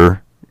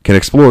Wanderer can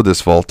explore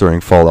this vault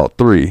during Fallout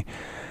 3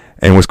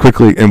 and will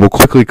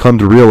quickly come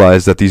to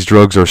realize that these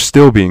drugs are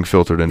still being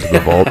filtered into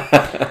the vault.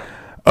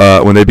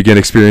 When they begin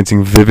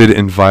experiencing vivid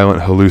and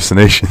violent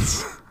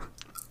hallucinations.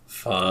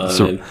 Fun.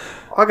 So,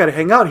 I gotta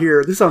hang out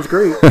here. This sounds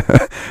great.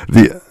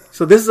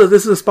 So this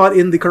is a spot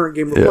in the current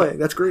game we're playing.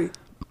 That's great.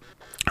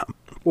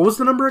 What was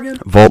the number again?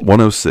 Vault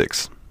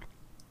 106.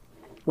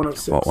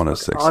 106. Vault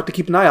 106. Okay. I'll have to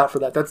keep an eye out for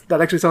that. That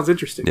actually sounds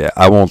interesting. Yeah,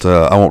 I won't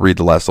read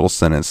the last little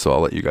sentence, so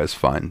I'll let you guys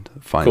find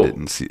cool. it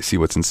and see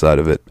what's inside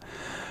of it.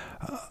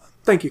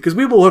 Thank you, because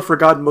we will have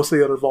forgotten most of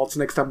the other vaults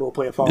next time we'll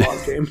play a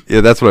Fallout game.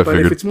 Yeah, that's what I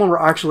figured. But if it's one we're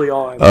actually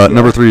on.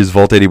 Number 3 is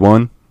Vault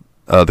 81.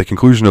 The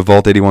conclusion of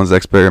Vault 81's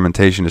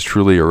experimentation is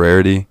truly a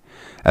rarity,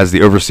 as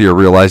the Overseer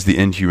realized the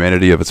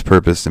inhumanity of its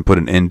purpose and put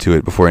an end to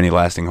it before any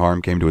lasting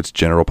harm came to its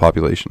general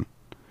population.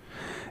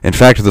 In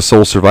fact, the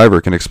sole survivor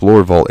can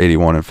explore Vault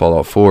 81 in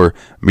Fallout 4,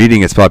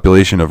 meeting its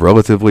population of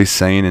relatively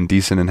sane and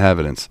decent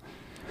inhabitants.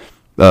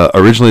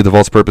 Originally, the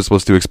Vault's purpose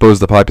was to expose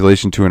the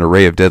population to an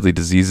array of deadly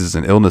diseases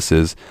and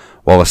illnesses,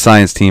 while a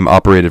science team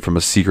operated from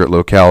a secret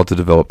locale to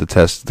develop the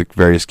test the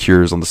various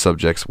cures on the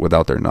subjects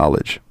without their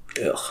knowledge.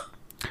 Ugh.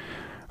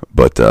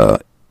 But,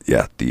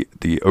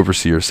 the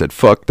Overseer said,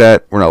 fuck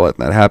that, we're not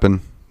letting that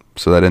happen.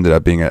 So that ended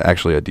up being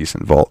actually a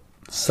decent vault.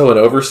 So an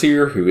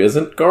Overseer who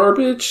isn't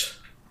garbage?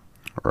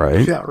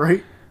 Right? Yeah,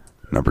 right?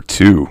 Number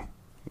 2,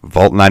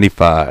 Vault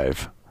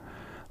 95.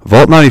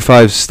 Vault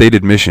 95's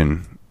stated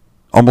mission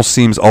almost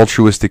seems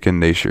altruistic in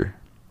nature.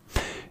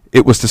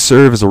 It was to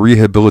serve as a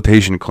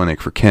rehabilitation clinic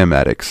for chem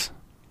addicts,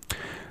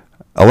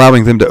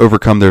 allowing them to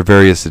overcome their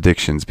various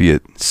addictions, be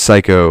it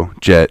psycho,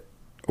 jet,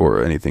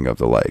 or anything of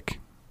the like.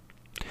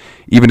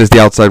 Even as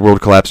the outside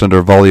world collapsed under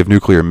a volley of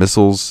nuclear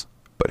missiles,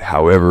 but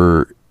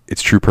however,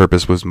 its true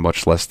purpose was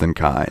much less than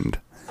kind.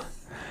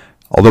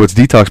 Although its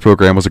detox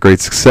program was a great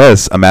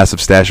success, a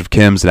massive stash of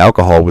chems and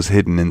alcohol was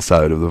hidden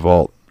inside of the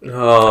vault.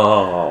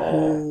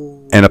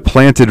 Oh. And a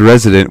planted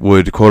resident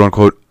would,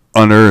 quote-unquote,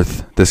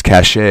 unearth this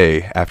cache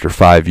after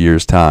 5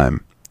 years'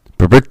 time.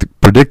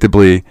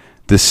 Predictably,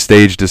 this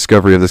staged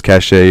discovery of this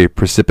cache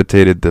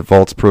precipitated the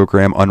Vault's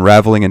program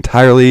unraveling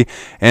entirely,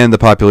 and the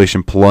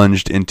population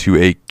plunged into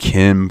a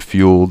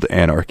chem-fueled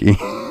anarchy.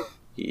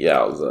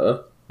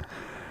 Yowza.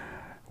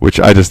 Which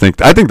I think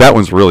that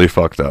one's really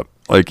fucked up.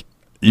 Like,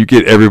 you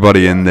get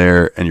everybody in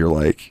there, and you're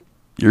like,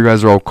 you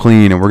guys are all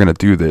clean, and we're going to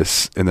do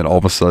this. And then all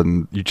of a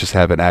sudden, you just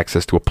have an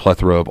access to a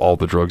plethora of all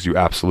the drugs you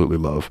absolutely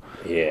love.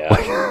 Yeah.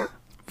 Like,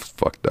 it's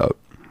fucked up.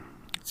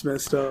 It's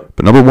messed up.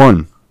 But number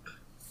 1,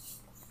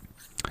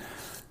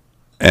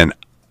 and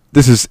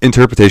This is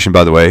interpretation,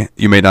 by the way.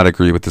 You may not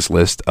agree with this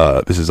list.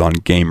 This is on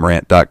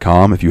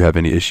GameRant.com. If you have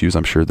any issues,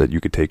 I'm sure that you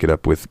could take it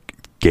up with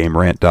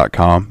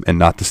GameRant.com and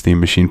not the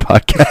Steam Machine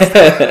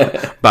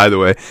podcast. By the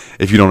way,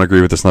 if you don't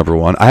agree with this number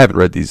one, I haven't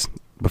read these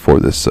before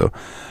this. So,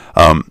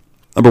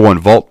 number one,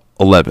 Vault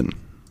 11.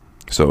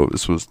 So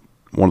this was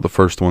one of the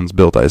first ones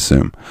built, I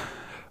assume.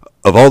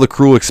 Of all the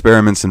cruel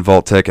experiments in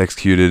Vault Tech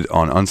executed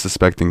on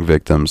unsuspecting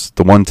victims,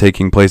 the one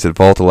taking place at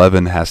Vault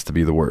 11 has to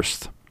be the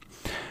worst.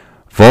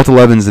 Vault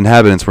 11's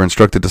inhabitants were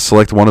instructed to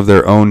select one of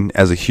their own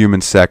as a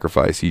human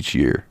sacrifice each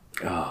year.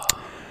 Oh.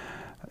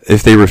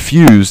 If they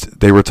refused,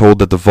 they were told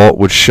that the vault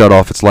would shut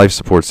off its life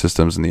support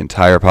systems and the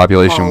entire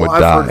population would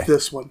die. I've heard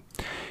this one.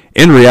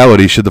 In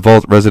reality, should the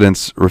vault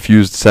residents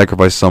refuse to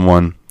sacrifice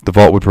someone, the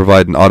vault would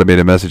provide an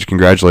automated message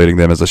congratulating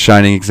them as a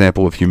shining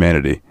example of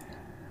humanity.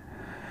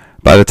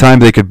 By the time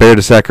they couldn't bear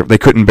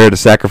to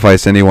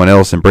sacrifice anyone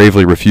else and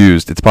bravely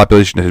refused, its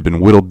population had been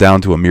whittled down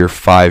to a mere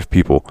 5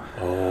 people.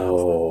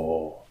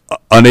 Oh.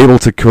 Unable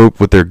to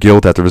cope with their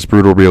guilt after this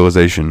brutal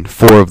realization,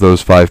 4 of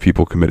those 5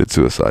 people committed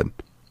suicide.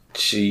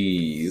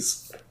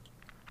 Jeez.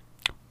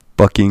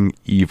 Fucking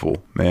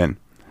evil, man.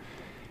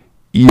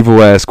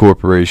 Evil ass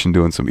corporation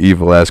doing some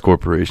evil ass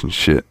corporation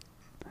shit.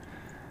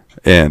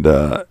 And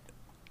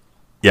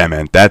yeah,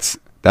 man, that's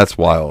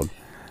wild.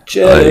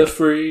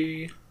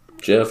 Jeffrey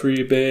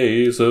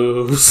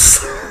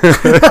Bezos.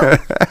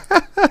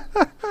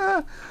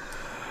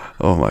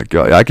 Oh my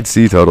god, I could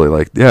see totally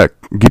like, yeah,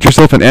 get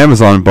yourself an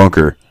Amazon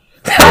bunker.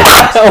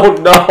 Oh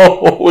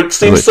no, it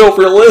seems so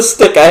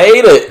realistic. I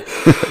hate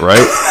it.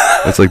 Right?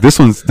 It's like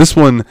this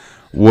one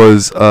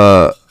was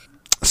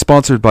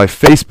sponsored by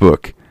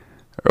Facebook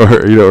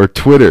or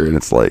Twitter, and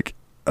it's like,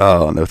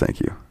 oh no, thank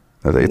you.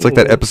 It's like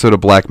that episode of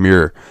Black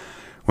Mirror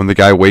when the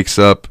guy wakes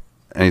up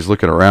and he's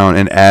looking around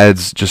and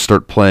ads just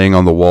start playing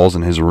on the walls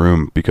in his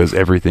room because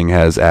everything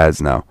has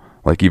ads now.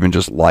 Like even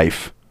just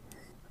life.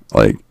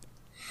 Like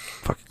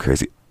fucking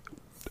crazy.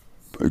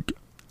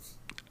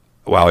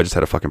 Wow, I just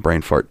had a fucking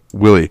brain fart.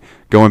 Willie,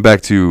 going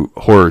back to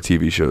horror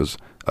TV shows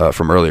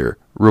from earlier,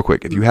 real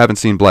quick, if you haven't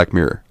seen Black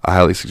Mirror, I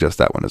highly suggest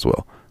that one as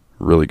well.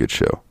 Really good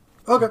show.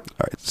 Okay. All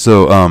right.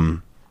 So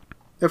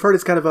I've heard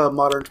it's kind of a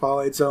modern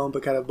Twilight Zone,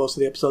 but kind of most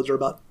of the episodes are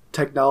about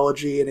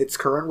technology and its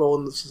current role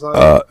in the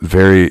society.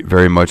 Very,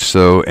 very much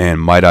so. And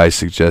might I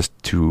suggest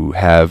to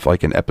have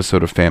like an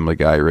episode of Family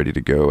Guy ready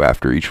to go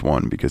after each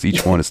one, because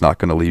each one is not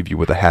going to leave you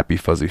with a happy,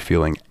 fuzzy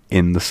feeling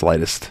in the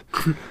slightest.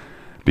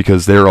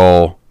 Because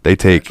they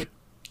take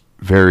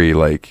very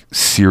like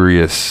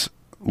serious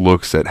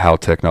looks at how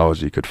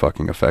technology could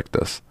fucking affect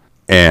us.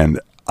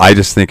 And I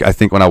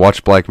think when I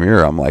watch Black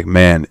Mirror, I'm like,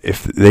 man,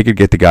 if they could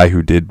get the guy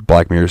who did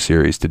Black Mirror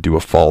series to do a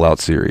Fallout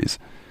series,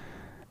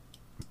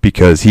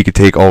 because he could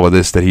take all of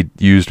this that he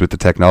used with the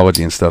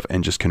technology and stuff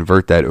and just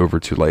convert that over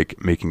to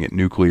like making it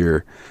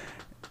nuclear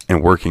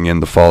and working in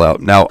the Fallout.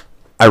 Now,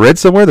 I read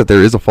somewhere that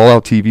there is a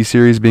Fallout TV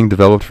series being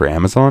developed for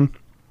Amazon,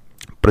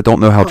 but I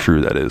don't know how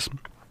true that is.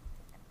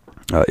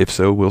 If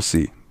so, we'll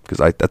see, because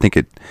I think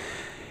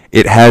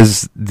it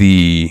has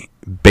the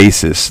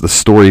basis, the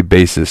story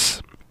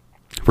basis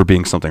for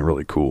being something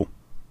really cool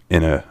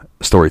in a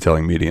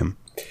storytelling medium.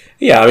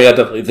 Yeah, I mean, I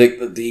definitely think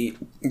that the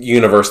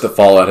universe that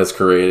Fallout has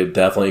created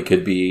definitely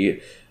could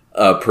be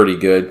a pretty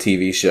good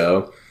TV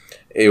show.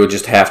 It would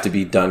just have to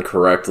be done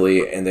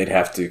correctly, and they'd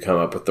have to come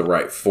up with the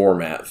right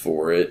format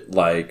for it.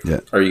 Like,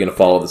 Are you going to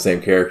follow the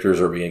same characters,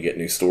 or are we going to get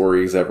new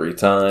stories every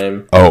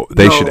time? Oh,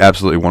 they should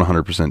absolutely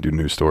 100% do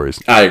new stories.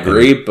 I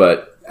agree,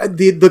 but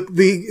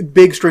the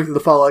big strength of the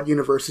Fallout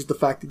universe is the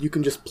fact that you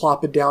can just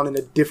plop it down in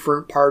a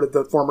different part of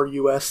the former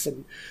U.S.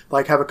 and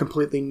like have a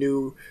completely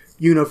new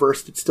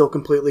universe that's still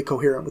completely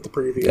coherent with the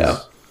previous. Yeah.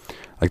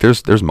 Like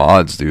there's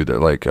mods, dude,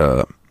 that like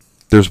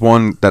there's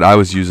one that I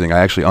was using. I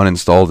actually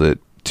uninstalled it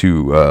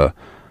to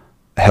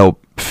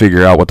help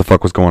figure out what the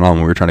fuck was going on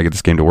when we were trying to get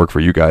this game to work for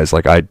you guys.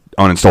 Like I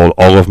uninstalled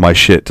all of my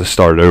shit to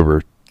start it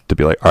over to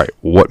be like, all right,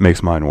 what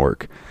makes mine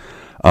work?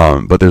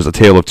 But there's a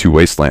Tale of Two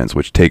Wastelands,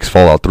 which takes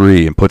Fallout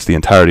 3 and puts the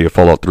entirety of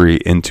Fallout 3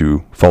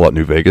 into Fallout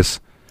New Vegas.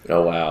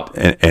 Oh, wow.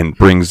 And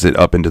brings it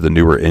up into the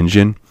newer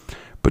engine.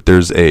 But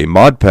there's a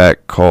mod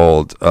pack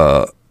called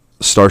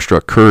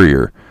Starstruck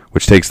Courier,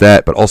 which takes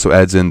that, but also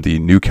adds in the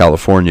New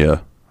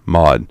California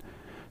mod.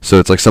 So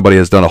it's like somebody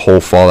has done a whole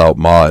Fallout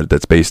mod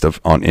that's based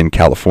in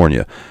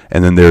California.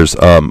 And then there's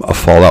a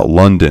Fallout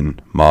London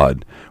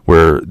mod,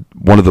 where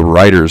one of the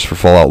writers for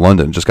Fallout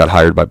London just got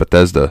hired by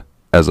Bethesda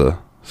as a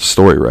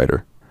story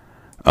writer.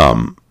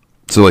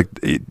 So like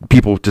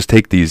people just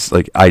take these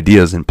like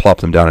ideas and plop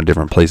them down in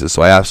different places.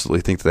 So I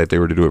absolutely think that if they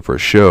were to do it for a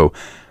show,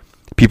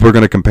 people are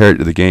going to compare it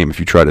to the game. If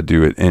you try to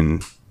do it in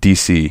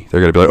DC,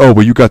 they're going to be like, oh,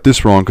 well, you got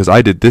this wrong because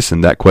I did this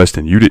in that quest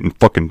and you didn't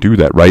fucking do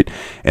that, right?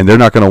 And they're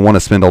not going to want to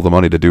spend all the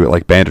money to do it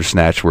like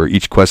Bandersnatch, where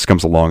each quest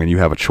comes along and you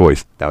have a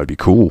choice. That would be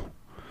cool.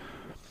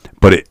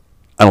 But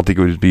I don't think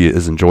it would be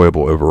as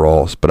enjoyable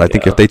overall. But I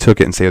think if they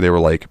took it and say they were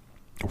like,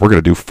 we're going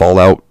to do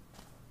Fallout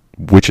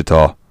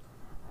Wichita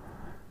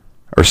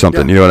or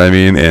something, you know what I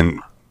mean? And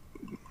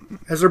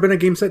has there been a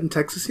game set in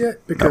Texas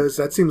yet? Because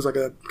that seems like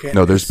a canvas.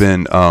 No, there's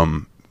been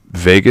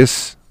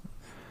Vegas,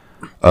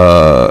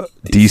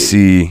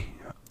 DC,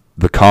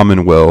 the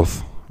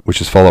Commonwealth,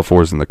 which is Fallout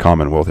 4 is in the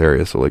Commonwealth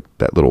area, so like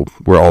that little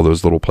where all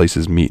those little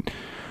places meet.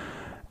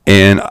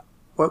 And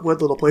what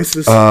little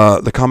places?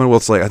 The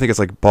Commonwealth's like I think it's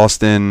like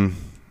Boston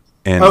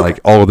and like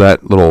all of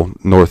that little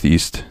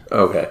northeast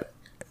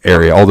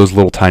area, all those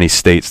little tiny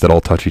states that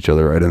all touch each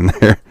other right in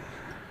there.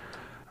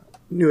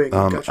 New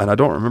England, gotcha. And I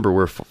don't remember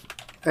where.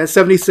 And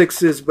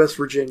 76 is West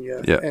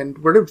Virginia. Yeah. And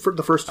where did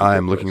the first two I take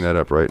am looking place? that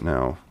up right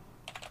now.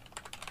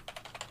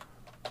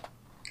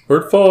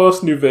 Where'd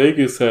Fallout New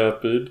Vegas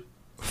happen?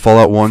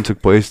 Fallout 1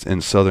 took place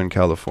in Southern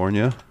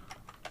California.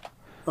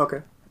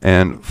 Okay.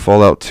 And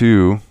Fallout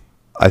 2,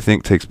 I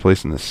think, takes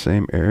place in the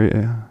same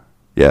area.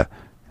 Yeah.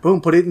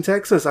 Boom, put it in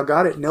Texas. I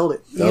got it. Nailed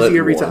it. Nailed Easy it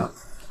every one. time.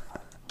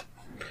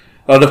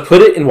 Oh, to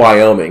put it in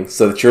Wyoming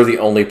so that you're the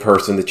only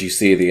person that you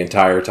see the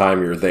entire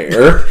time you're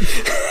there.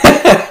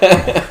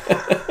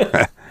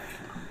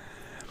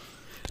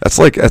 That's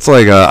like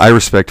I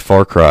respect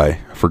Far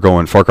Cry for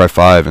going Far Cry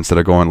 5 instead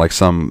of going like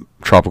some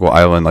tropical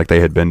island like they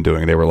had been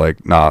doing. They were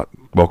like, nah,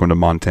 welcome to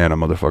Montana,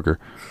 motherfucker.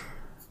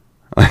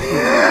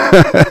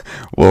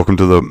 Welcome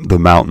to the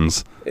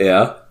mountains.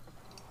 Yeah.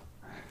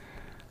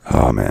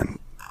 Oh, man.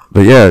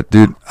 But yeah,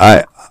 dude,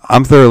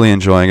 I'm thoroughly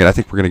enjoying it. I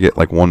think we're going to get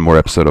like one more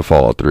episode of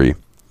Fallout 3.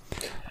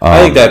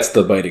 I think that's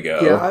the way to go.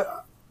 Yeah,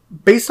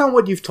 based on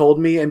what you've told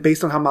me and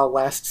based on how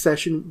my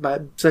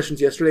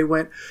sessions yesterday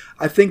went,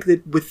 I think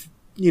that with,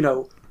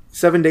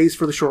 7 days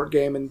for the short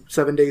game and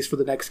 7 days for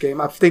the next game,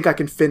 I think I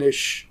can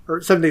finish,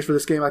 or 7 days for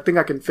this game, I think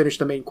I can finish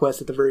the main quest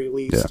at the very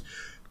least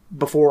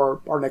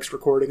before our next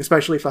recording,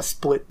 especially if I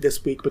split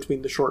this week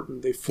between the short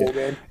and the full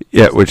game.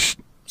 Yeah, which...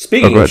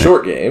 Speaking of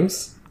short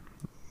games...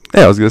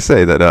 Yeah, I was going to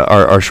say that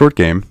our short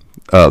game,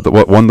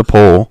 what won the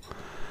poll,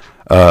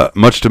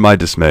 much to my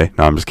dismay.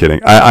 No, I'm just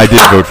kidding. I did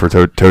vote for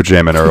Toe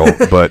Jam and Earl,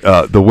 but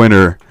the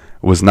winner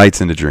was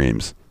Nights into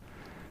Dreams.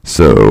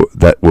 So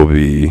that will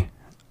be...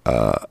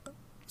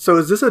 So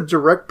is this a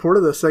direct port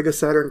of the Sega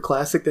Saturn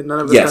Classic that none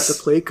of us got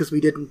to play because we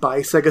didn't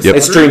buy Sega Saturn?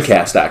 It's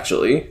Dreamcast,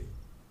 actually.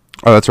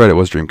 Oh, that's right. It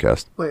was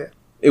Dreamcast. Oh, yeah.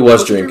 It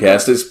was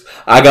Dreamcast.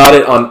 I got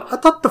it on... I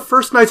thought the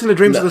first Nights into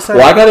Dreams was the Saturn.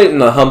 Well, I got it in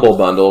the Humble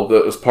Bundle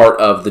that was part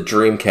of the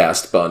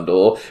Dreamcast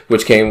bundle,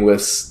 which came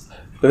with...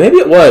 But maybe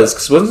it was,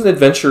 because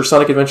wasn't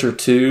Sonic Adventure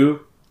 2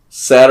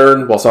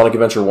 Saturn, while Sonic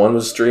Adventure 1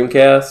 was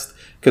Dreamcast?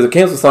 Because it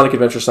came with Sonic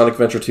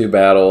Adventure 2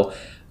 Battle,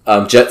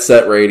 Jet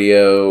Set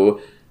Radio,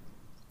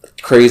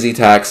 Crazy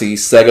Taxi,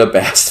 Sega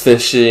Bass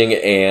Fishing,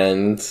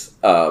 and...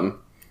 No,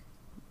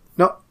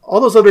 all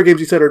those other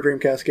games you said are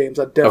Dreamcast games.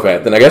 Okay,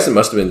 then I guess it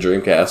must have been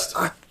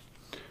Dreamcast.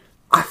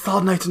 I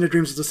thought Nights into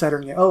Dreams was a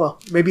Saturn game. Oh, well.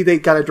 Maybe they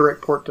got a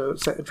direct port to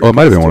Dreamcast. Well, it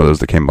might have been one of those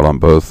that came out on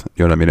both.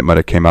 You know what I mean? It might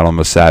have came out on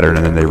the Saturn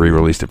and then they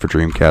re-released it for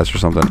Dreamcast or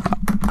something.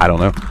 I don't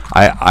know.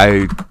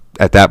 I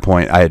at that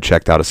point, I had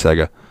checked out of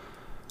Sega.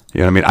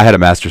 You know what I mean? I had a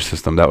Master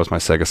System. That was my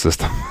Sega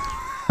system.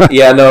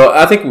 Yeah, no,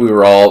 I think we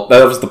were all...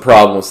 That was the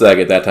problem with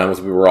Sega at that time,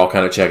 was we were all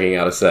kind of checking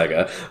out of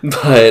Sega.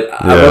 But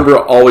I remember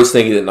always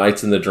thinking that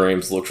Nights in the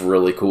Dreams looked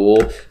really cool,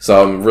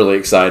 so I'm really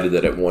excited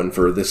that it won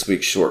for this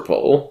week's short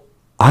poll.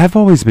 I've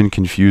always been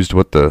confused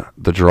what the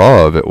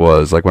draw of it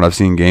was, like when I've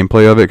seen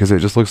gameplay of it, because it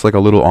just looks like a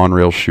little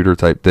on-rail shooter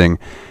type thing.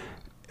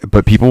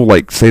 But people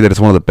like say that it's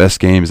one of the best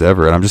games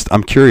ever, and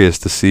I'm curious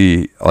to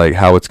see like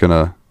how it's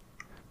gonna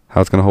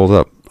hold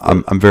up.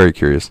 I'm very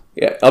curious.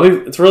 Yeah,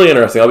 it's really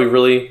interesting. I'll be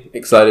really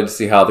excited to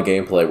see how the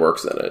gameplay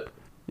works in it.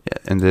 Yeah,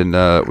 and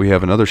then we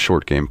have another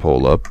short game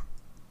poll up,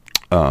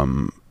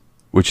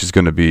 which is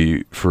going to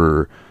be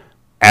for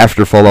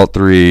after Fallout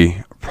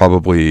 3,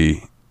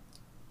 probably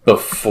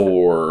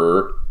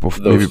before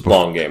the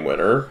long game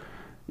winner.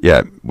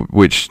 Yeah,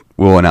 which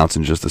we'll announce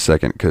in just a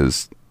second,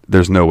 because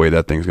there's no way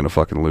that thing's going to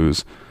fucking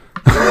lose.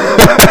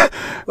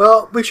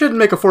 Well, we shouldn't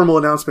make a formal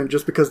announcement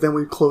just because then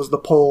we close the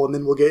poll and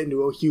then we'll get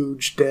into a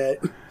huge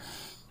debt.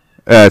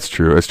 That's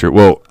true. That's true.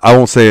 Well, I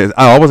won't say...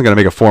 I wasn't going to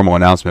make a formal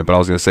announcement, but I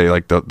was going to say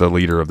like the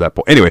leader of that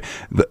poll. Anyway.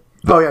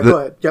 Go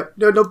ahead. Yep.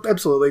 No,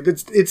 absolutely.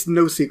 It's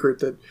no secret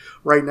that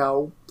right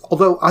now...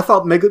 Although I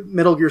thought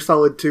Metal Gear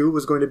Solid 2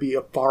 was going to be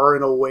a far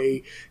and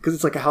away, because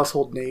it's like a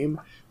household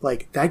name,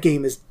 like that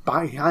game is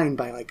behind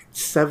by like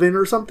 7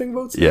 or something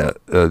votes. Yeah,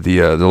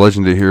 the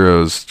Legend of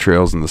Heroes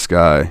Trails in the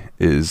Sky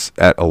is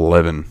at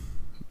 11,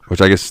 which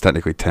I guess is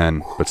technically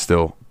 10, but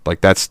still, like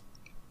that's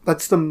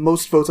the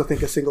most votes I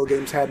think a single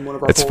game's had in one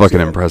of our polls. It's fucking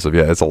impressive.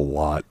 Yeah, it's a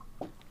lot.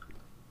 And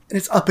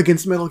it's up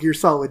against Metal Gear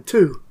Solid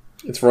 2.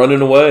 It's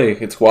running away.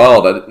 It's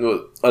wild.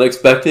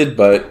 Unexpected,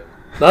 but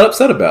not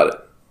upset about it.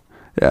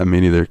 Yeah, me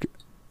neither.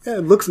 Yeah,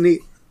 it looks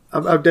neat. I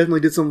definitely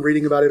did some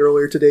reading about it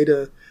earlier today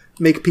to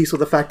make peace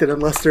with the fact that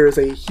unless there is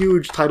a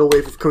huge tidal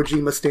wave of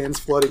Kojima stands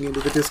flooding into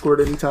the Discord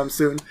anytime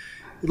soon,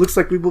 it looks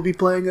like we will be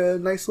playing a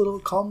nice little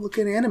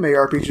calm-looking anime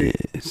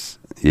RPG.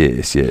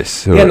 Yes.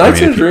 So, yeah,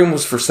 Nights in a Dream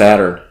was for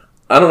Saturn.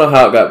 I don't know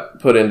how it got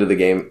put into the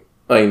game,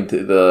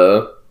 into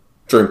the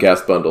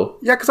Dreamcast bundle.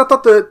 Yeah, because I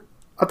thought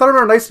I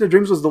remember Nights in the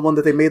Dreams was the one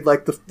that they made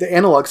like the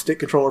analog stick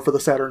controller for the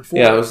Saturn 4.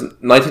 Yeah, it was a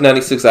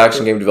 1996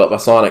 action game developed by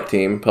Sonic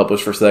Team,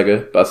 published for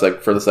Sega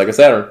for the Sega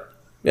Saturn.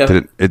 Yeah.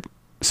 Did it?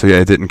 So yeah,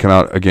 it didn't come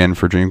out again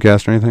for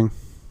Dreamcast or anything.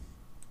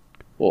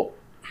 Well,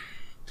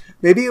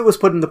 Maybe it was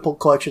put in the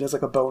collection as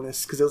like a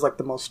bonus because it was like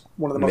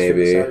one of the most famous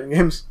Maybe. Saturn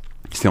games.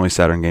 It's the only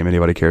Saturn game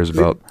anybody cares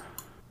about.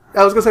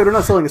 I was gonna say they're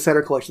not selling a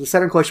Saturn collection. The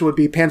Saturn collection would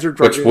be Panzer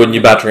Dragoon. which wouldn't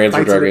you buy Panzer Knights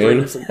of the Dragoon?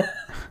 Dreams, and-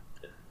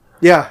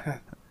 yeah,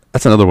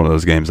 That's another one of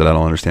those games that I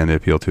don't understand the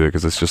appeal to it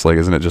because it's just like,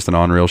 isn't it just an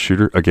on-rail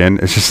shooter? Again,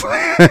 it's just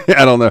like,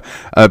 I don't know.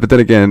 But then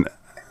again,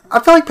 I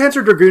feel like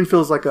Panzer Dragoon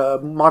feels like a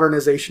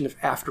modernization of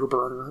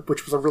Afterburner,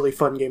 which was a really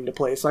fun game to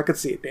play. So I could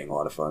see it being a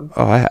lot of fun.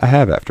 oh, I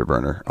have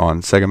Afterburner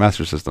on Sega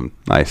Master System.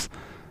 Nice.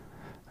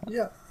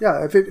 Yeah.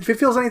 If it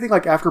feels anything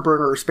like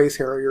Afterburner or Space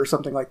Harrier or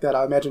something like that,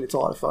 I imagine it's a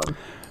lot of fun.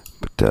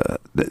 But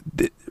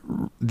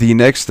the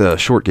next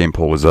short game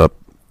poll was up,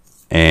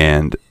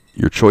 and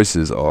your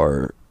choices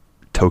are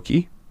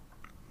Toki.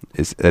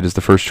 That is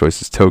the first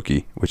choice is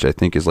Toki, which I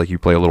think is like you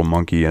play a little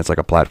monkey and it's like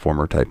a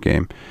platformer type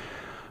game.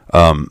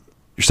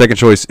 Your second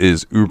choice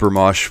is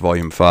Ubermosh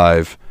Volume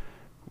 5,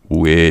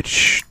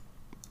 which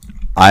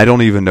I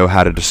don't even know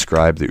how to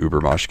describe the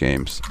Ubermosh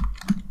games.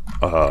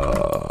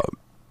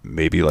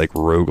 Maybe like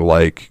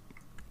roguelike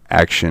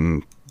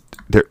action.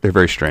 They're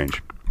very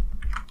strange.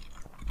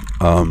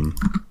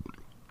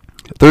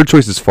 Third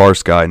choice is Far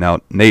Sky.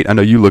 Now, Nate, I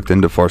know you looked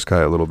into Far Sky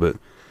a little bit.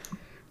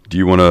 Do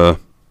you want to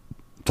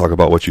talk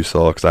about what you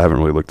saw? Because I haven't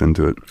really looked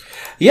into it.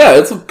 Yeah,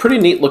 it's a pretty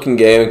neat looking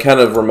game. It kind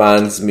of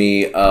reminds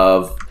me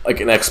of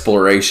like an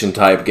exploration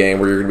type game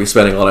where you're going to be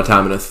spending a lot of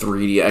time in a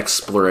 3D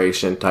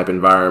exploration type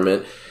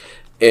environment.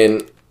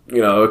 And,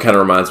 you know, it kind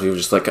of reminds me of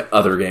just like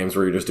other games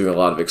where you're just doing a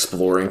lot of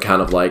exploring,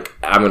 kind of like,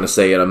 I'm going to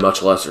say at a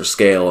much lesser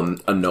scale,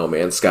 and a No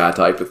Man's Sky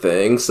type of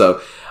thing.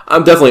 So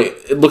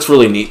it looks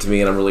really neat to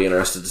me, and I'm really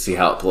interested to see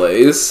how it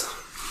plays.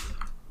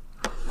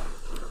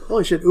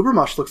 Holy shit,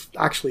 Ubermosh looks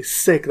actually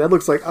sick. That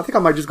looks like, I think I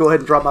might just go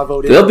ahead and drop my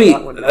vote in.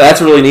 That one. That's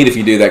really neat if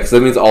you do that, because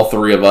that means all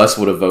three of us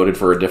would have voted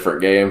for a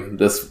different game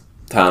this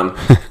time.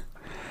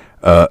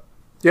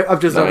 Yeah,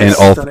 I've just And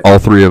all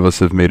three of us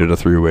have made it a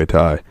three-way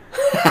tie.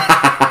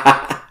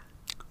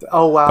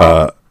 Oh,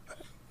 wow.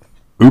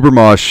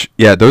 Ubermosh,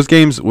 yeah, those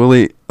games,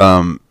 Willie,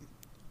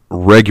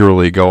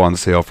 regularly go on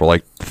sale for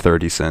like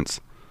 30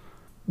 cents.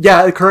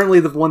 Yeah,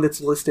 currently the one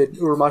that's listed,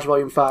 Ubermosh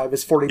Volume 5,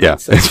 is 49 Yeah,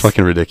 cents. it's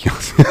fucking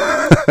ridiculous.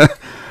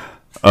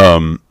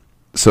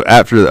 So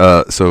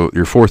after, so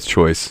your fourth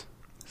choice,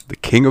 the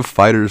King of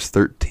Fighters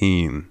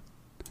 13.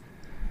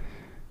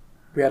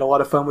 We had a lot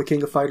of fun with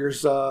King of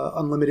Fighters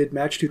Unlimited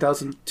Match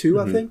 2002,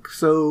 I think.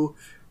 So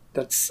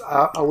that's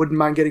I wouldn't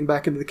mind getting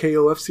back into the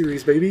KOF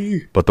series,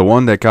 baby. But the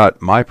one that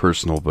got my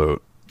personal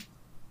vote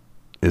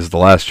is the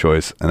last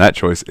choice, and that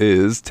choice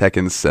is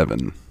Tekken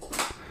 7.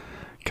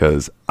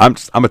 Because I'm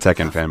a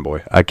Tekken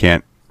fanboy. I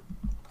can't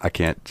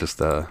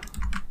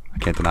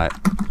deny it.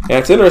 Yeah,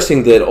 it's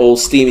interesting that old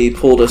Steamy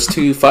pulled us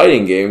 2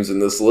 fighting games in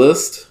this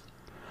list.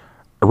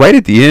 Right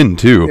at the end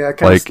too. Yeah,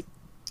 like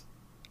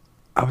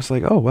I was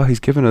like, oh well, he's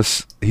given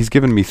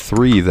me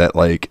 3 that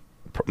like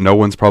no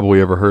one's probably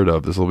ever heard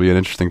of. This will be an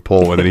interesting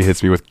poll. And then he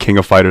hits me with King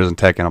of Fighters and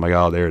Tekken. I'm like,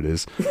 oh, there it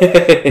is.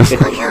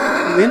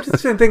 The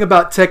interesting thing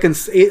about Tekken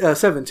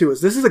 7 too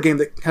is this is a game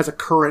that has a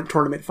current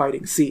tournament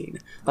fighting scene.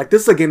 Like,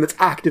 this is a game that's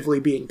actively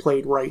being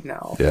played right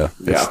now. Yeah,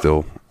 it's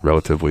still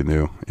relatively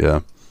new.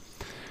 Yeah,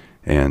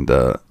 and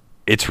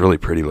it's really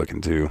pretty looking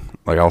too.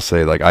 Like, I'll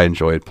say, like, I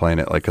enjoyed playing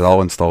it. Like, 'cause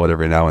I'll install it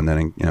every now and then,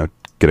 and, you know,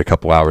 get a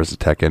couple hours of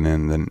Tekken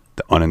and then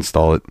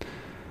uninstall it.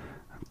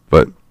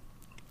 But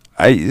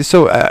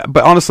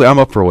but honestly, I'm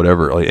up for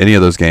whatever. Like, any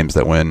of those games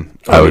that win,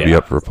 I would be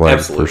up for playing.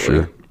 Absolutely. For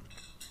sure.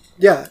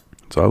 Yeah.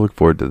 So I look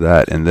forward to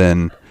that. And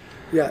then,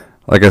 Yeah.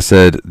 like I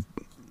said,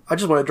 I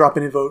just want to drop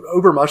in and vote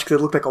Ubermosh because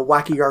it looked like a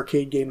wacky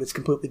arcade game that's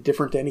completely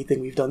different to anything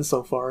we've done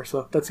so far.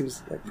 So that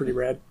seems like pretty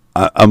rad.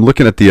 I'm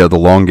looking at the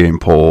long game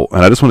poll,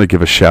 and I just want to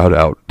give a shout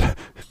out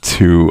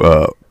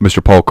to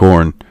Mr. Paul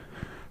Korn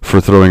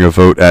for throwing a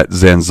vote at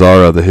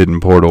Zanzara, the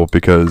Hidden Portal,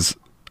 because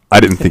I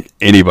didn't think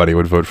anybody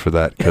would vote for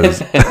that. Cause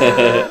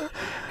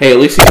Hey, at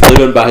least he's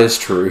living by his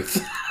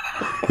truth.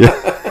 yeah,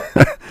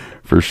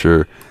 for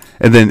sure.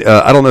 And then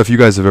I don't know if you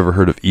guys have ever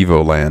heard of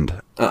Evoland.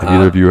 Have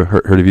either of you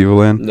heard of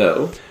Evoland?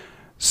 No.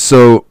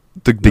 So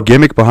the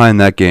gimmick behind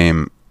that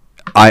game,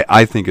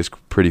 I think is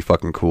pretty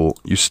fucking cool.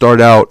 You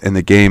start out and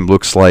the game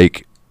looks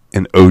like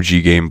an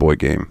OG Game Boy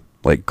game,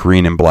 like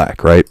green and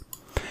black, right?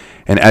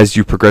 And as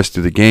you progress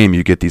through the game,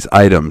 you get these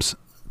items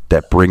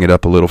that bring it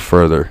up a little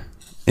further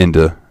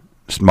into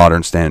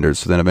modern standards.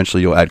 So then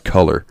eventually you'll add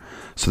color.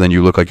 So then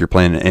you look like you're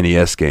playing an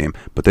NES game,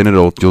 but then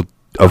you'll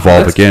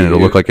evolve again. It'll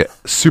look like a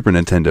Super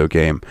Nintendo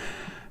game.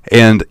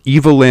 And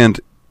Evoland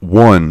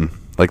 1,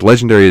 like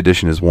Legendary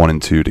Edition, is 1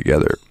 and 2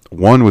 together.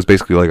 1 was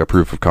basically like a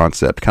proof of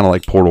concept, kind of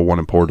like Portal 1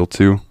 and Portal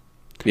 2.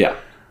 Yeah.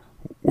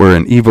 Where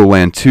in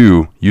Evoland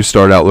 2, you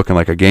start out looking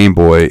like a Game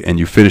Boy, and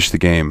you finish the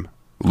game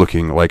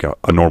looking like a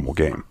normal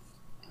game.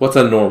 What's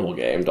a normal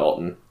game,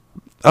 Dalton?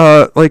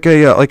 Like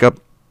a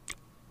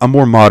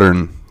more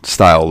modern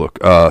style look,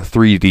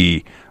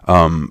 3D.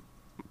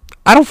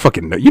 I don't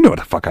fucking know. You know what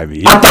the fuck I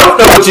mean. I don't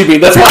know what you mean.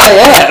 That's why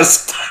I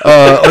asked.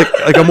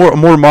 Like a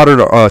more modern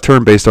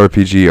turn-based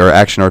RPG or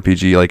action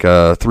RPG, like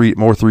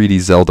more 3D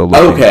Zelda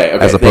looking, Okay,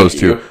 as opposed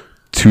to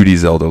 2D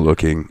Zelda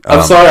looking.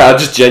 I'm sorry, I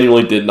just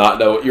genuinely did not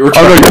know what you were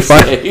trying to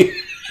say.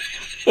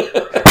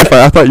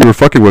 I thought you were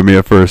fucking with me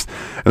at first,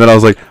 and then I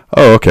was like,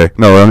 "Oh, okay.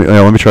 No,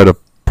 let me try to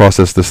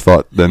process this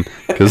thought then,"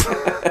 because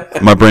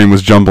my brain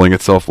was jumbling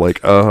itself.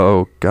 Like,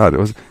 oh god,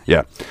 it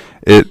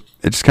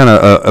just kind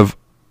of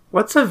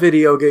What's a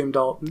video game,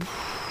 Dalton?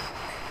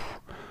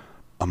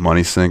 a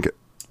money sink.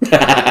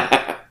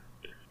 I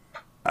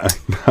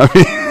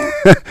mean,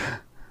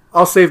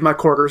 I'll save my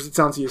quarters. It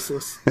sounds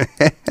useless.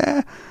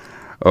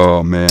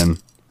 oh man,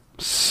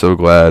 so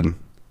glad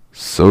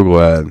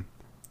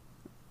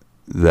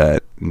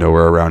that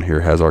nowhere around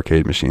here has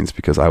arcade machines,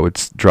 because I would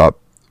drop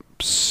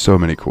so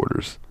many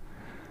quarters.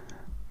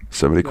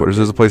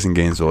 There's a place in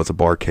Gainesville. It's a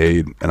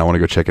barcade, and I want to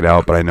go check it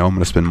out, but I know I'm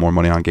going to spend more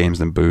money on games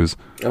than booze.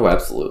 Oh,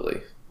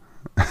 absolutely.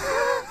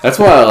 That's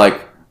why,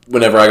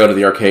 whenever I go to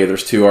the arcade,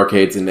 there's 2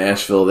 arcades in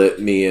Nashville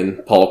that me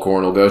and Paul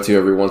Korn will go to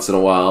every once in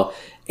a while.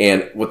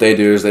 And what they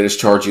do is they just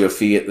charge you a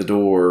fee at the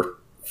door,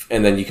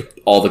 and then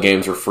all the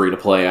games are free to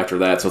play after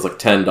that. So it's like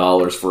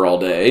 $10 for all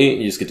day.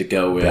 You just get to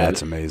go in.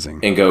 That's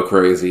amazing. And go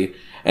crazy.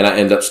 And I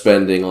end up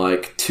spending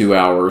 2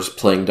 hours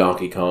playing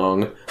Donkey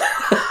Kong.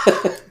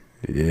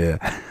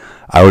 Yeah.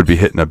 I would be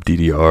hitting up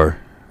DDR.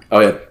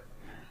 Oh, yeah.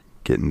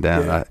 Getting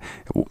down.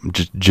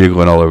 Just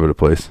jiggling all over the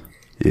place.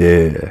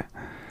 Yeah.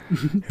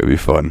 It'd be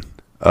fun.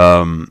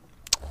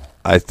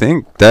 I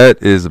think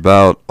that is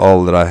about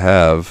all that I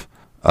have.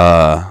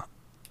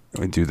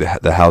 We do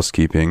the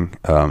housekeeping.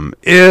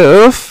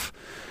 If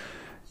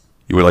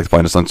you would like to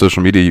find us on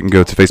social media, you can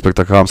go to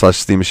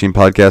facebook.com/Steam Machine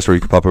Podcast, or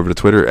you can pop over to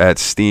Twitter at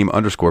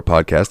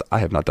Steam_podcast. I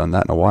have not done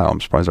that in a while. I'm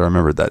surprised I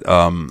remembered that.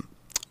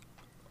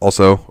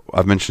 Also,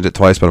 I've mentioned it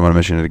twice, but I'm going to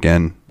mention it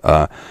again.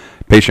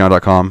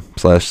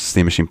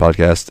 Patreon.com/Steam Machine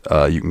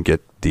Podcast. You can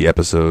get the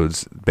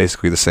episodes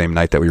basically the same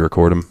night that we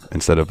record them,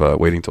 instead of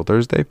waiting till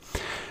Thursday.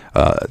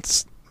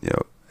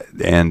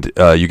 And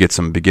you get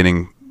some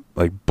beginning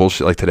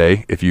bullshit like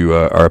today. If you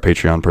are a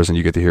Patreon person,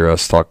 you get to hear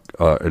us talk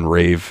and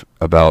rave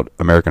about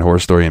American Horror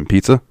Story and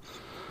pizza,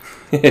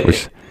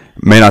 which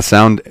may not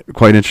sound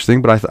quite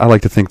interesting, but I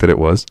like to think that it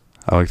was.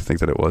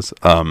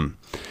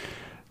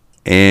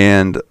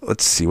 And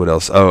let's see what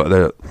else. Oh,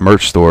 the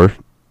merch store.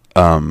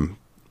 I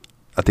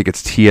think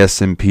it's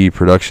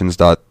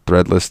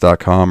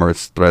tsmpproductions.threadless.com, or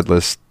it's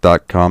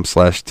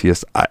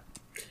threadless.com/ts.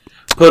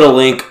 Put a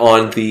link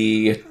on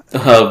the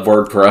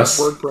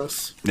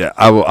WordPress. Yeah,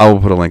 I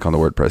will put a link on the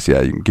WordPress. Yeah,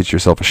 you can get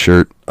yourself a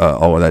shirt,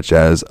 all of that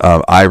jazz.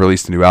 I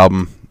released a new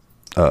album,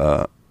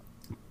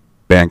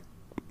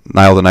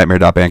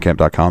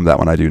 NileTheNightmare.bandcamp.com. That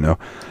one I do know.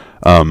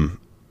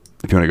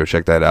 If you want to go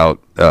check that out,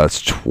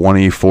 it's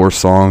 24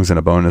 songs and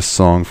a bonus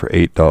song for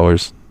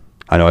 $8.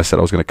 I know I said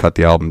I was going to cut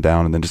the album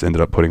down and then just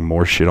ended up putting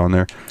more shit on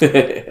there.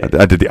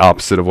 I did the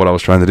opposite of what I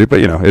was trying to do, but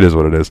it is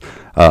what it is.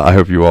 I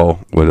hope you all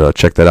would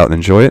check that out and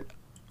enjoy it.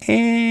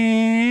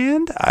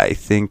 And I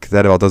think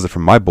that about does it for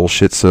my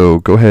bullshit, so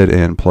go ahead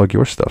and plug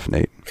your stuff,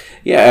 Nate.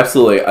 Yeah,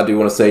 absolutely. I do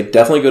want to say,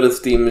 definitely go to the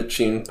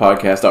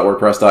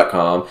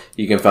steammachinepodcast.wordpress.com.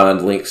 You can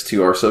find links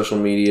to our social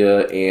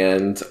media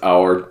and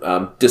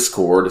our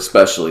Discord,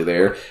 especially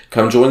there.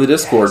 Come join the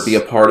Discord, Be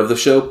a part of the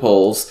show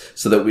polls,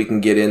 so that we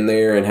can get in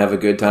there and have a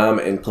good time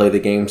and play the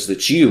games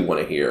that you want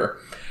to hear.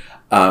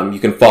 You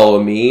can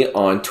follow me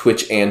on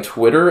Twitch and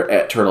Twitter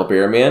at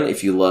TurtleBearman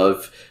if you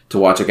love to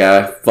watch a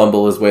guy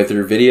fumble his way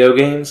through video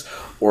games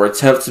or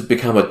attempt to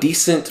become a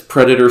decent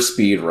Predator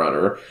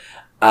speedrunner.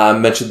 I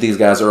mentioned these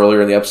guys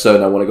earlier in the episode,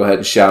 and I want to go ahead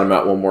and shout them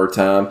out one more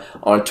time.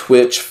 On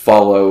Twitch,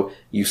 follow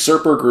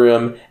Usurper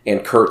Grim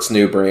and Kurt's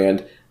New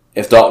Brand.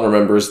 If Dalton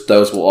remembers,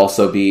 those will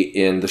also be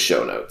in the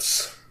show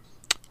notes.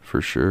 For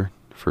sure.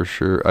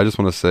 I just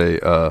want to say,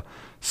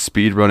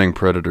 speedrunning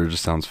Predator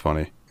just sounds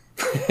funny.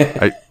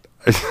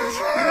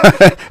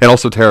 And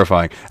also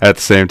terrifying at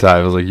the same time.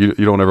 I was like, you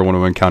don't ever want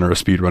to encounter a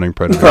speedrunning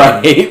Predator.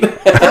 Right.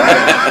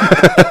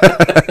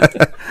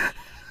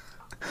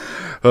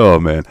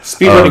 Oh, man.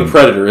 Speedrunning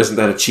Predator, isn't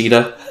that a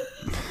cheetah?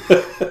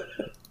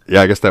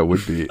 Yeah, I guess that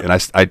would be. And I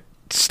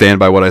stand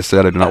by what I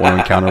said. I do not want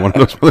to encounter one of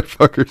those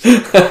motherfuckers.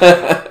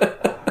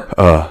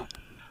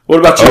 What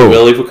about you,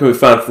 Willie? What can we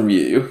find from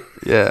you?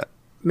 Yeah.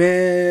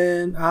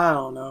 Man, I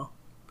don't know.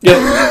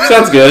 Yeah,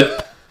 sounds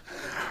good.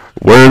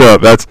 Word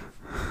up. That's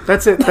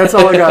it. That's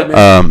all I got,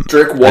 man.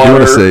 Drink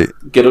water,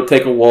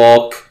 take a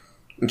walk,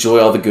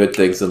 enjoy all the good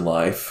things in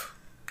life.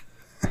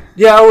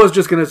 Yeah, I was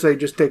just going to say,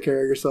 just take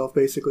care of yourself,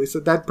 basically. So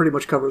that pretty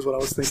much covers what I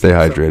was thinking. Stay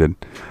hydrated.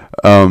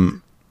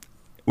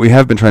 We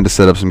have been trying to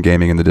set up some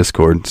gaming in the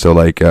Discord. So,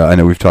 I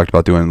know we've talked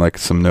about doing,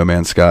 some No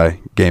Man's Sky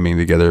gaming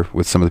together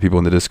with some of the people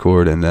in the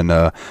Discord. And then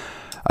I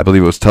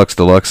believe it was Tux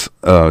Deluxe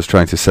was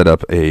trying to set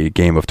up a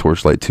game of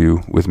Torchlight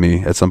 2 with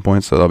me at some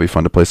point. So that'll be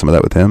fun to play some of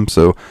that with him.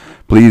 So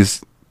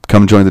please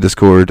come join the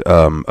Discord.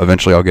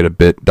 Eventually I'll get a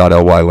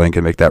bit.ly link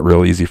and make that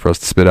real easy for us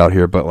to spit out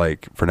here. But,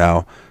 for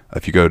now,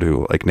 if you go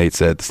to, like Nate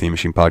said, the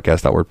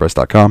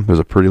steammachinepodcast.wordpress.com, there's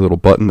a pretty little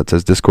button that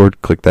says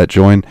Discord. Click that,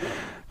 join.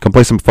 Come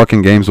play some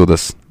fucking games with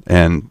us,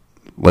 and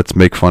let's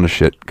make fun of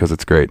shit, because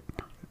it's great.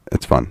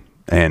 It's fun.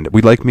 And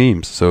we like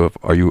memes, so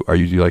do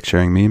you like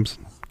sharing memes?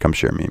 Come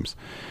share memes.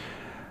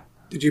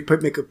 Did you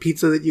make a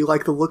pizza that you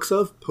like the looks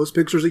of? Post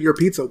pictures of your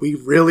pizza. We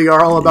really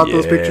are all about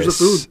those pictures of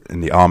food.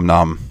 In the Om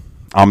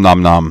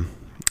Nom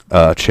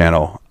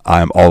channel,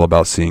 I'm all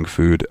about seeing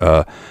food.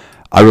 I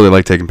really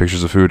like taking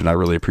pictures of food, and I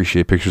really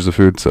appreciate pictures of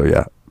food. So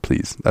yeah,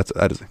 please.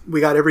 That is.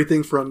 We got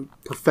everything from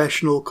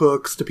professional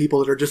cooks to people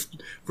that are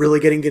just really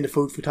getting into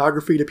food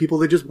photography to people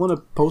that just want to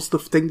post the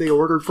thing they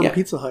ordered from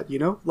Pizza Hut. You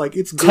know, like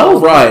it's good. Tell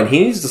Ryan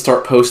he needs to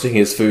start posting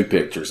his food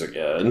pictures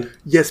again.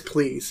 Yes,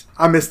 please.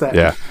 I miss that.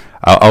 Yeah,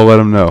 I'll let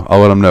him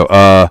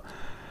know.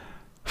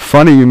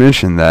 Funny you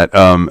mentioned that.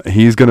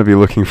 He's going to be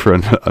looking for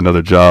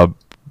another job,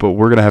 but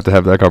we're going to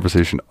have that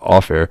conversation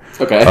off air.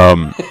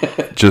 Okay.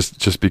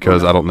 Just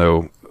because I don't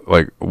know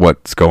like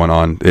what's going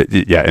on.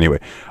 Anyway.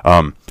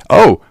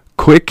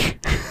 Quick.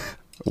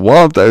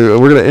 Well,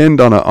 we're going to end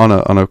on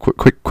a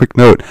quick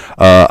note.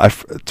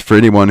 For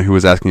anyone who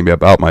was asking me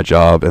about my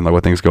job and like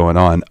what things going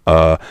on,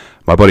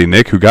 my buddy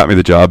Nick, who got me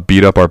the job,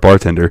 beat up our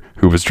bartender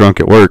who was drunk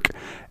at work,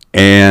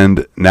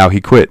 and now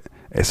he quit.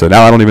 So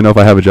now I don't even know if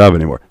I have a job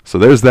anymore. So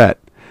there's that.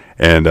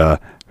 And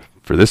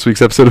for this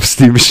week's episode of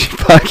Steam Machine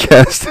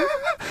Podcast,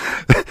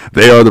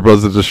 they are the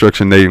Brothers of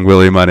Destruction, Nate and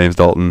Willie. My name's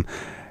Dalton.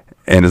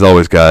 And as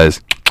always,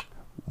 guys,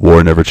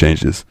 war never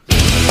changes.